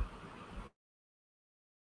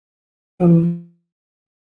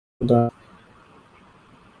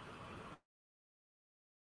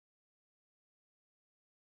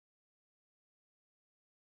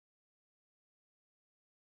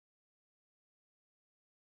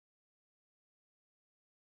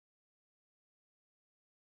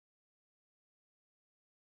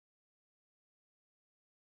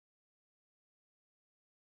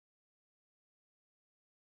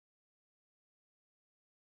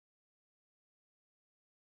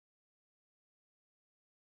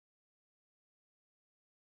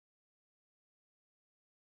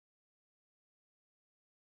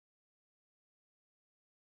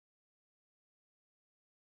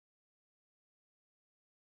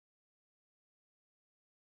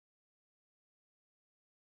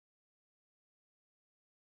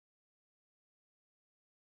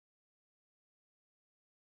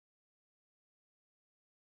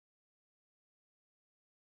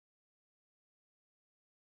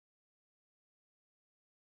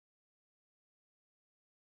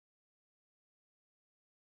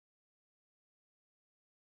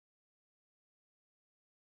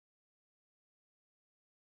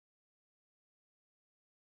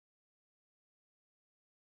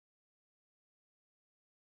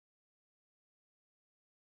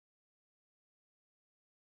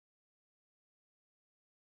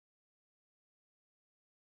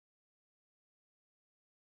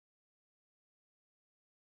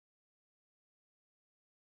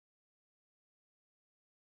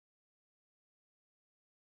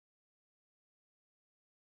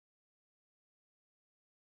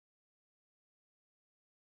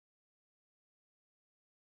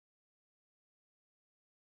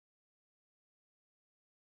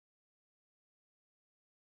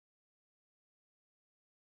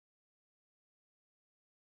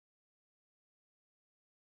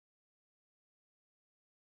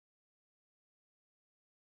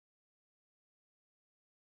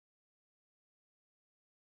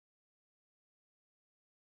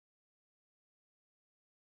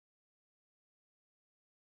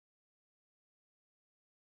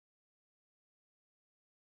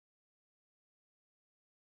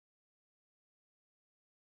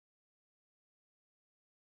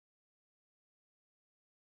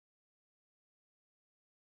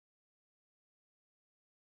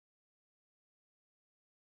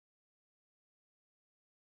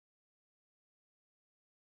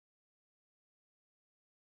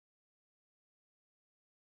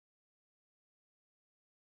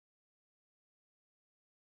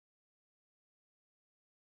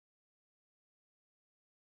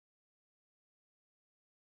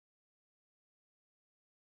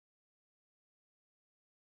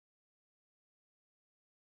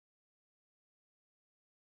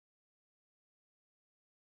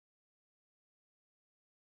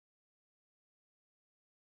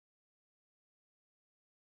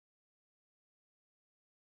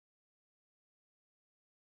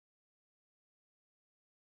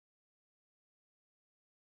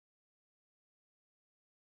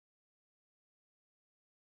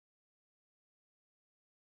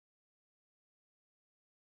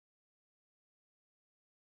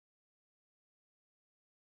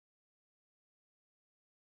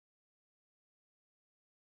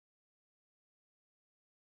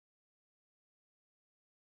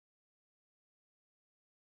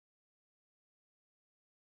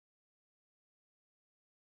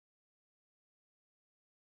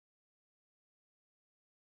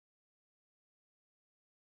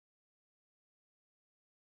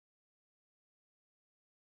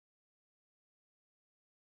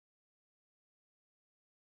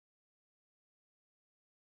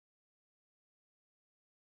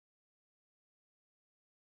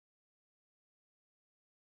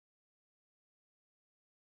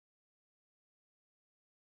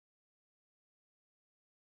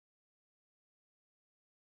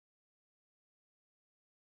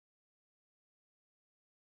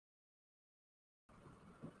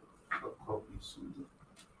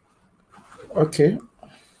 Okay.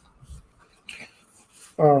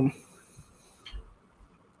 Um,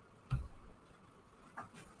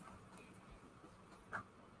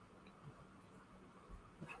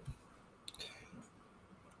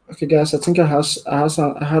 okay, guys. I think I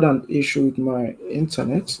had an issue with my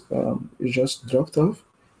internet. It just dropped off.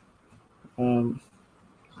 Um,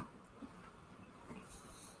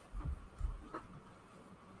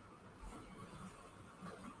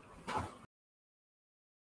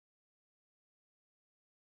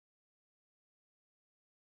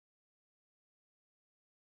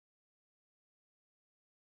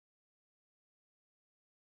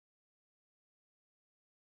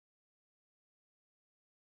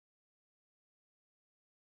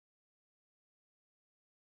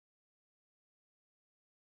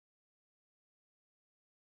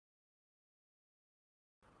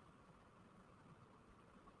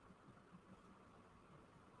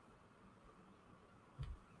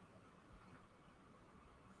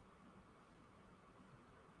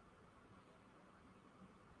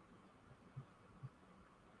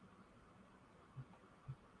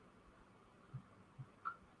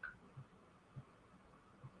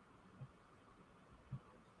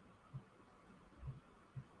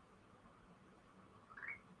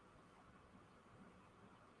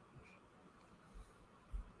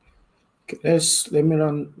 Let me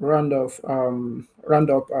round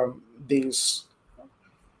up these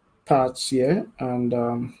parts here,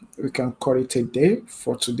 and we can call it a day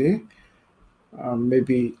for today.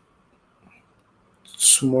 Maybe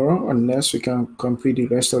tomorrow, unless we can complete the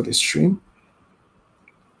rest of the stream.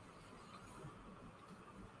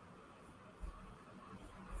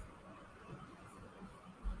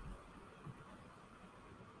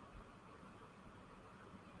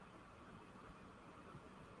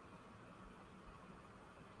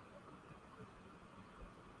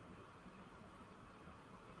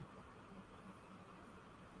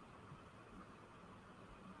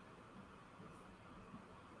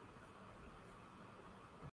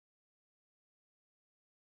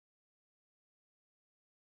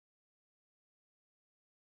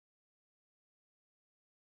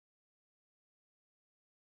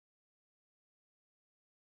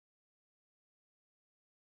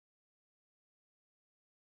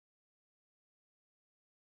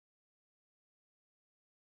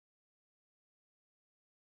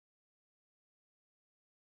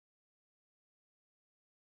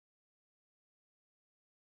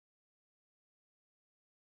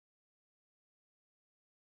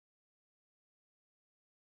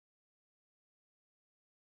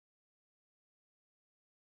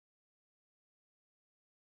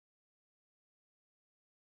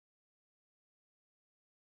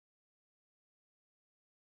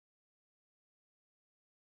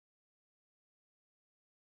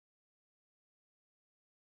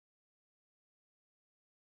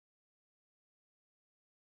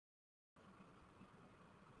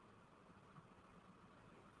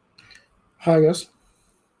 Hi guys.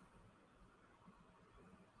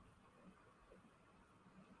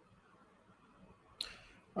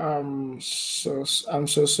 I'm so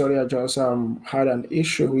sorry. I just had an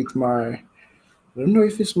issue with my. I don't know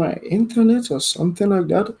if it's my internet or something like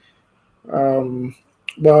that. Um,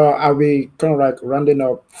 but I'll be kind of like rounding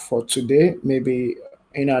up for today. Maybe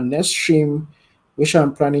in our next stream, which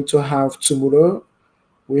I'm planning to have tomorrow,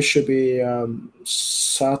 which should be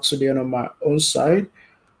Saturday on my own side.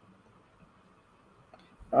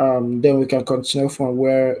 Then we can continue from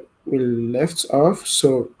where we left off.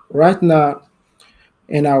 So right now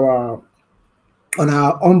in our on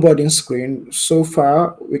our onboarding screen, so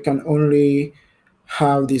far we can only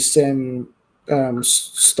have the same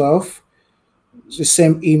stuff, the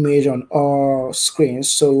same image on all screens.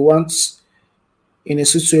 So once in a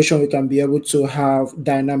situation we can be able to have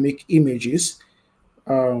dynamic images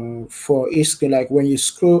for each screen. Like when you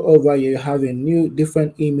scroll over, you have a new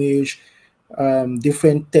different image,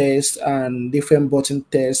 different text, and different button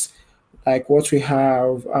text, like what we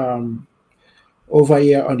have over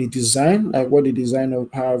here on the design, like what the designer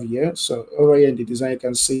have here. So over here in the design, you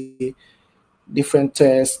can see different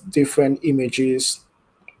text, different images.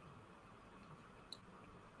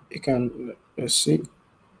 You can let's see,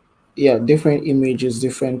 yeah, different images,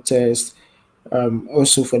 different text.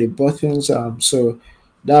 Also for the buttons. So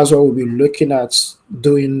that's what we'll be looking at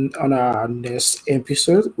doing on our next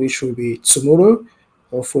episode, which will be tomorrow,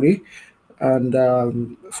 hopefully. And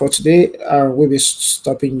for today, we'll be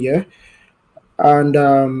stopping here.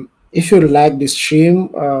 And if you like the stream,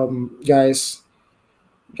 guys,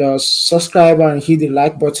 just subscribe and hit the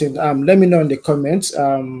like button. Let me know in the comments.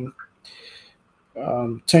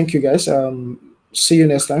 Thank you, guys. See you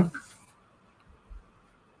next time.